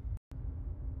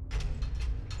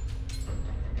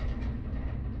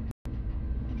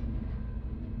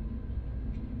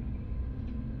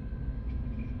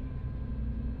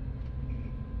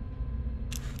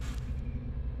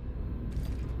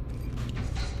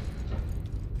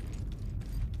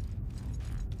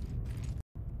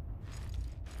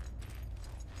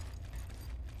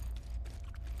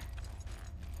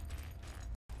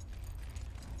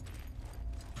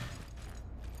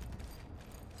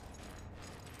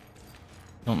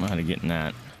 Don't know how to get in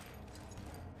that.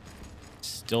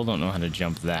 Still don't know how to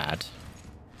jump that.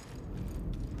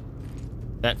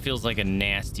 That feels like a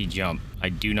nasty jump. I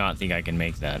do not think I can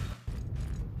make that.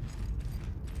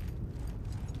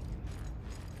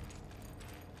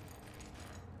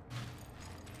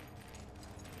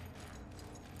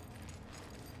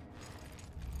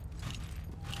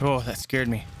 Oh, that scared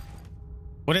me.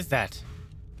 What is that?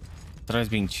 I thought I was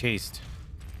being chased.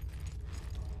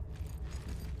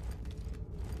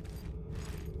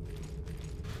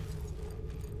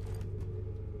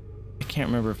 I can't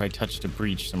remember if I touched a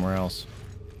breach somewhere else.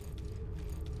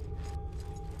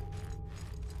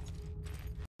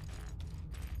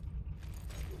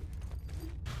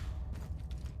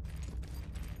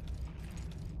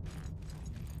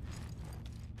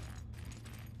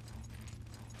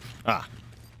 Ah.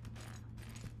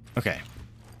 Okay.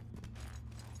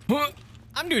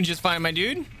 I'm doing just fine, my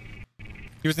dude. You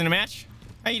was in a match?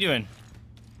 How you doing?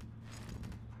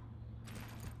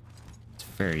 It's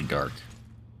very dark.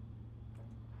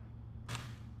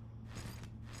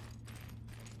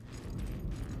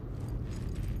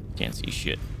 Can't see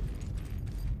shit.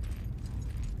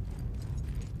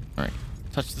 All right,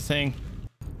 touch the thing.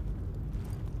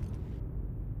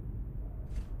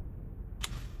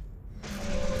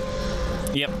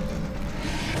 Yep.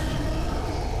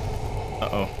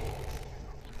 Uh-oh.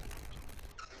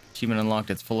 Achievement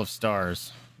unlocked. It's full of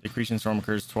stars. The accretion storm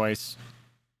occurs twice.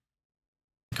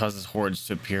 causes hordes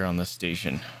to appear on the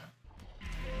station.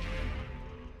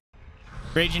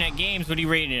 Raging at games. What are you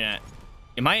raging at?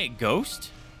 Am I a ghost?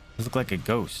 I look like a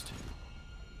ghost.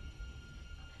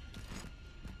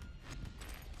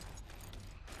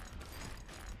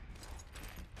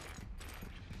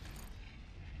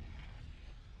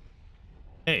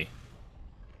 Hey.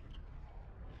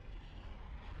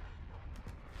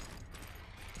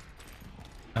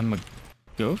 I'm a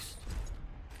ghost?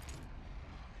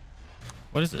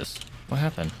 What is this? What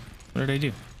happened? What did I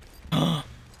do?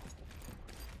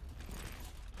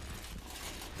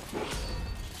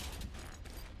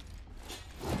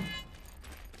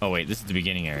 Oh wait, this is the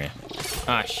beginning area.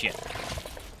 Ah, shit.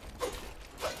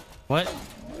 What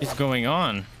is going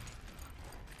on?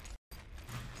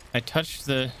 I touched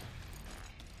the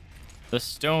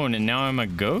stone and now I'm a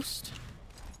ghost?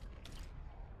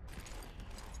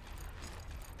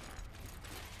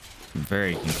 I'm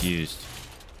very confused.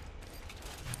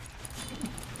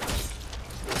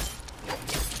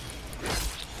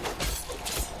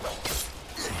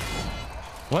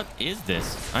 What is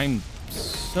this? I'm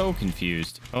so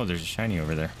confused. Oh, there's a shiny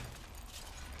over there.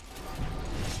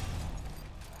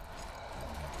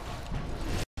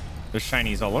 There's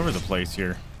shinies all over the place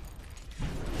here.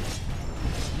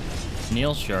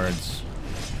 Nail shards.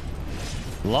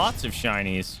 Lots of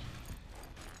shinies.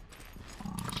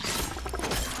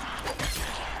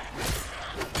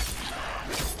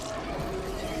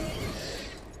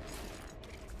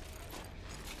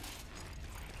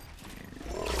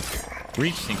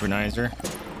 Reach synchronizer.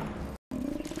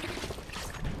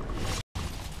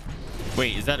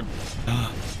 Wait, is that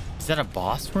a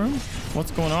boss room? What's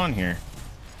going on here?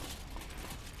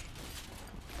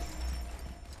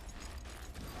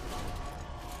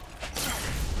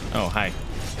 Oh, hi.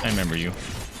 I remember you.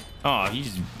 Oh, he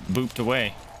just booped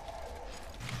away.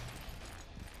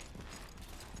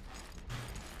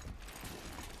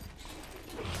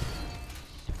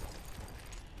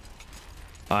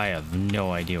 I have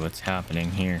no idea what's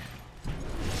happening here.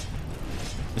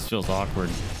 This feels awkward.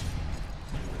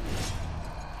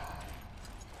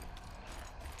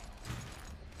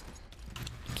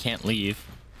 Can't leave.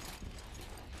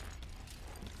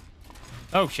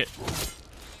 Oh, shit.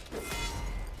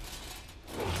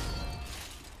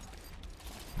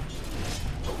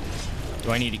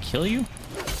 Do I need to kill you?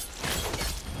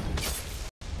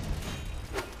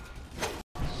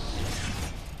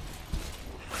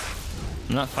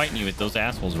 I'm not fighting you with those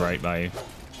assholes right by you.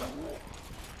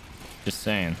 Just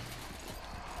saying.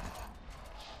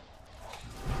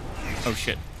 Oh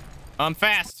shit. I'm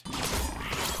fast.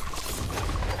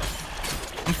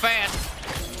 I'm fast.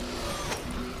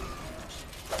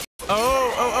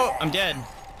 Oh, I'm dead.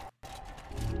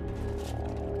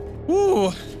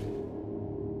 Woo.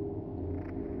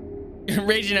 You're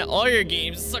raging at all your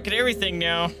games, suck at everything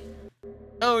now.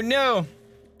 Oh no.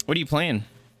 What are you playing?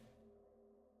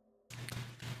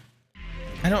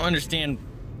 I don't understand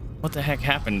what the heck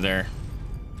happened there.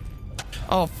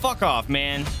 Oh, fuck off,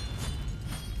 man.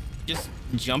 Just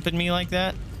jumping me like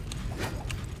that?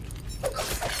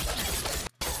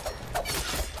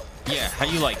 Yeah, how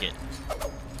you like it?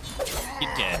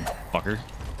 Get dead, fucker.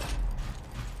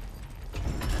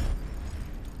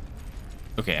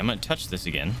 Okay, I'm gonna touch this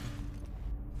again.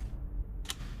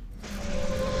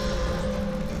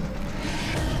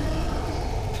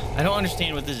 I don't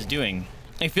understand what this is doing.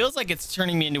 It feels like it's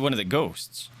turning me into one of the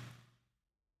ghosts.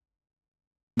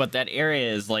 But that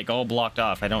area is like all blocked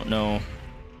off. I don't know.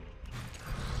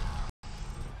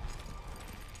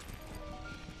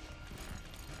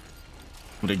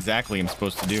 What exactly I'm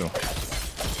supposed to do.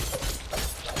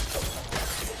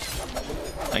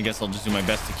 I guess I'll just do my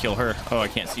best to kill her. Oh, I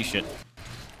can't see shit.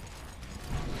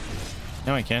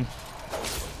 Now I can.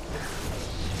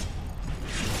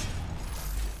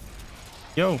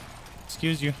 Yo,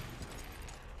 excuse you.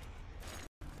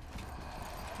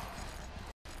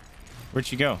 Where'd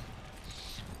she go?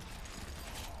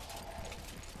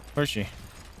 Where's she?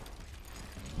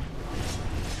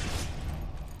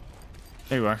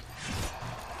 There you are.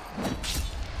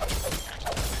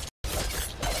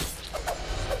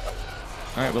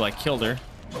 Alright, well, I killed her.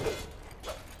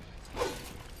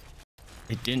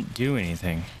 It didn't do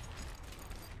anything.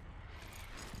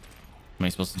 Am I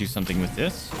supposed to do something with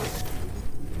this?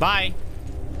 Bye!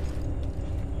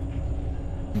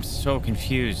 I'm so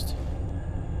confused.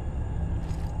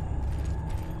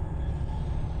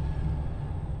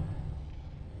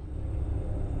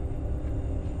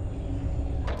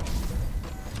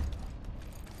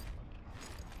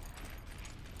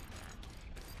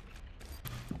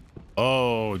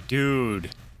 Oh, dude.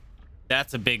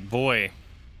 That's a big boy.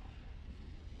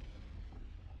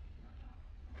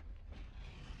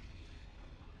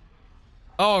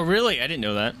 Oh, really? I didn't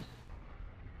know that.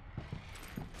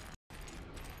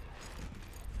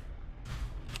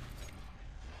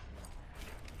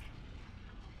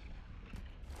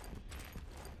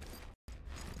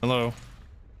 Hello.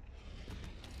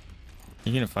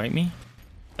 You gonna fight me?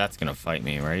 That's gonna fight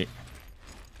me, right?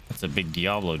 That's a big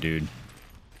Diablo dude.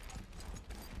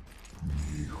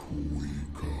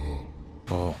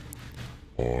 Oh.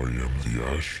 I am the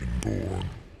Ashenborn,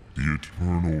 the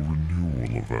eternal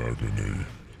renewal of agony.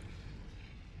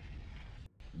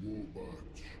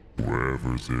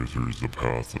 Wherever there is a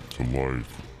path up to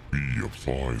life, we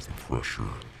apply the pressure.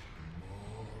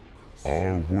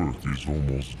 Our work is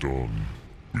almost done.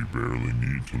 We barely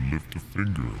need to lift a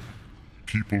finger.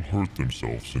 People hurt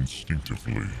themselves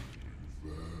instinctively.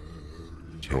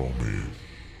 Tell me,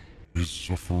 is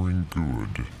suffering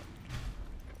good?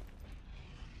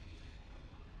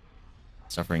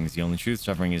 Suffering is the only truth.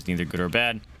 Suffering is neither good or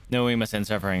bad. No, we must end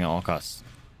suffering at all costs.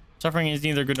 Suffering is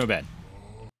neither good nor bad.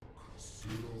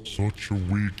 Such a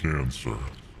weak answer.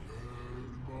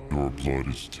 Your blood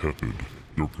is tepid,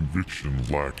 your conviction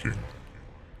lacking.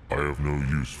 I have no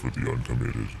use for the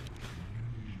uncommitted.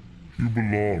 You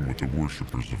belong with the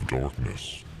worshippers of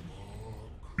darkness.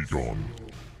 Be gone.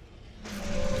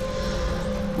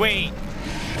 Wait.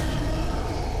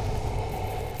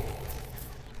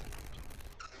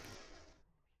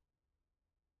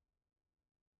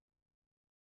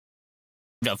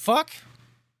 The fuck?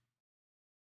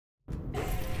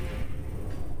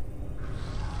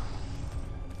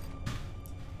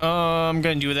 I'm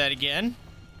gonna do that again.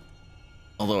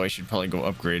 Although I should probably go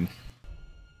upgrade.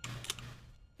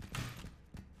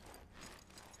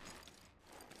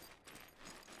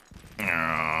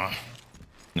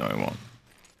 No, I won't.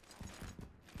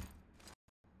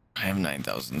 I have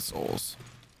 9,000 souls.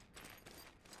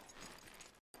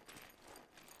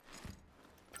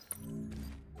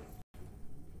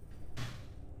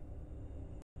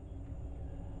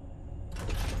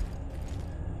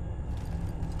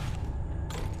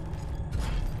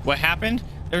 What happened?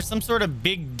 There's some sort of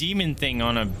big demon thing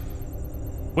on a...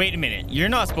 Wait a minute. You're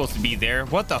not supposed to be there.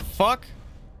 What the fuck?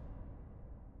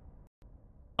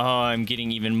 Oh, I'm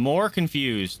getting even more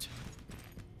confused.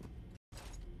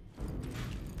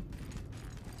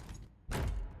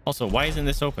 Also, why isn't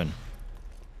this open?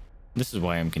 This is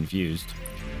why I'm confused.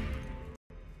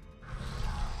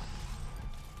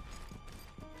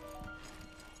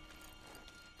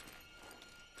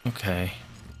 Okay.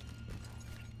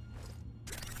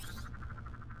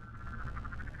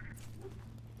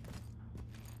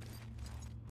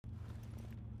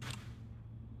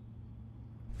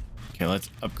 Okay, let's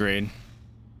upgrade.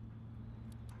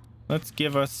 Let's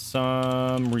give us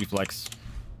some reflex.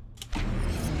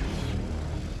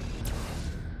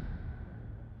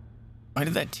 Why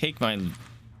did that take my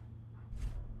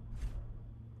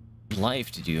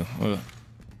life to do? Ugh.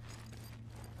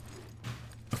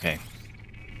 Okay.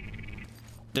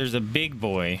 There's a big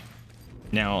boy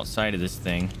now outside of this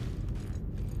thing,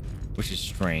 which is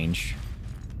strange.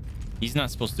 He's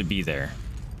not supposed to be there.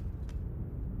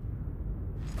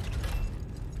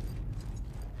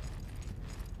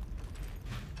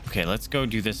 Okay, let's go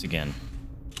do this again.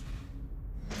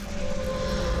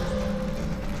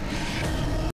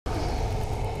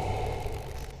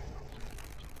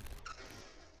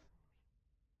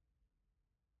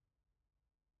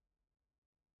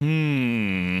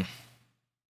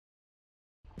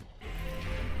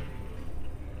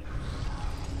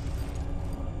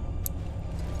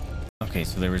 Okay,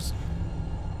 so there was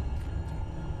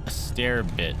a stair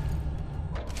bit.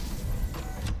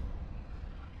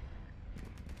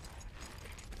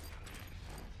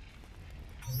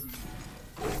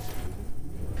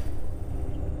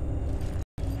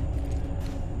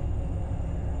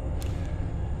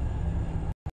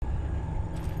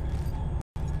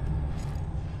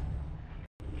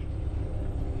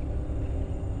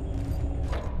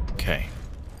 Okay.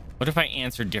 What if I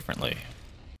answer differently?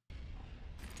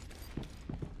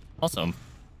 Also,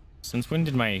 since when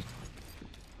did my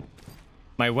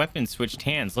weapon switched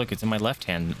hands? Look, it's in my left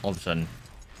hand all of a sudden.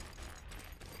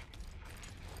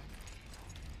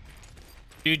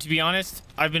 Dude, to be honest,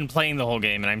 I've been playing the whole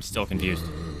game and I'm still confused.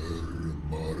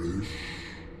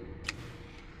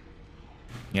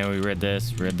 Yeah, we read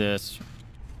this,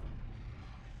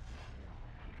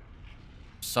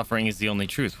 Suffering is the only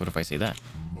truth. What if I say that?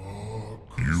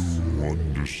 You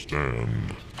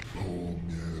understand.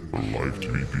 For life to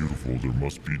be beautiful, there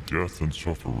must be death and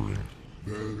suffering.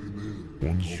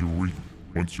 Once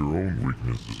your own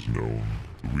weakness is known,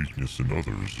 the weakness in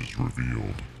others is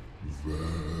revealed.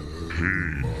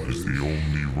 Pain is the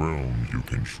only realm you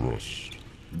can trust.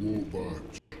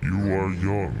 You are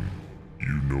young.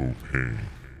 You know pain,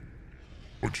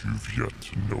 but you've yet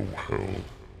to know hell.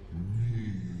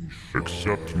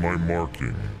 Accept my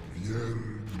marking.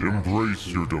 Embrace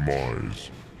your demise.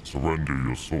 Surrender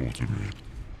your soul to me.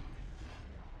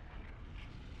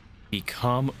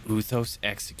 Become Uthos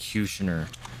Executioner.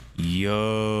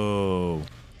 Yo.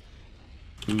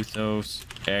 Uthos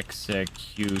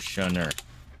Executioner.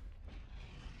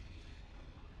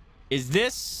 Is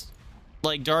this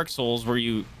like Dark Souls where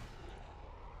you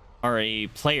are a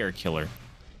player killer?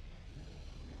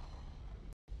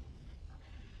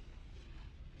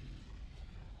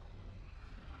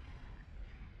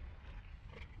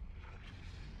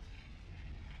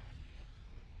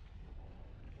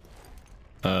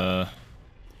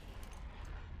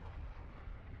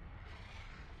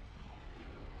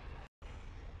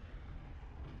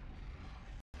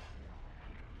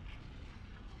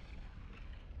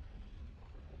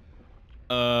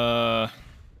 Uh,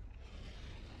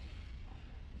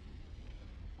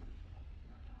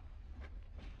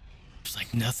 there's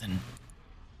like nothing.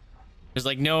 There's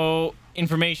like no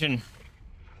information.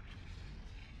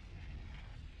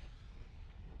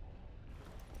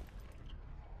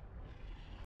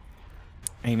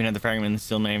 I even had the fragment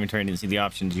still in my inventory. I didn't see the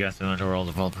options. You have to know all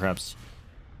the vault, perhaps.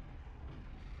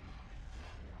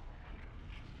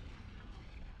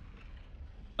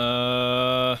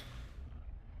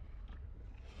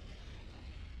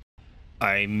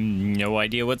 I'm no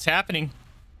idea what's happening.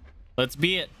 Let's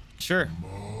be it. Sure.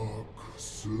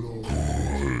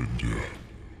 Good.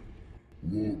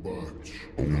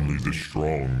 Only the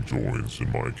strong joins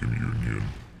in my communion.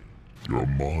 Your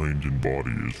mind and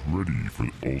body is ready for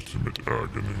ultimate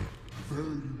agony.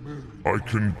 I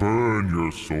can burn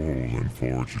your soul and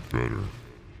forge it better.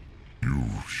 You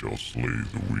shall slay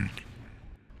the weak.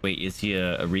 Wait, is he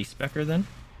a respecker then?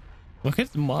 Look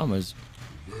at the mamas.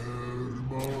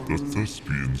 The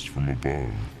thespians from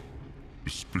above.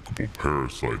 Despicable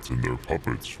parasites and their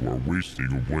puppets who are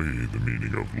wasting away the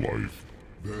meaning of life.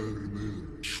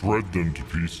 Shred them to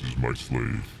pieces, my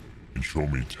slave, and show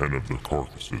me 10 of their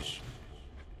carcasses.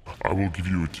 I will give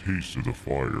you a taste of the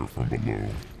fire from below.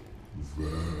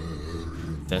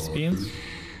 Thespians?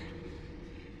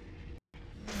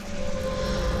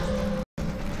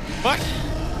 What?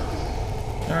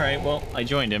 Alright, well, I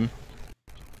joined him.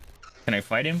 Can I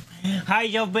fight him? Hi,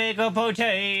 you big a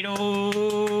potato!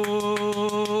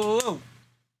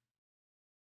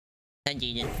 What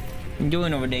you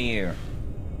doing over there?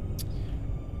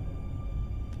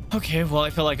 Okay, well,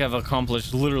 I feel like I've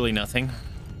accomplished literally nothing.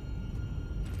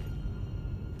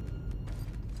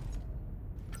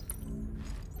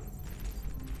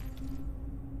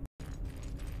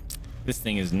 This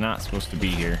thing is not supposed to be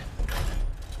here.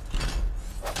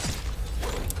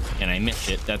 And I missed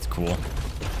it. That's cool.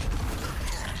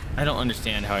 I don't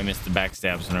understand how I missed the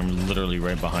backstabs when I'm literally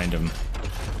right behind him.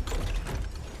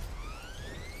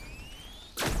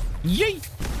 Yay!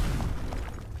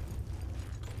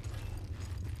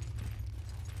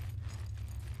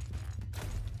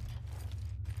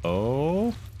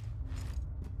 Oh.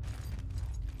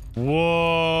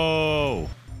 Whoa.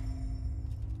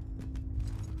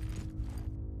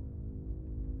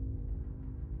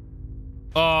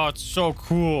 Oh, it's so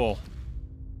cool.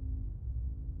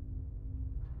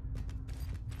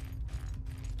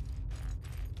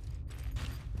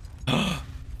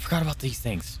 Forgot about these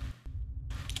things.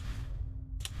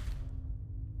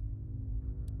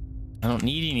 I don't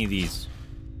need any of these.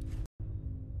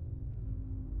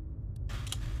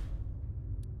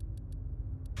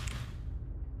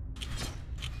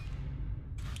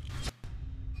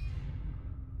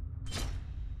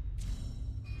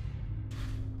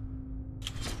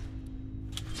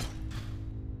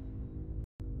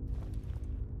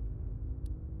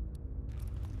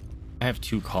 I have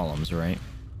 2 columns, right?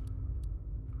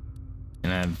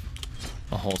 And I have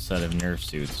a whole set of nerf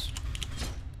suits.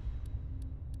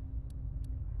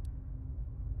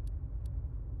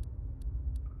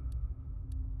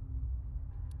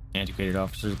 Antiquated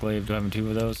officer's glaive. Do I have 2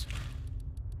 of those?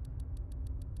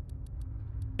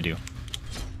 I do.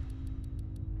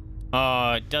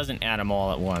 Oh, it doesn't add them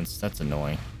all at once. That's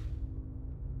annoying.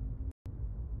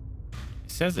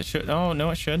 It says it should. Oh, no,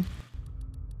 it should.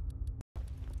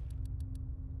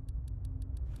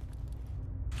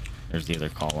 There's the other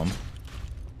column.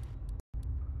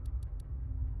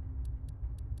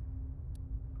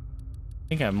 I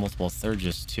think I have multiple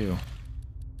Thurges too.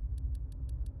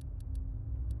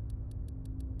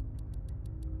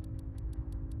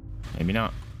 Maybe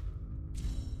not.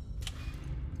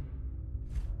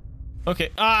 Okay.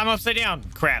 Ah, I'm upside down.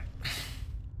 Crap.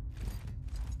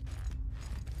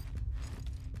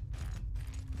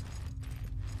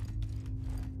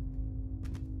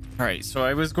 All right, so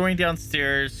I was going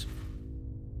downstairs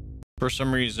for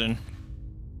some reason.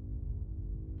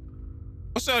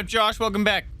 What's up, Josh? Welcome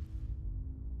back.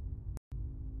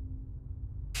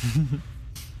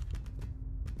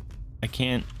 I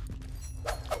can't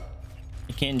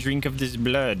drink of this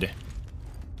blood.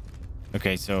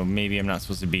 Okay, so maybe I'm not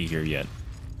supposed to be here yet.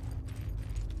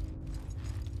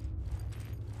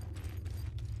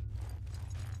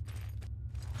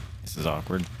 This is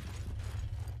awkward.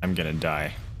 I'm gonna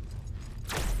die.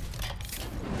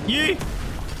 Yee!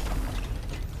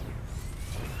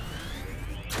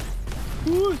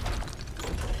 Woo.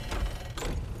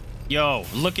 Yo,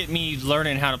 look at me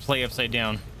learning how to play upside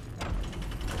down.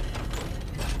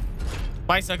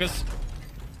 Bye, suckers.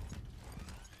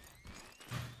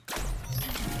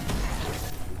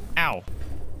 Ow.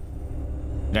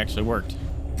 It actually worked.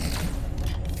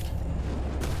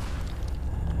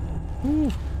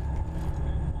 Ooh.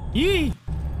 Yee!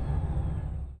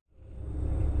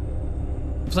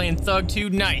 Playing Thug 2.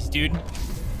 Nice, dude.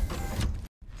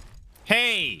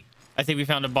 Hey! I think we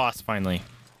found a boss finally.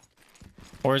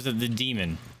 Or is it the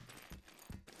demon?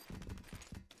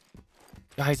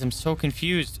 Guys, I'm so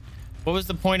confused. What was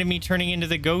the point of me turning into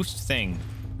the ghost thing?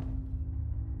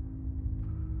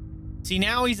 See,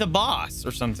 now he's a boss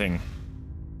or something.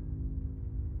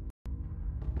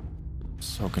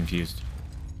 So confused.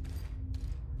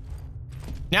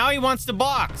 Now he wants to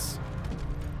box.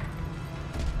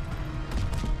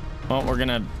 Well, we're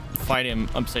gonna fight him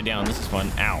upside down. This is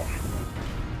fun. Ow.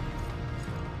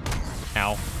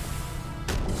 Ow.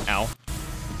 Ow.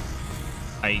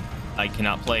 I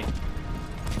cannot play.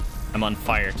 I'm on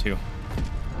fire too.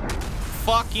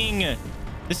 Fucking.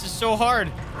 This is so hard.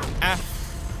 Ah.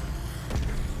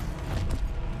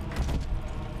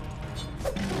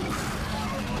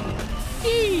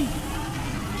 Eee.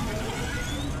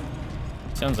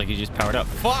 Sounds like he just powered up.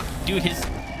 Fuck, dude, his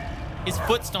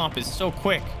foot stomp is so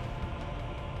quick.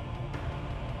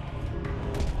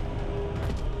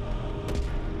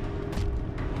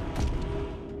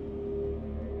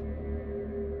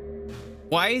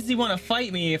 Why does he want to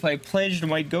fight me if I pledged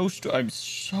my ghost? I'm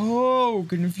so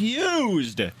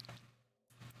confused.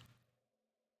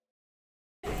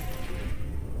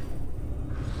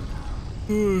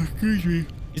 Oh, excuse me.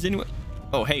 Is anyone?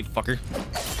 Oh, hey, fucker.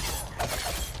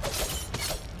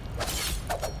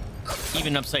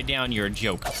 Even upside down, you're a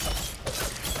joke.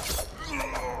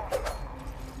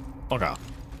 Fuck off.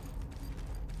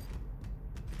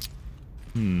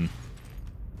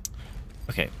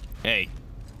 Okay. Hey.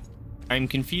 I'm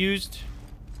confused.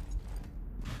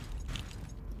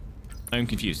 I'm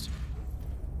confused.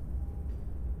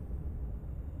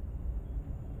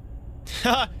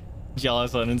 Ha!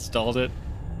 Jealous uninstalled it.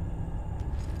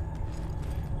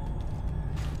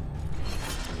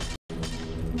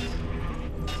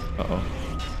 Uh-oh.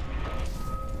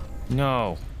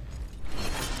 No.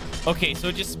 Okay, so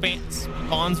it just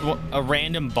spawns a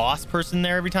random boss person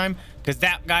there every time? Because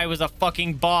that guy was a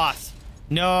fucking boss.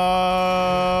 No!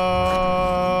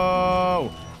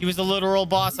 He was a literal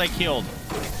boss I killed.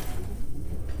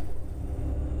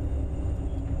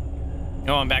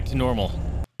 Oh, I'm back to normal.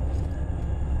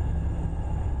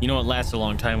 You know, it lasts a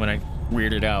long time when I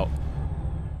weirded out.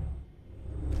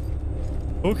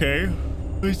 Okay.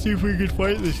 Let's see if we can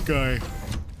fight this guy.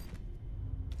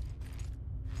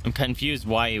 I'm confused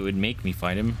why it would make me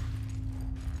fight him.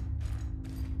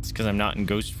 It's because I'm not in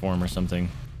ghost form or something.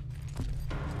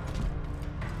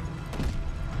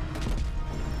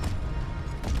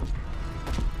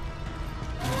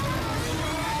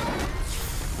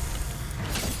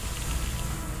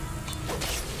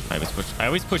 I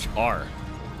always push R.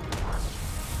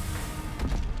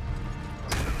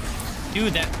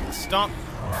 Dude, that stomp,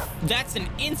 that's an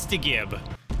insta-gib.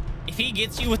 If he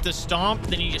gets you with the stomp,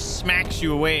 then he just smacks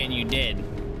you away and you dead.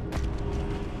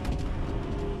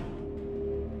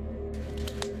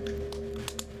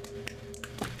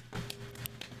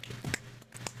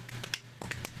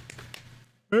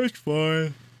 That's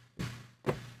fine.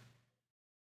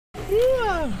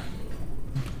 Yeah.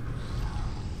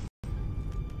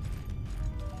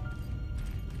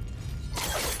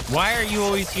 Why are you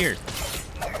always here?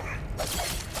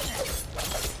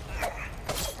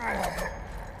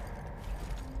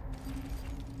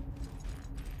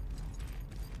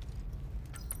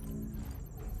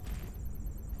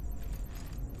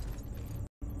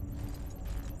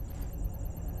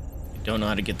 Don't know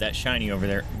how to get that shiny over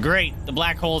there. Great, the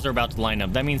black holes are about to line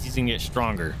up. That means he's gonna get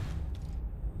stronger.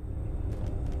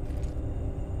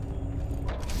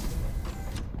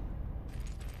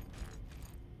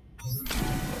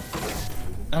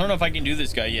 I don't know if I can do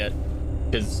this guy yet,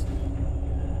 because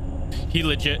he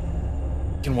legit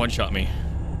can one-shot me.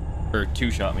 Or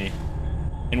two-shot me.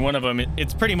 And one of them,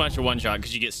 it's pretty much a one-shot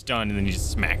because you get stunned and then he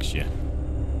just smacks you.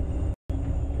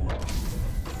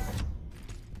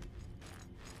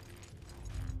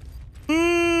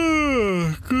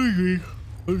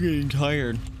 I'm getting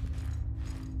tired.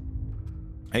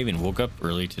 I even woke up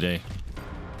early today.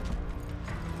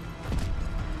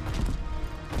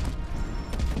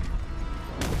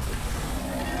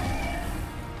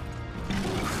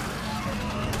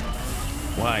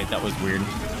 Why? That was weird.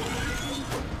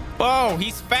 Oh,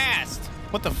 he's fast.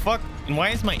 What the fuck? And why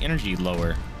is my energy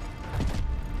lower?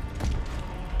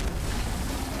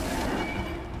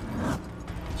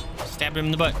 Stabbed him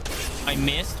in the butt. I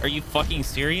missed? Are you fucking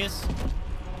serious?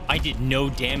 I did no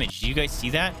damage. Do you guys see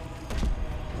that?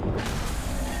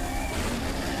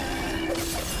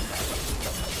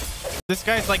 This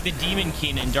guy's like the Demon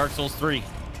King in Dark Souls 3.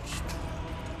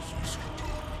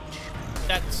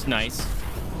 That's nice.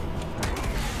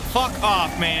 Fuck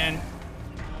off, man.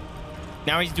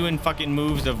 Now he's doing fucking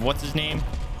moves of what's his name?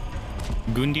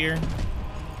 Gundyr.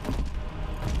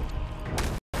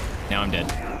 Now I'm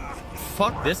dead.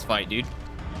 Fuck this fight, dude.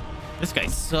 This guy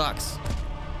sucks.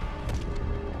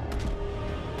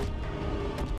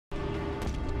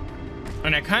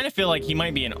 And I kind of feel like he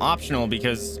might be an optional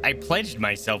because I pledged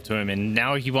myself to him and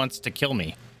now he wants to kill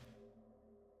me.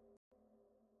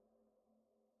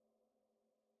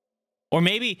 Or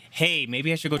maybe, hey,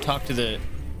 maybe I should go talk to the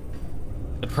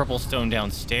purple stone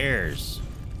downstairs.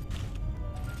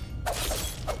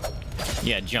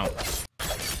 Yeah, jump.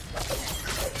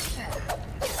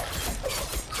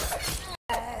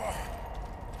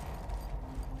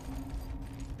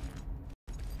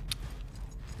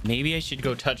 Maybe I should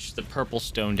go touch the purple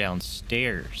stone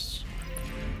downstairs.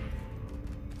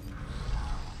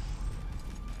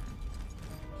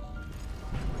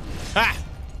 Ah!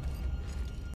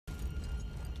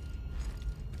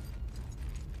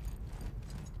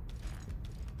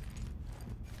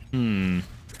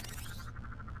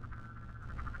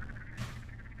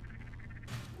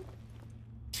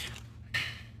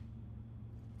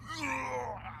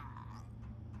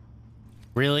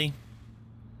 Really?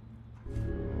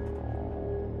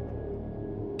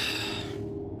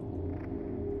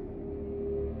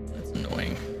 That's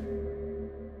annoying.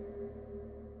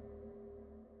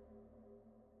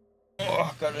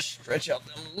 Oh, gotta stretch out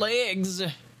them legs.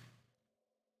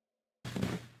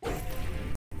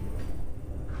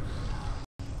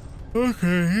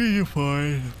 Okay, you're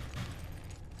fine.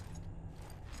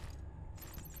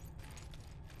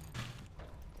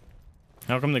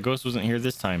 How come the ghost wasn't here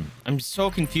this time? I'm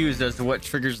so confused as to what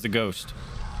triggers the ghost.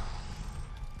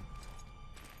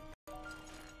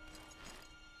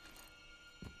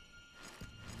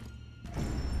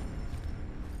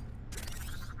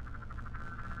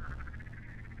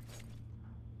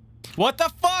 What the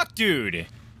fuck, dude?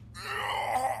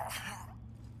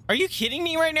 Are you kidding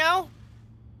me right now?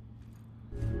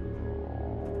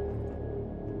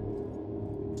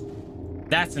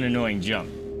 That's an annoying jump.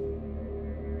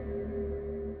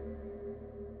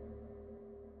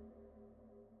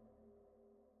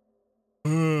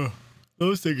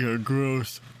 Those things are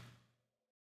gross.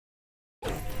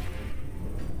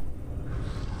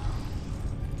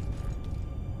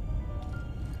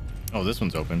 Oh, this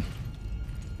one's open.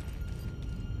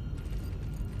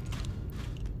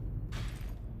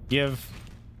 Give.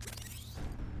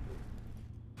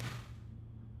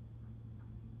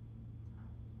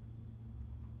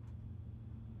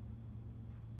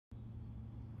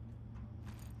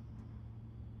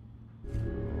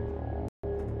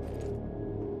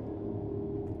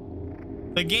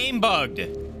 The game bugged.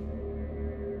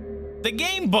 The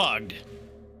game bugged.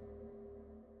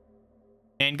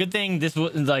 And good thing this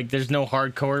was like there's no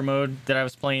hardcore mode that I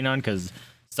was playing on because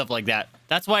stuff like that.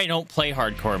 That's why I don't play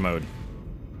hardcore mode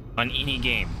on any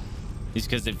game. Is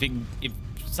because if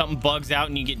something bugs out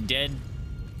and you get dead,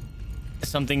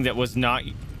 something that was not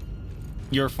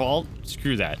your fault,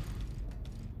 screw that.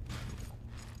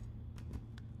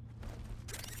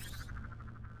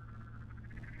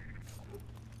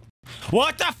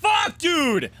 What the fuck,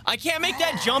 dude? I can't make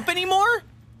that jump anymore?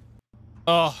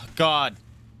 Oh, God.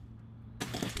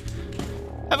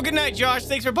 Have a good night, Josh.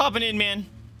 Thanks for popping in, man.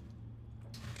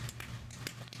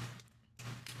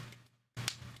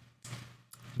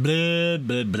 Blah,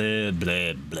 blah, blah,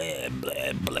 blah, blah,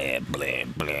 blah, blah, blah,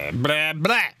 blah, blah,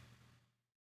 blah.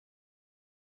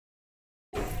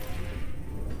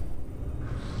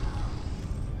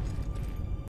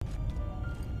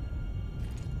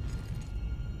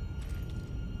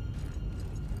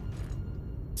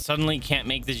 Suddenly can't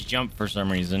make this jump for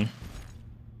some reason.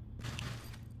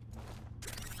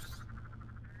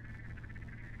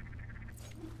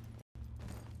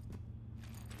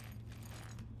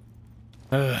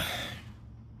 Ugh.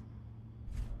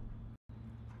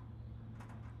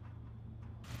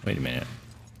 Wait a minute.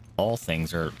 All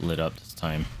things are lit up this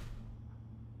time.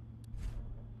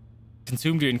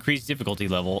 Consume to increase difficulty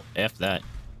level. F that.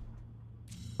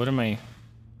 What am I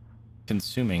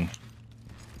consuming?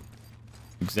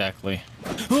 Exactly.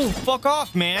 Oh, fuck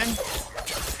off, man!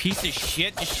 Piece of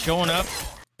shit just showing up.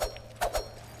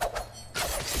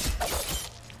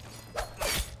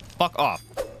 Fuck off.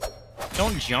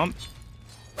 Don't jump.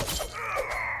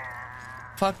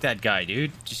 Fuck that guy,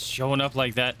 dude. Just showing up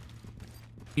like that.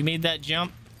 You made that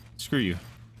jump? Screw you.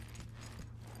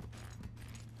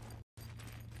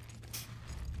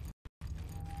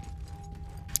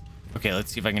 Okay,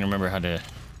 let's see if I can remember how to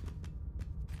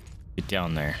get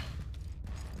down there.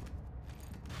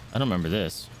 I don't remember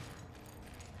this.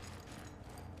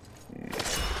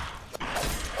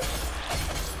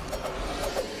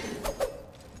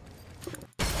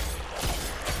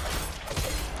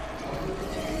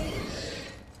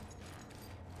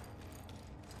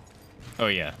 Oh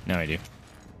yeah, now I do.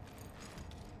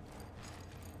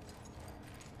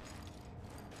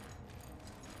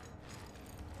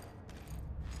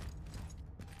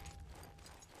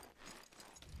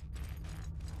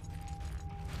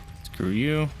 Screw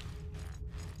you.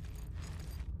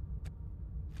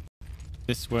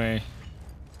 This way.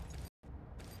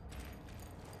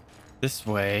 This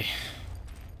way.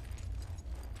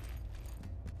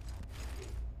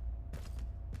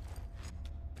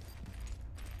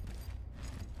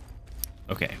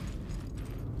 Okay.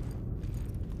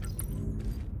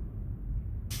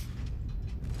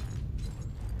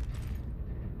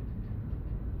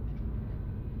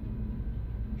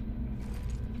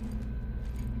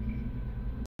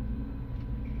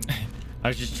 I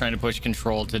was just trying to push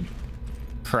control to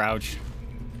crouch.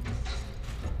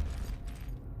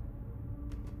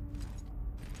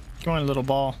 Come on, little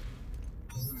ball.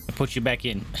 I'll put you back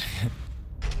in.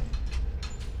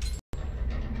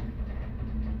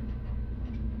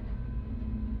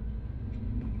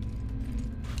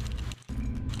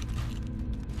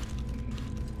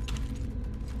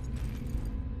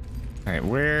 All right,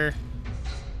 where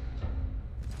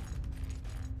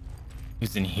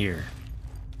is in here?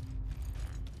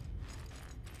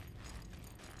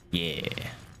 Yeah.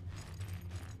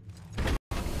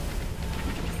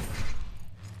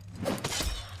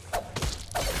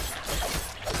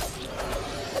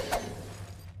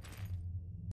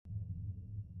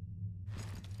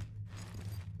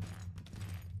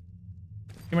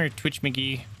 Come here, Twitch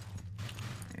McGee.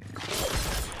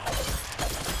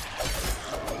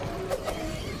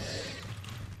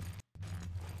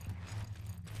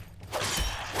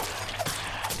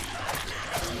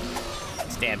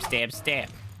 Stab, stab, stab.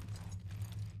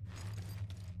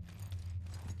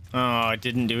 Oh, it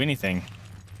didn't do anything.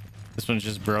 This one's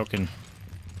just broken.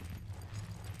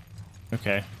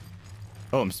 Okay.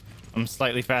 Oh, I'm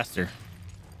slightly faster.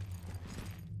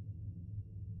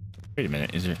 Wait a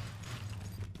minute, is there...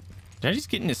 Did I just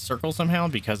get in a circle somehow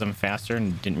because I'm faster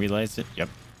and didn't realize it? Yep.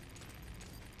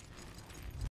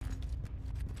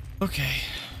 Okay.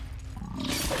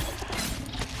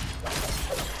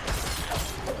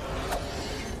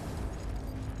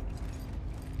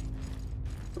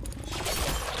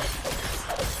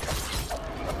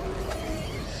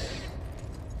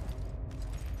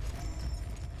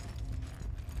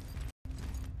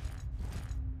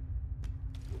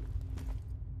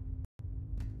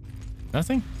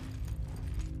 Nothing?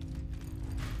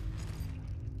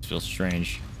 This feels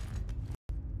strange.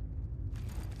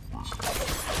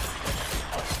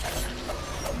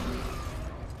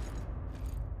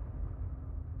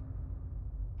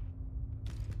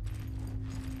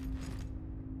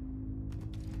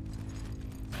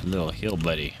 Little hill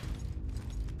buddy.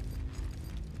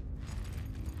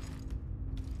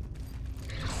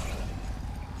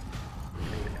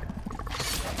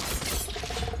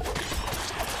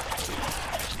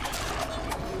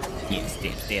 Yeah,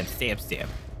 stab, stab, stab, stab.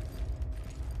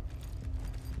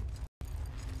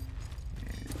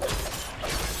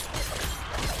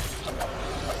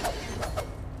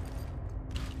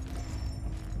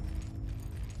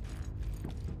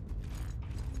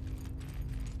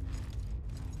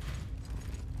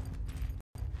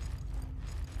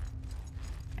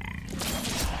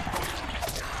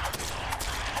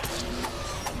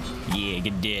 Yeah,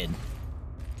 get dead.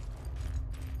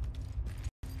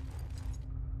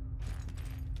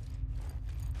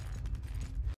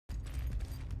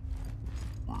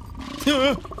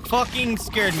 Fucking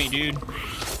scared me, dude.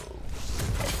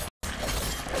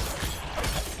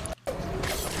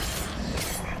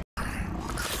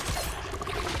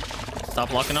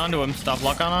 Stop locking onto him. Stop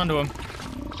locking onto him.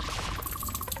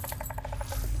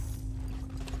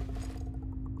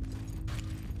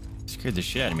 Scared the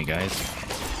shit out of me, guys.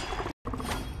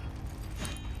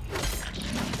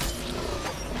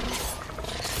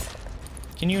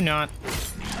 Can you not?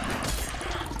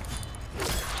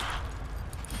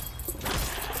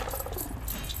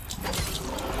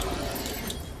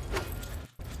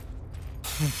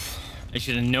 I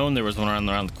should have known there was one around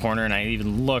the corner, and I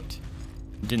even looked.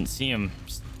 Didn't see him.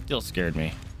 Still scared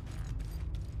me.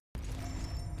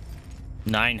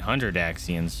 900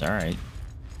 Axions. All right.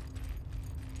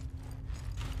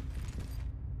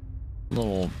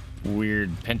 Little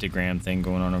weird pentagram thing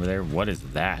going on over there. What is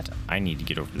that? I need to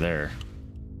get over there.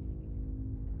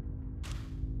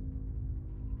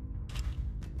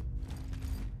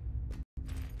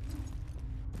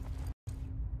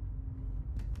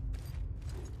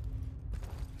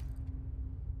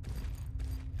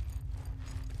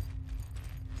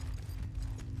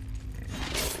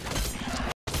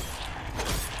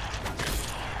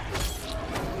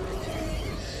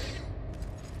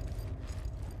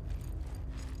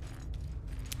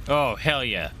 Oh, hell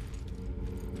yeah.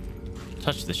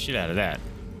 Touch the shit out of that.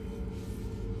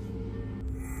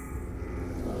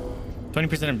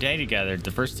 20% of data gathered.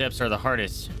 The first steps are the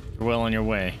hardest. You're well on your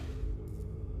way.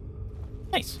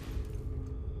 Nice.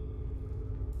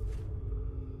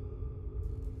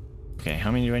 Okay,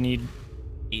 how many do I need?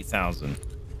 8,000.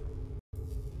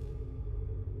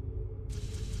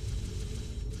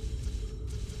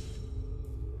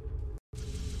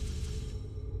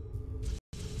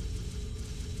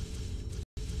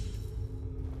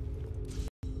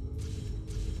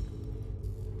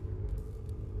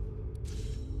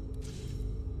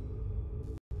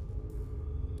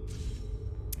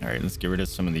 All right, let's get rid of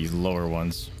some of these lower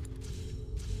ones.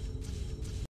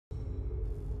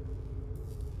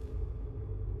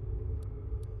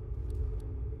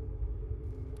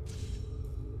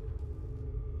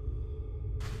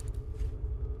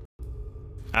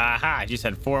 Aha, I just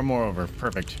had 4 more over.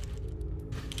 Perfect.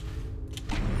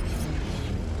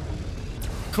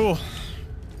 Cool.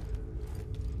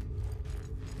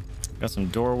 Got some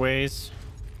doorways.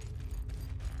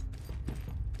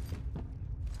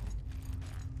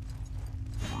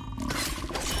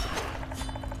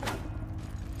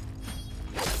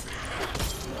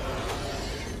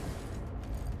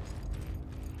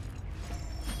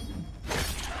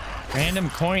 Random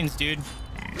coins, dude.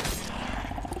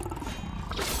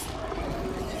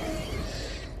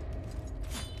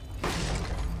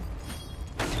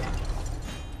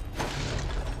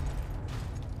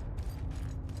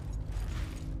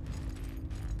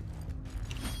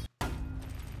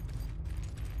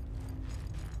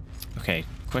 Okay,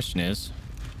 question is,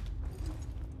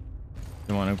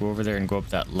 do I want to go over there and go up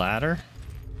that ladder?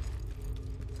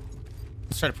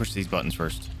 Let's try to push these buttons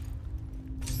first.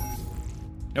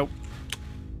 Nope.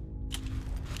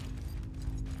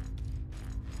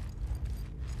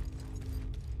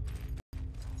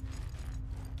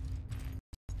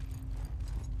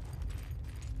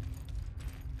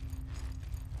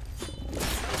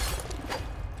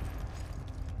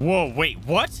 Whoa, wait,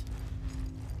 what?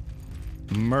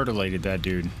 Murderlated that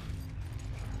dude.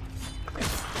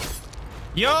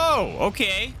 Yo,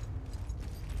 okay.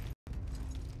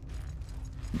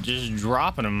 Just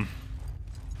dropping him.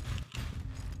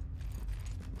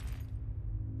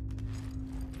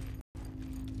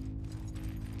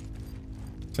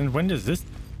 Since when does this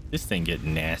thing get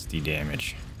nasty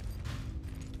damage?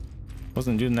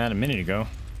 Wasn't doing that a minute ago.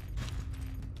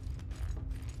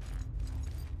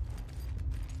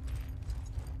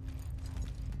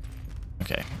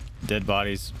 Okay, dead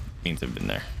bodies means they've been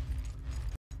there.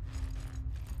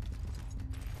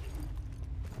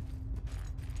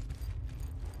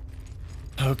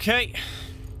 Okay.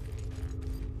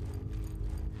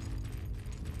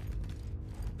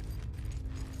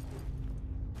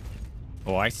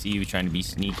 Oh, I see you trying to be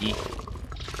sneaky.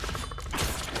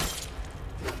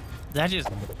 That just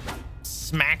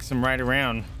smacks him right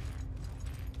around.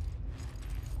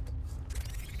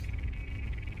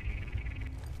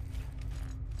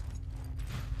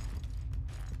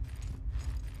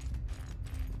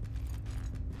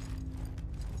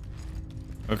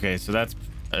 Okay, so that's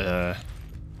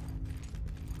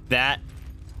that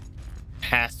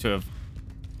has to have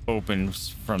opened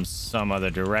from some other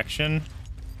direction,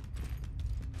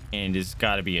 and it's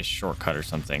got to be a shortcut or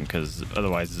something, because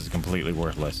otherwise this is completely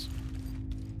worthless.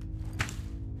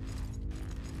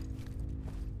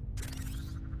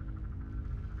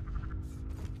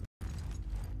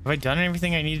 Have I done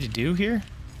everything I need to do here?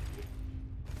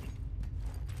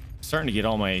 I'm starting to get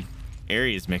all my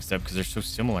areas mixed up because they're so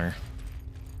similar.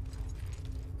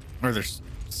 Or they're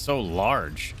so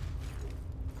large.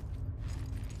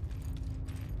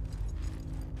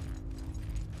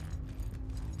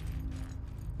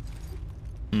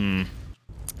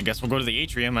 I guess we'll go to the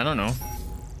atrium. I don't know.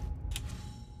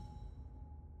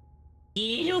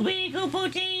 Little bagel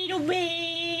potato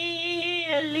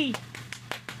belly.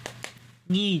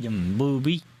 Get 'em,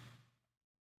 booby.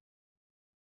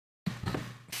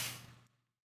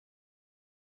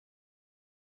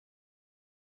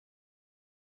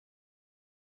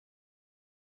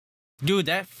 Dude,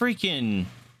 that freaking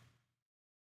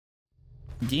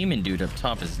demon dude up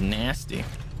top is nasty.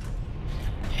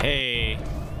 Hey.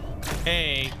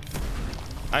 Hey.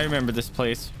 I remember this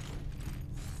place.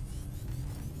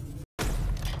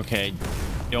 Okay,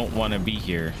 don't want to be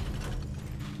here.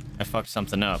 I fucked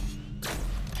something up.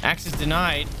 Access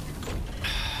denied.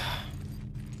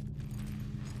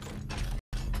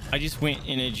 I just went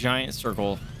in a giant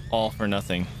circle, all for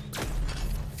nothing.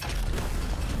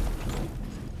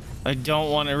 I don't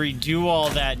want to redo all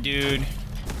that, dude.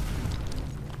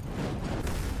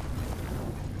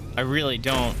 I really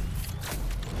don't.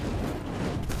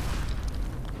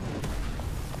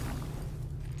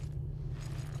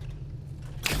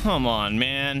 Come on,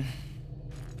 man.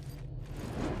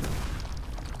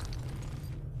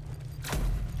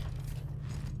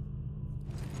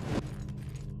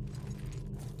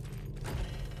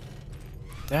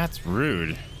 That's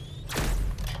rude.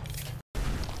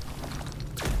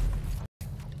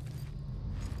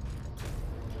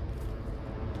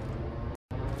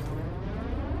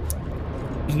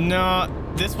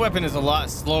 No, this weapon is a lot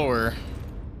slower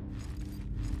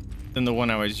than the one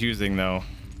I was using, though.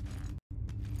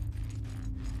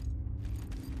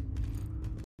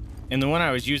 And the one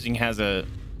I was using has a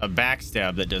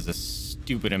backstab that does a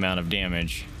stupid amount of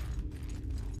damage.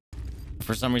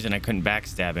 For some reason, I couldn't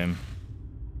backstab him.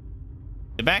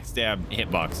 The backstab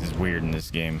hitbox is weird in this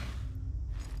game.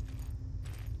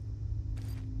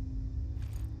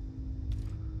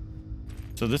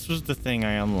 So this was the thing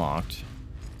I unlocked.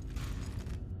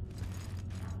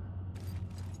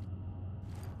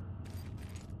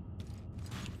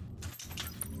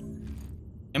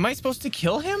 Am I supposed to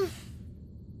kill him?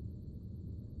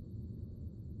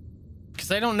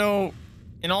 Because I don't know.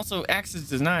 And also, access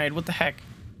denied. What the heck?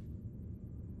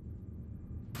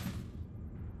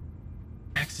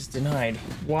 Access denied.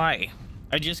 Why?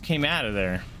 I just came out of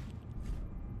there.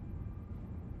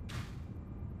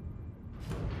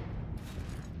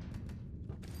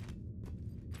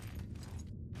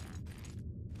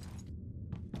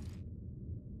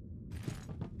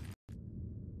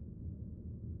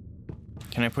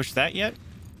 Can I push that yet?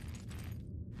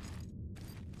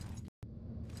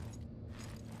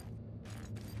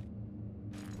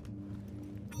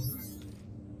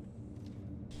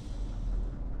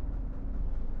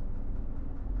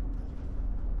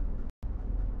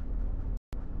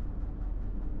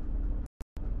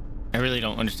 I really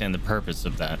don't understand the purpose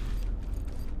of that.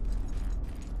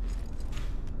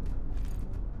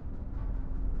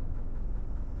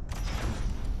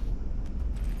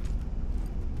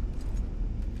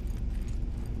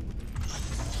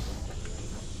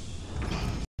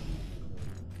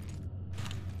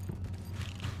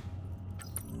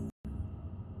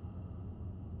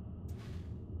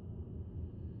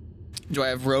 Do I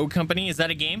have Rogue Company? Is that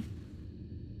a game?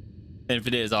 And if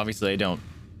it is, obviously I don't.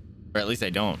 Or at least I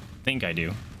don't think I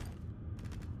do.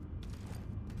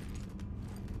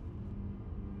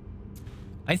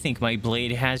 I think my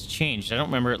blade has changed. I don't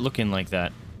remember it looking like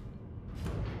that.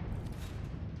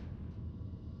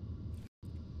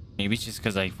 Maybe it's just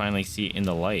because I finally see it in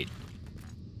the light.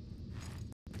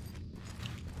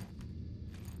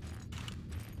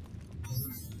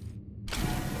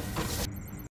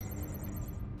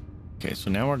 Okay,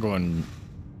 so now we're going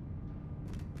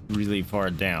really far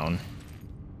down.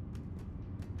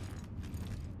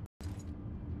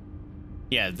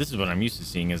 Yeah, this is what I'm used to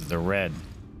seeing, is the red.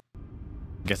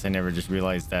 Guess I never just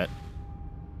realized that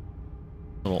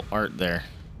little art there.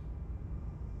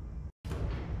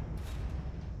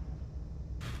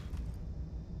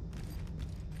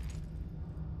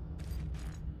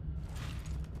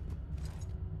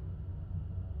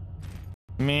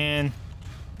 Man.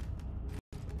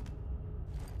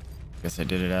 Guess I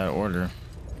did it out of order.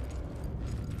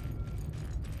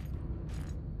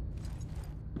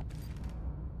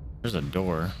 There's a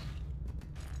door.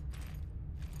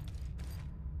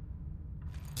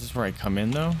 Is this where I come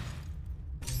in, though?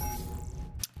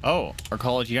 Oh,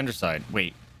 Arcology Underside.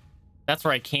 Wait. That's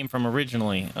where I came from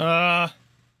originally. Oh,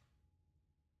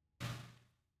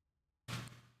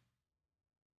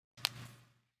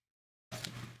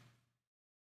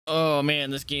 man,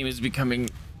 this game is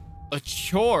becoming a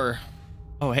chore.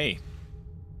 Oh, hey.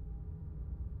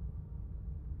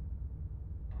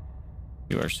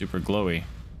 You are super glowy.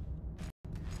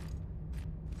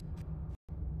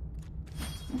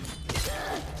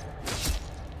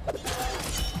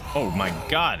 Oh my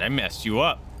god, I messed you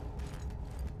up.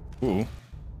 Ooh.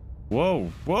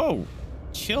 Whoa, whoa.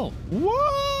 Chill.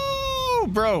 Whoa,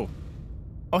 bro.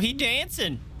 Oh, he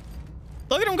dancing.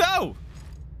 Look at him go.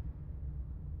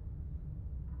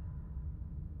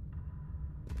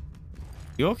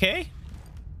 You okay?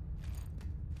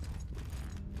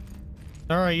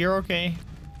 All right, you're okay.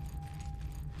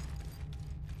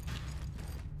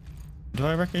 Do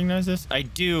I recognize this? I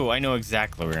do. I know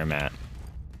exactly where I'm at.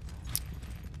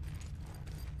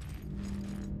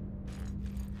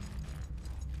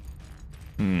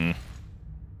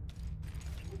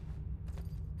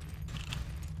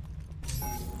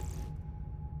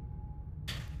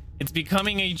 It's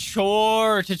becoming a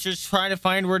chore to just try to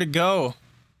find where to go.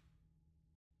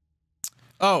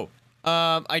 Oh,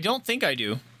 I don't think I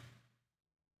do.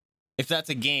 If that's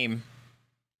a game.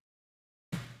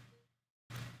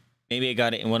 Maybe I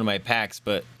got it in one of my packs,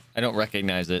 but I don't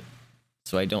recognize it.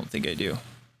 So I don't think I do.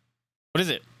 What is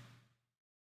it?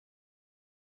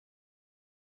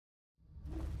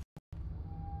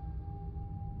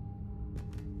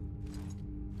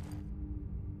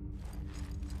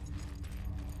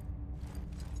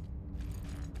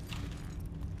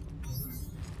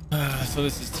 So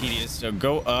this is tedious. So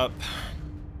go up.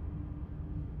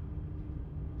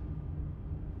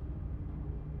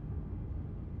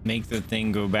 Make the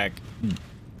thing go back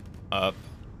up.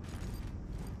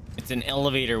 It's an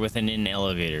elevator within an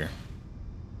elevator,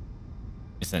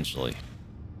 essentially.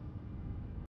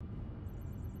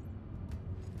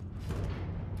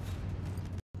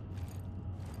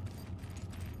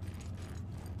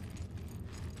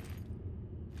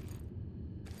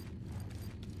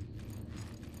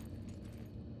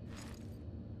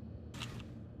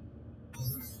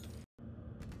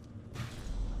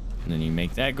 And then you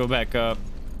make that go back up.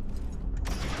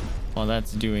 While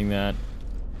that's doing that,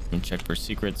 I'm gonna check for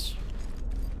secrets.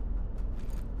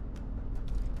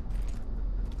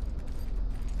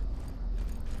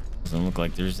 Doesn't look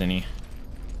like there's any.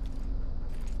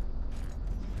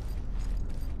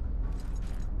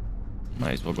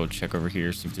 Might as well go check over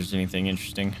here, see if there's anything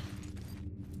interesting.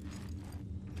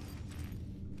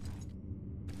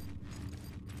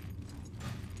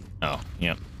 Oh,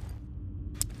 yep.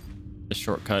 The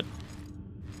shortcut.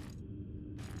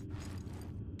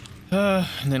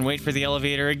 And then wait for the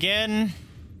elevator again.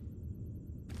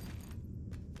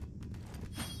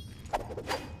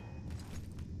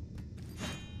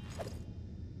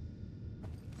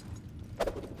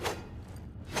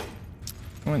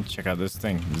 I want to check out this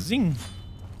thing. Zing.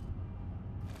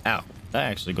 Ow. That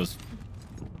actually goes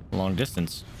a long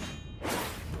distance.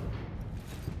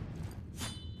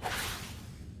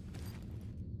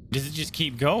 Does it just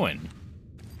keep going?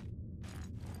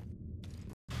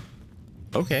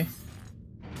 Okay.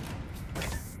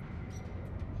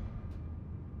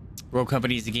 Rogue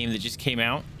Company is the game that just came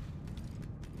out.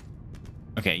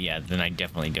 Okay, yeah, then I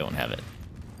definitely don't have it.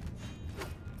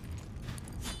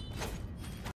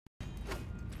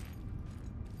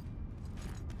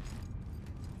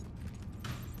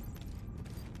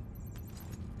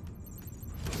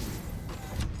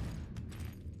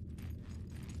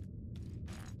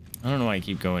 I don't know why I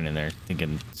keep going in there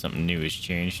thinking something new has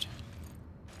changed.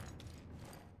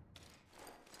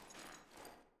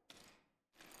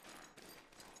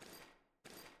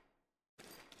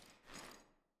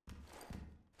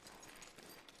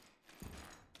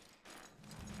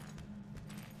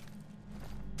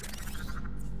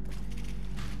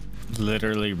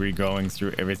 Literally re-going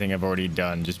through everything I've already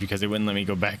done just because it wouldn't let me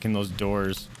go back in those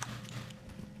doors.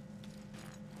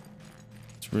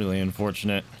 It's really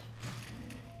unfortunate.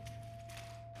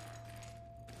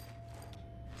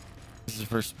 This is the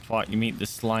first spot you meet the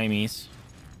Slimies.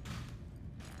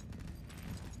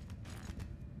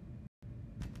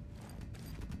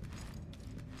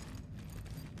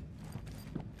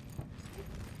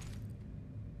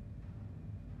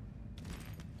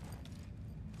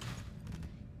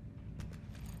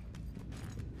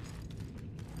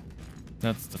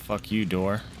 That's the fuck you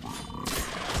door.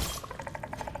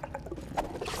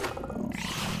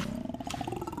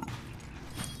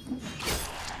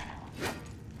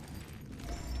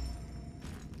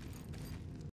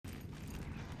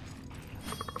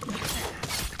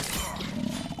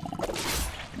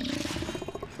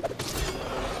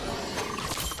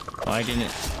 Oh, I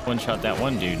didn't one-shot that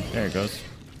one dude. There it goes.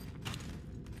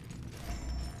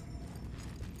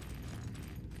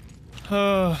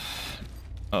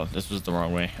 Oh, this was the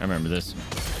wrong way. I remember this.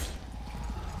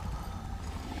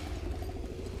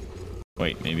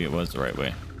 Wait, maybe it was the right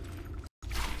way.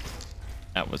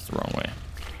 That was the wrong way.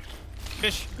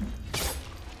 Fish!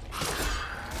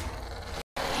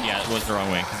 Yeah, it was the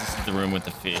wrong way, because this is the room with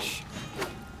the fish.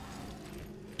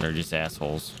 They're just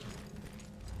assholes.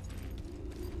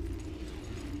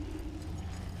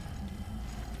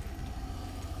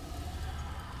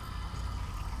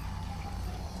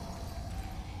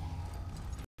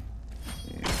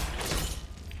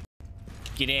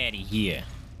 Get out of here.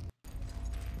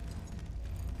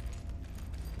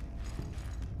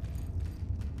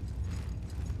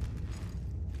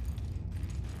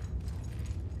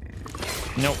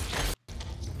 Nope.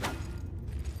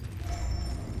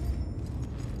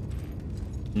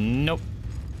 Nope.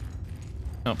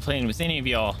 Not playing with any of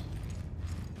y'all.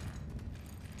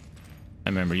 I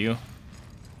remember you.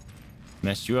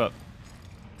 Messed you up.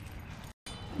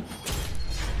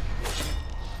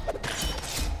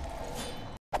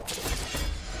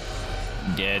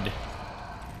 Dead.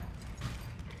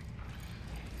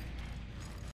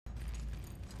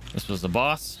 This was the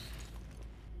boss.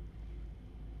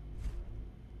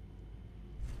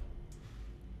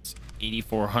 It's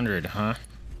 8,400, huh?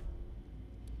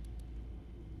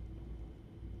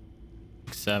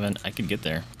 7. I could get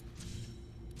there.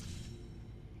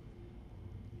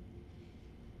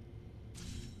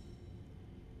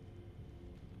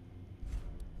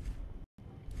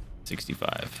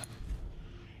 $65.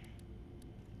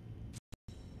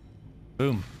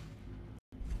 Boom.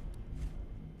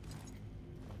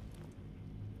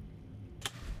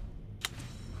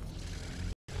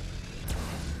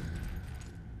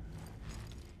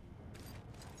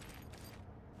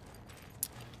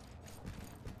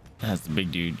 That's the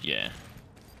big dude, yeah.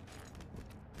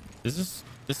 This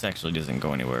actually doesn't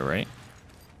go anywhere, right?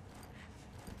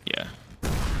 Yeah.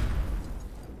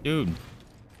 Dude.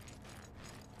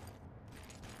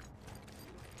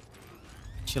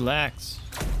 Chillax.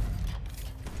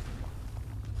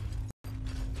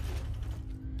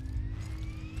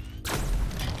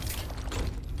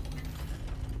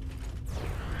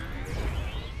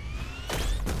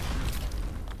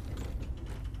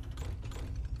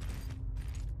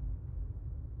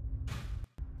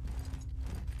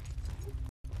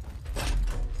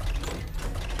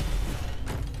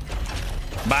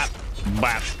 Bop,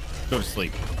 bop. Go to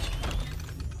sleep.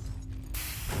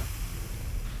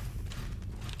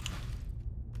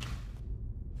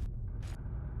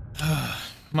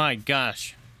 My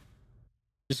gosh.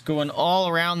 Just going all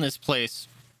around this place.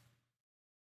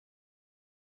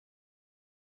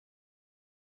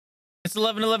 It's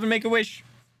 11:11. Make a wish.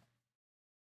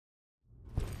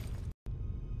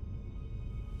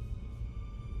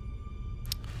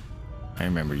 I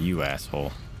remember you,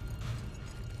 asshole.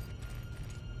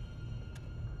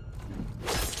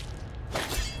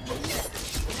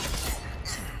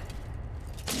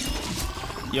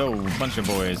 Yo, bunch of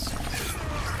boys.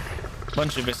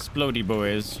 Bunch of explodey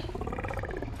boys.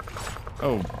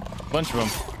 Oh, bunch of them.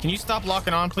 Can you stop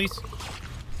locking on, please?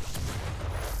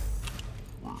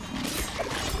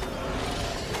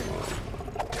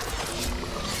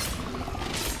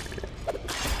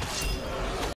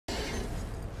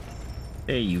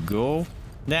 There you go.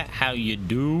 That how you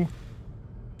do.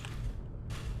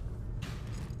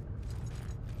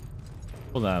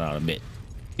 Pull that out a bit.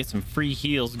 Get some free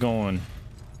heals going.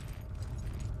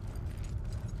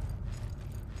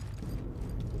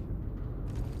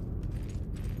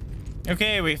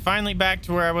 Okay, we finally back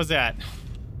to where I was at.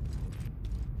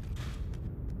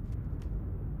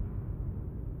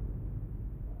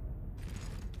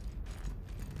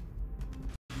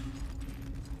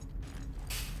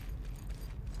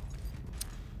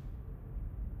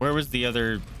 Where was the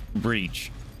other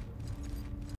breach?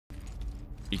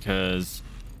 Because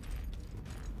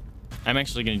I'm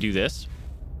actually going to do this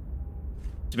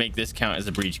to make this count as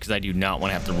a breach, because I do not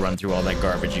want to have to run through all that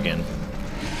garbage again.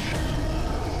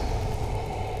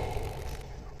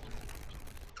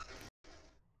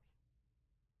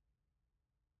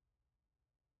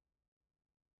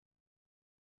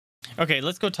 Okay,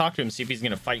 let's go talk to him, see if he's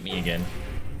gonna fight me again.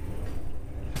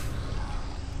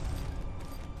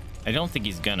 I don't think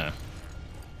he's gonna.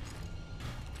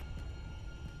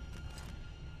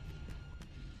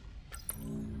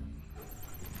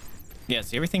 Yeah,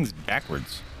 see, everything's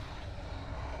backwards.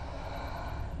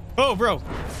 Oh, bro!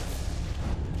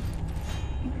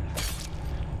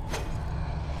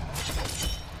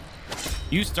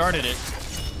 You started it.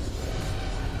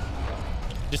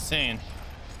 Just saying.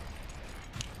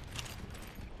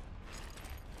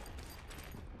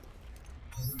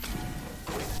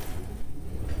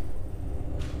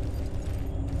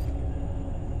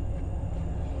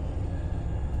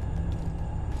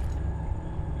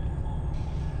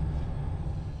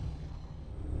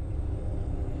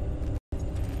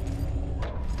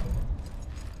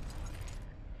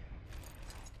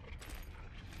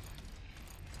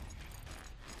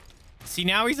 See,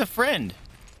 now he's a friend.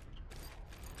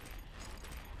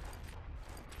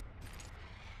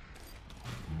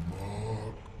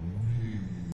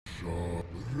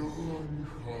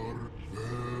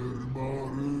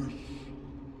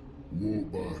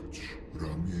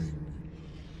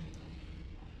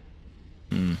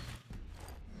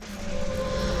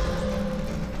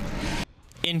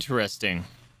 Interesting.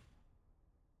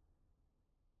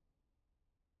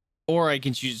 Or I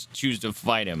can choose to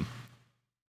fight him.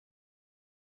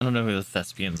 I don't know who the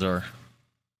thespians are.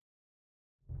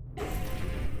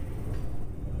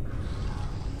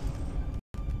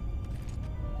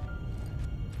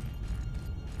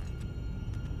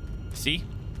 See?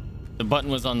 The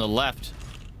button was on the left,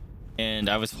 and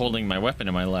I was holding my weapon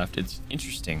in my left. It's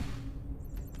interesting.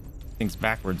 Things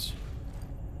backwards.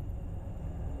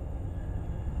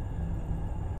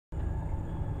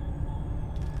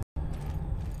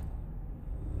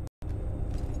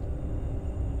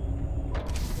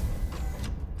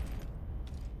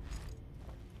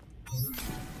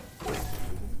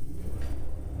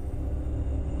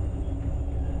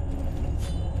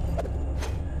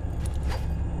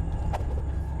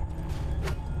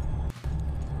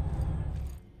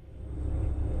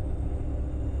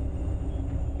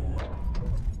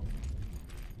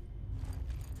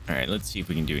 Alright, let's see if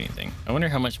we can do anything. I wonder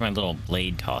how much my little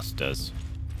blade toss does.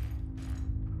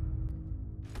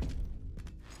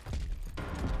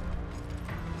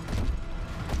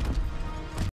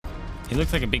 He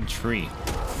looks like a big tree.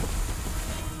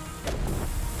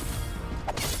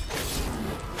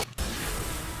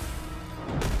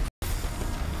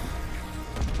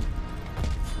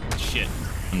 Shit,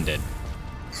 I'm dead.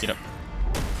 Get up.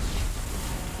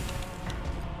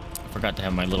 I forgot to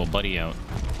have my little buddy out.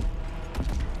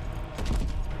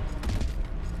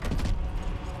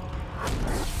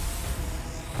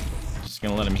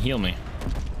 Gonna let him heal me.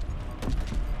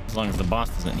 As long as the boss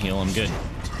doesn't heal, I'm good.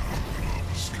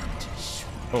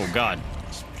 Oh god.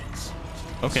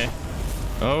 Okay.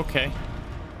 Okay.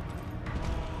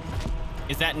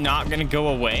 Is that not gonna go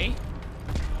away?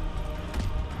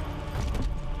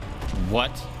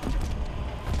 What?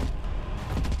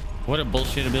 What a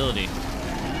bullshit ability.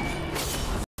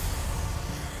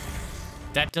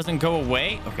 That doesn't go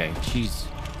away? Okay, jeez.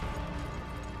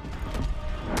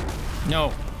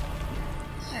 No.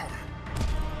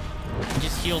 I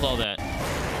just healed all that.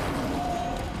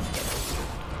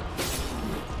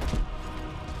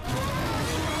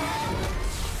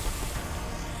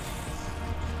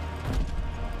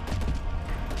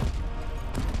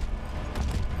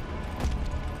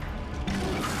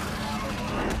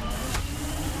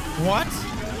 What?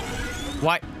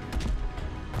 Why?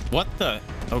 What the?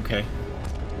 Okay.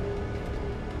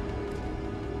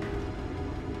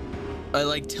 I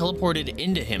like teleported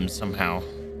into him somehow.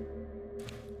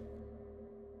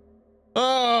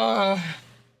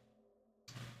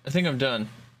 I think I'm done.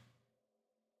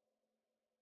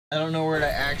 I don't know where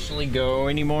to actually go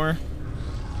anymore.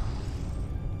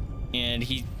 And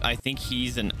I think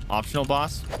he's an optional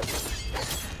boss.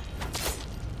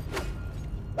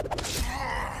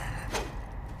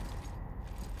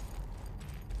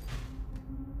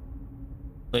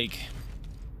 Like,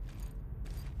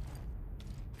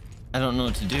 I don't know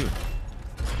what to do.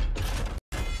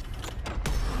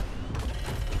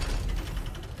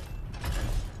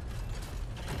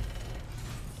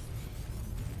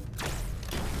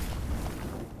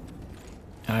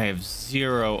 I have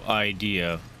zero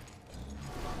idea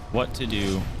what to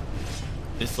do.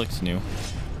 This looks new.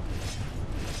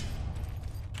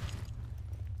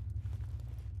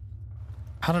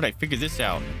 How did I figure this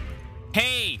out?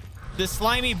 Hey, the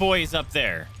slimy boy is up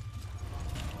there.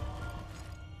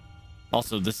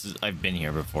 Also, I've been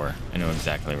here before. I know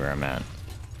exactly where I'm at.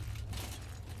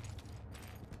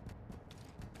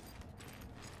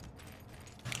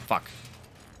 Fuck.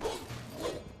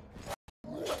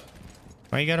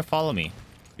 Why you gotta follow me,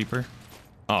 creeper?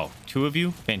 Oh, two of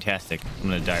you? Fantastic. I'm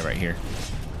gonna die right here.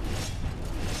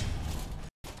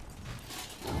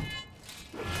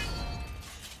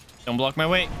 Don't block my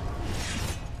way.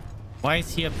 Why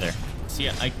is he up there? See,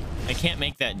 I can't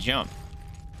make that jump.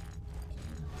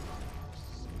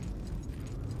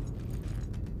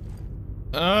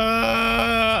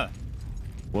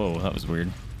 Whoa, that was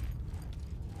weird.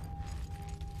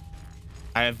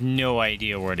 I have no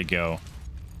idea where to go.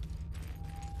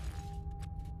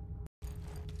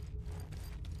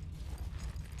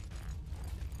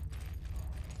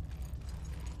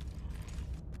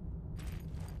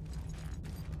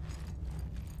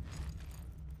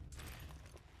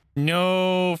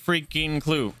 No freaking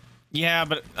clue. Yeah,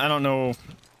 but I don't know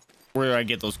where I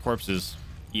get those corpses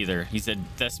either. He said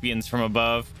thespians from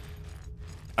above.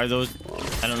 Are those?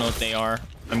 I don't know what they are.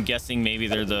 I'm guessing maybe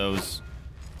they're those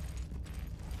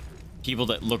people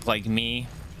that look like me,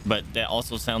 but that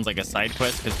also sounds like a side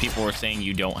quest because people were saying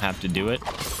you don't have to do it.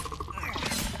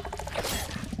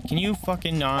 Can you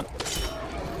fucking not?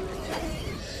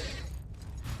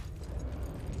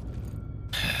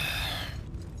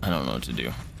 don't know what to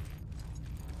do.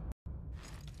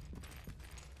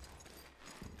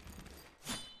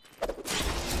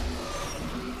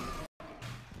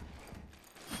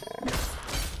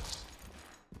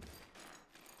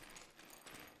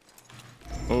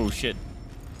 Oh shit.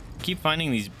 Keep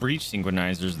finding these breach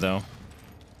synchronizers though.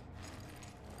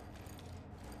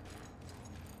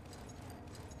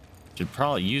 Should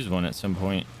probably use one at some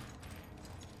point.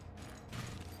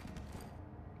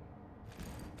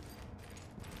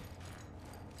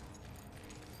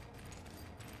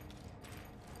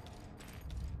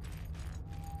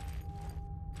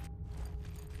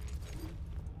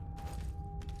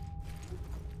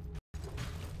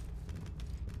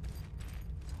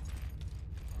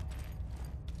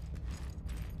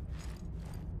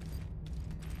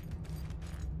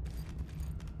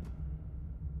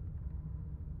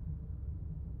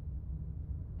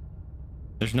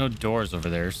 There's no doors over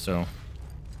there, so...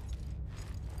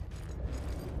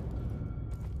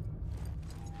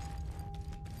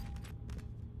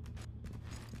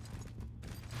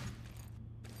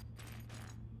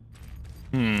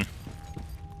 I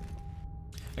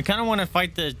kind of want to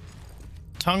fight the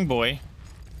tongue boy.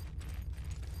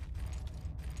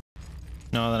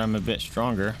 Now that I'm a bit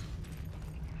stronger.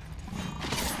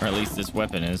 Or at least this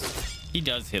weapon is. He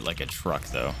does hit like a truck,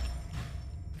 though.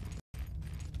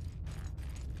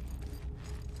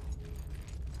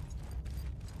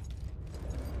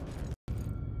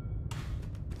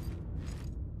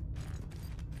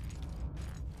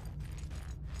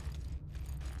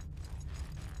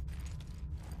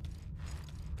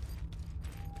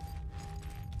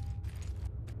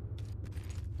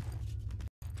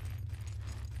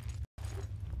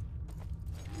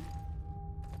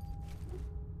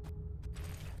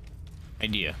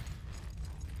 Idea.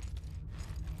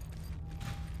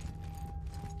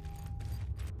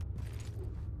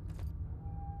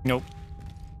 Nope.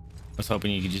 I was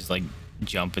hoping you could just like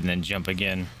jump and then jump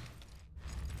again.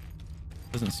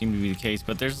 Doesn't seem to be the case,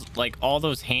 but there's like all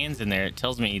those hands in there. It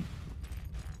tells me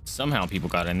somehow people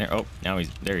got in there. Oh, now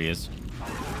there he is.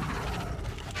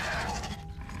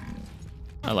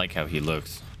 I like how he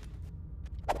looks.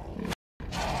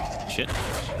 Shit.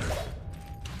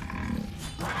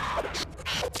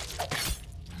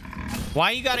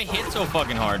 Why you gotta hit so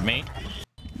fucking hard, mate?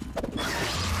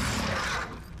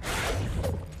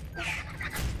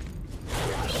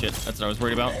 Shit, that's what I was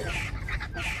worried about.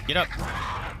 Get up.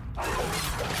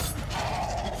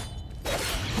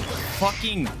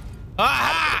 Fucking...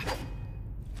 Ah!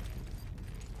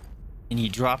 And he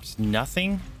drops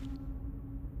nothing?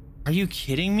 Are you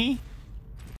kidding me?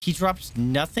 He drops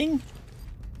nothing?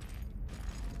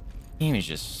 Game is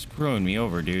just screwing me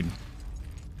over, dude.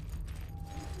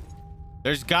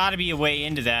 There's got to be a way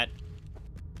into that.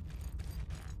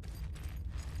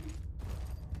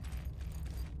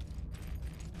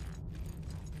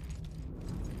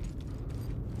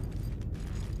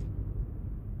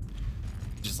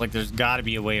 Just like there's got to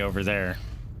be a way over there.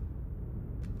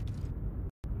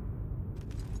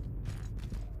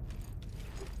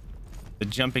 The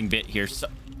jumping bit here. So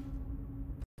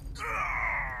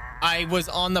I was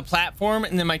on the platform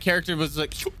and then my character was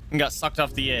like and got sucked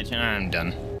off the edge, and I'm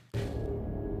done.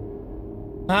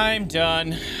 I'm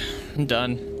done. I'm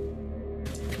done.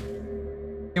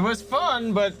 It was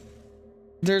fun, but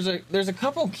there's a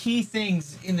couple key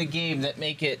things in the game that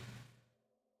make it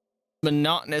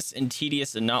monotonous and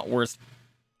tedious and not worth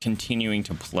continuing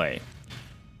to play.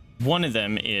 One of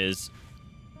them is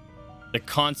the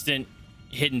constant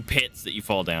hidden pits that you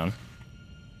fall down.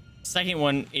 Second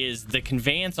one is the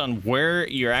conveyance on where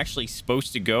you're actually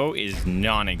supposed to go is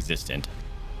non-existent.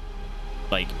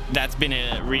 Like, that's been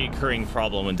a recurring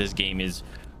problem with this game is,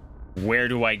 where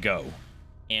do I go?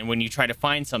 And when you try to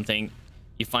find something,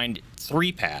 you find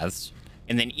 3 paths,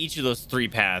 and then each of those 3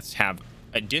 paths have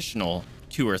additional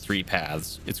 2 or 3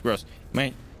 paths. It's gross.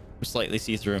 Might slightly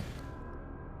see through.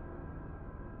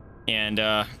 And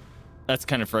that's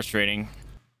kind of frustrating.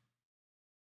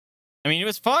 I mean, it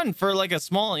was fun for like a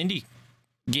small indie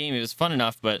game. It was fun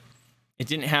enough, but it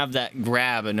didn't have that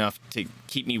grab enough to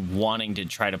keep me wanting to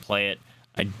try to play it.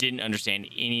 I didn't understand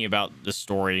any about the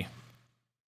story.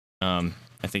 I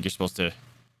think you're supposed to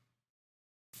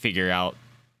figure out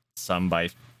some by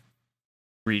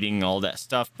reading all that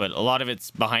stuff, but a lot of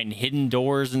it's behind hidden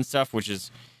doors and stuff, which is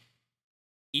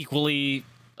equally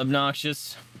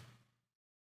obnoxious.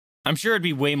 I'm sure it'd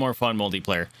be way more fun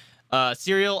multiplayer.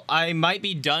 Serial, I might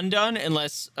be done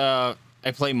unless I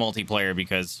play multiplayer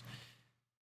because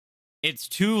it's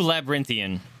too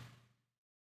labyrinthian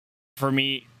for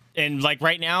me. And like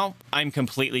right now, I'm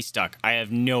completely stuck. I have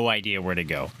no idea where to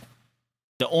go.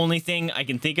 The only thing I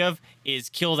can think of is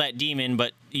kill that demon,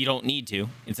 but you don't need to.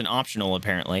 It's an optional,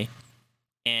 apparently.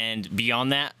 And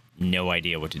beyond that, no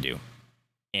idea what to do.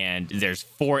 And there's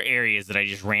 4 areas that I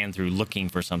just ran through looking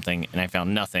for something, and I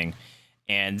found nothing.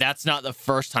 And that's not the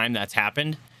first time that's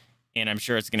happened, and I'm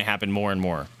sure it's going to happen more and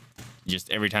more. Just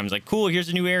every time it's like, cool, here's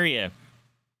a new area.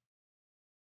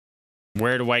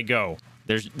 Where do I go?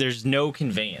 There's no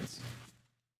conveyance.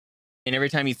 And every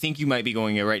time you think you might be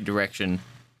going the right direction,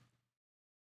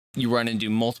 you run into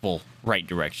multiple right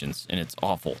directions, and it's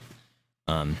awful.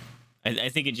 I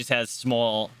think it just has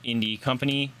small indie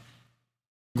company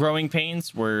growing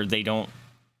pains where they don't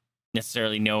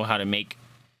necessarily know how to make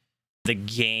the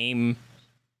game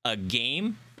a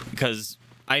game, because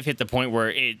I've hit the point where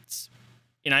it's,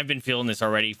 and I've been feeling this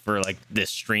already for like this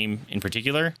stream in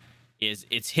particular, is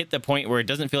it's hit the point where it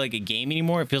doesn't feel like a game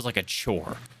anymore. It feels like a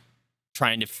chore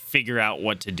trying to figure out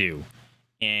what to do.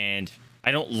 And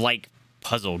I don't like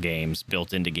puzzle games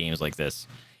built into games like this.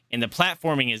 And the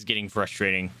platforming is getting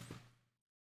frustrating.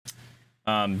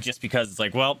 Just because it's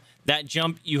like, well, that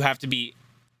jump you have to be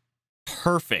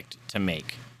perfect to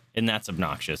make, and that's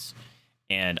obnoxious.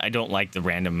 And I don't like the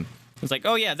random, it's like,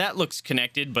 oh yeah, that looks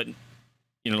connected, but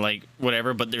you know, like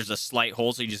whatever, but there's a slight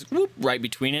hole, so you just whoop right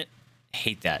between it. I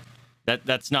hate that.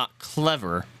 That's not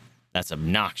clever. That's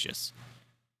obnoxious.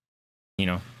 You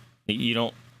know, you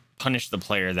don't punish the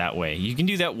player that way. You can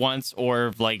do that once,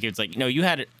 or like it's like, no, you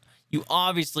had it, you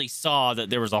obviously saw that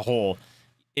there was a hole.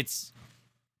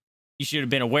 You should have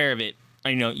been aware of it.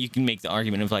 I know you can make the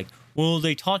argument of like, well,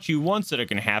 they taught you once that it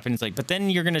can happen. It's like, but then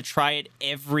you're going to try it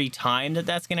every time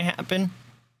that's going to happen.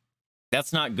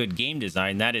 That's not good game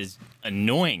design. That is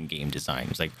annoying game design.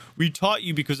 It's like, we taught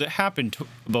you because it happened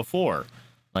before.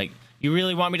 Like, you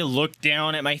really want me to look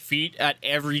down at my feet at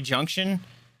every junction?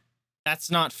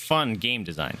 That's not fun game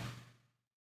design.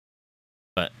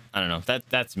 But I don't know.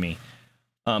 That's me.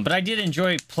 But I did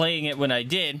enjoy playing it when I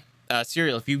did.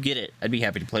 Serial, if you get it, I'd be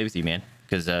happy to play with you, man.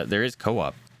 Because there is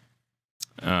co-op.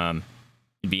 It'd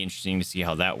be interesting to see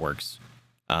how that works.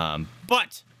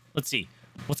 But let's see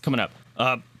what's coming up.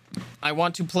 I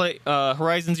want to play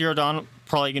Horizon Zero Dawn.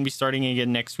 Probably gonna be starting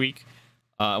again next week.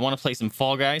 I want to play some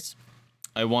Fall Guys.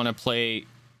 I want to play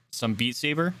some Beat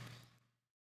Saber.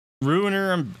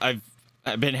 Ruiner, I've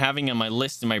been having on my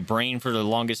list in my brain for the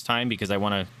longest time because I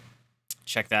want to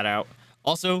check that out.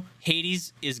 Also,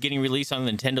 Hades is getting released on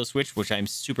the Nintendo Switch, which I'm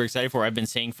super excited for. I've been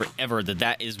saying forever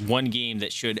that is one game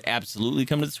that should absolutely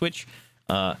come to the Switch.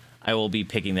 I will be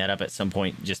picking that up at some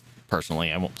point, just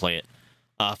personally. I won't play it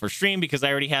for stream because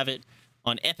I already have it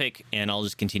on Epic, and I'll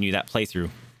just continue that playthrough.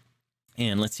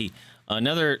 And let's see.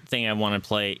 Another thing I want to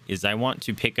play is I want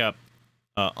to pick up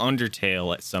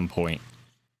Undertale at some point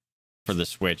for the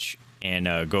Switch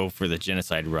and go for the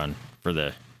genocide run for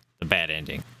the bad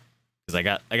ending.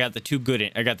 Because I got the two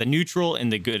good, I got the neutral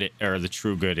and the good, or the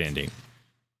true good ending.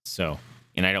 So,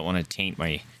 and I don't want to taint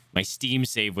my Steam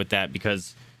save with that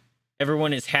because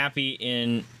everyone is happy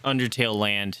in Undertale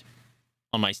land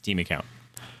on my Steam account.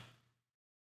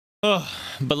 Oh,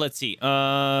 but let's see.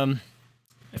 I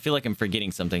feel like I'm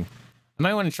forgetting something. I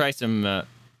might want to try some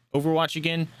Overwatch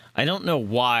again. I don't know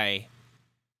why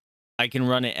I can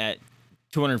run it at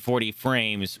 240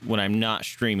 frames when I'm not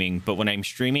streaming, but when I'm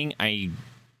streaming, I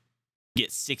get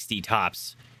 60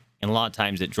 tops, and a lot of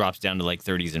times it drops down to like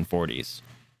 30s and 40s.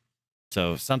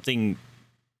 So something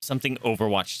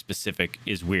Overwatch specific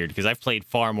is weird because I've played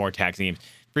far more taxing games.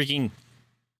 Freaking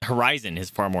Horizon is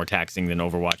far more taxing than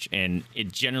Overwatch, and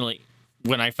it generally,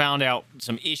 when I found out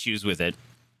some issues with it,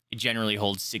 it generally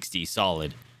holds 60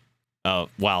 solid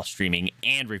while streaming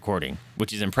and recording,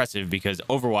 which is impressive because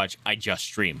Overwatch I just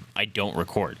stream, I don't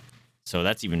record, so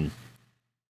that's even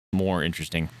more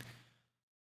interesting.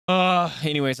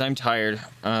 Anyways, I'm tired.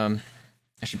 I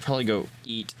should probably go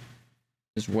eat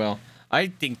as well. I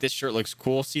think this shirt looks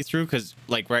cool see-through because,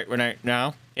 like, right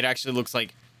now, it actually looks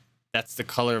like that's the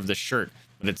color of the shirt,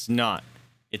 but it's not.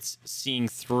 It's seeing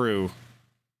through.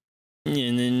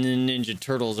 And then the Ninja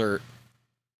Turtles are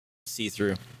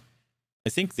see-through. I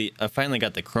think I finally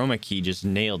got the chroma key just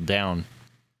nailed down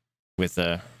with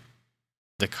the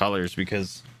colors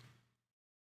because.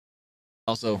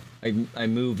 Also, I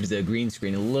moved the green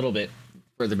screen a little bit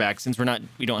further back since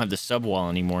we don't have the sub wall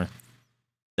anymore.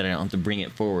 That I don't have to bring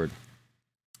it forward.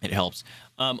 It helps.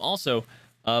 Also,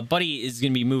 Buddy is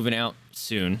going to be moving out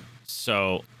soon,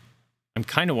 so I'm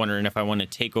kind of wondering if I want to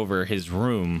take over his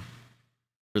room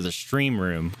for the stream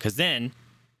room, because then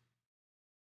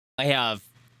I have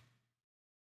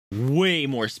way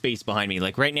more space behind me.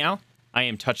 Like right now, I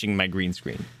am touching my green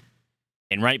screen,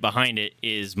 and right behind it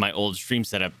is my old stream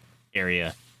setup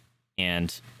area,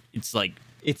 and it's like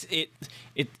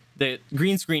the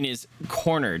green screen is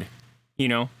cornered, you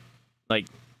know, like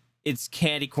it's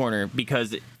candy corner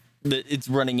because it's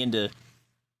running into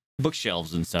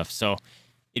bookshelves and stuff. So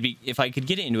it'd be, if I could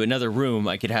get it into another room,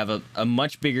 I could have a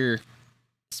much bigger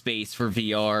space for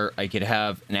VR. I could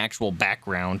have an actual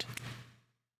background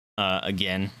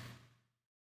again,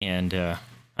 and I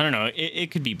don't know,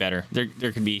 it could be better.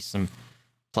 There could be some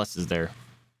pluses there,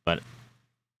 but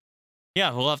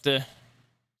yeah, we'll have to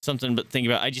something but think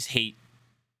about. I just hate,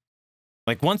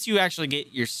 like, once you actually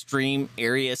get your stream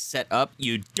area set up,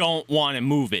 you don't want to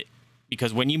move it,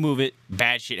 because when you move it,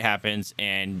 bad shit happens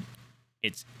and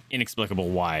it's inexplicable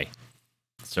why.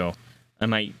 So I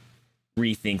might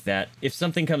rethink that. If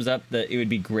something comes up that it would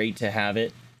be great to have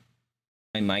it,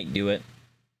 I might do it,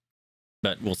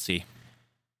 but we'll see.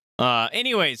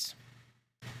 Anyways,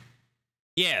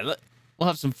 yeah, we'll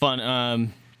have some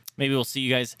fun. Maybe we'll see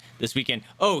you guys this weekend.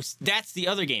 Oh, that's the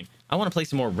other game. I want to play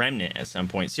some more Remnant at some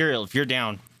point. Serial, if you're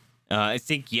down, I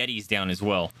think Yeti's down as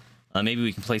well. Maybe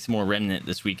we can play some more Remnant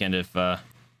this weekend if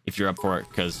you're up for it,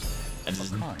 because that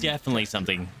is definitely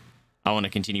something I want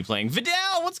to continue playing.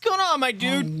 Vidal, what's going on, my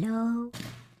dude? Hello.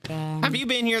 Have you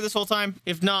been here this whole time?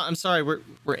 If not, I'm sorry.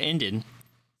 We're ending.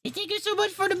 Thank you so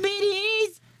much for the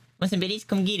biddies. Want some biddies?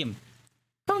 Come get him.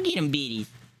 Come get him, biddies.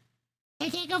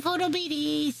 Take a photo,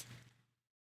 biddies.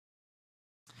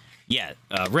 Yeah,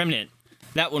 Remnant.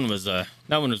 That one was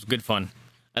good fun.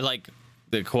 I like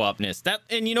the co-opness.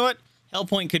 And you know what?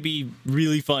 Hellpoint could be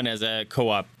really fun as a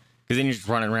co-op, because then you're just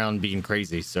running around being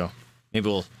crazy. So maybe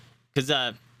we'll,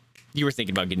 because you were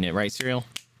thinking about getting it, right, Serial?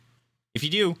 If you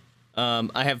do,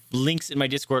 I have links in my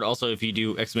Discord. Also, if you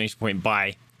do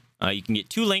 !buy, you can get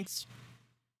 2 links.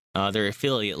 They're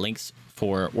affiliate links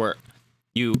for where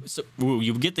you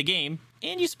get the game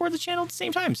and you support the channel at the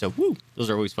same time. So woo, those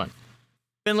are always fun.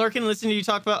 Been lurking, listening to you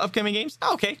talk about upcoming games.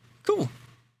 Oh, okay, cool.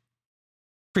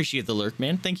 Appreciate the lurk,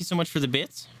 man. Thank you so much for the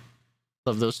bits.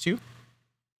 Love those too.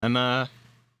 I'm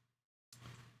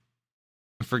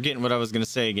forgetting what I was gonna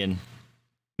say again.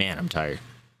 Man, I'm tired.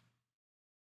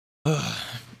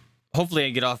 Hopefully I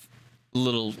get off a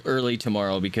little early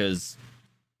tomorrow, because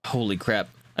holy crap,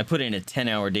 I put in a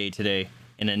 10-hour day today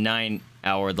and a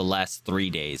 9-hour the last 3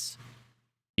 days,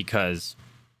 because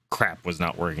crap was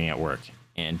not working at work.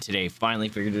 And today finally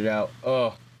figured it out.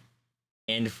 Oh,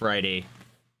 and Friday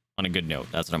on a good note.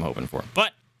 That's what I'm hoping for.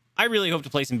 But I really hope to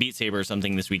play some Beat Saber or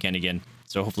something this weekend again.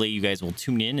 So hopefully you guys will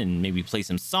tune in and maybe play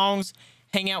some songs,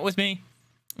 hang out with me.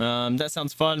 That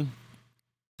sounds fun.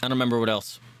 I don't remember what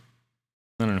else.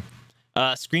 I don't know.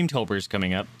 Screamtober's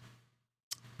coming up.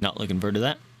 Not looking forward to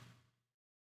that.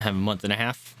 I have a month and a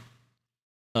half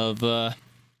of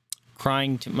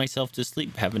crying to myself to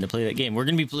sleep having to play that game. We're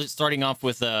going to be starting off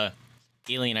with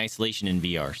Alien Isolation in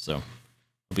VR, so hope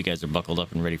you guys are buckled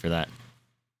up and ready for that.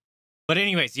 But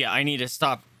anyways, yeah, I need to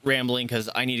stop rambling because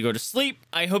I need to go to sleep.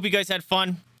 I hope you guys had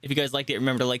fun. If you guys liked it,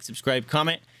 remember to like, subscribe,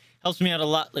 comment. Helps me out a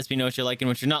lot. Lets me know what you're liking,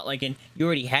 what you're not liking. You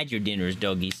already had your dinners,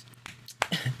 doggies.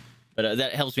 But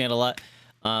that helps me out a lot.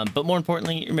 But more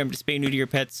importantly, remember to spay and neuter your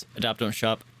pets, adopt, don't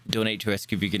shop, donate to us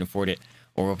if you can afford it,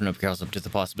 or open up your house up to the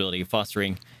possibility of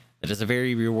fostering. That is a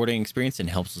very rewarding experience and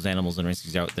helps those animals and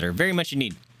rescues out that are very much in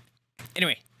need.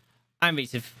 Anyway, I'm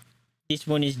Vaesive. This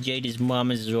one is Jada's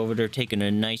mom is over there taking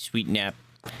a nice sweet nap.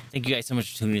 Thank you guys so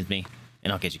much for tuning with me,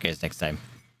 and I'll catch you guys next time.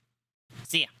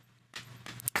 See ya.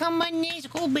 Come on, let's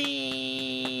go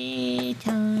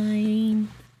bedtime.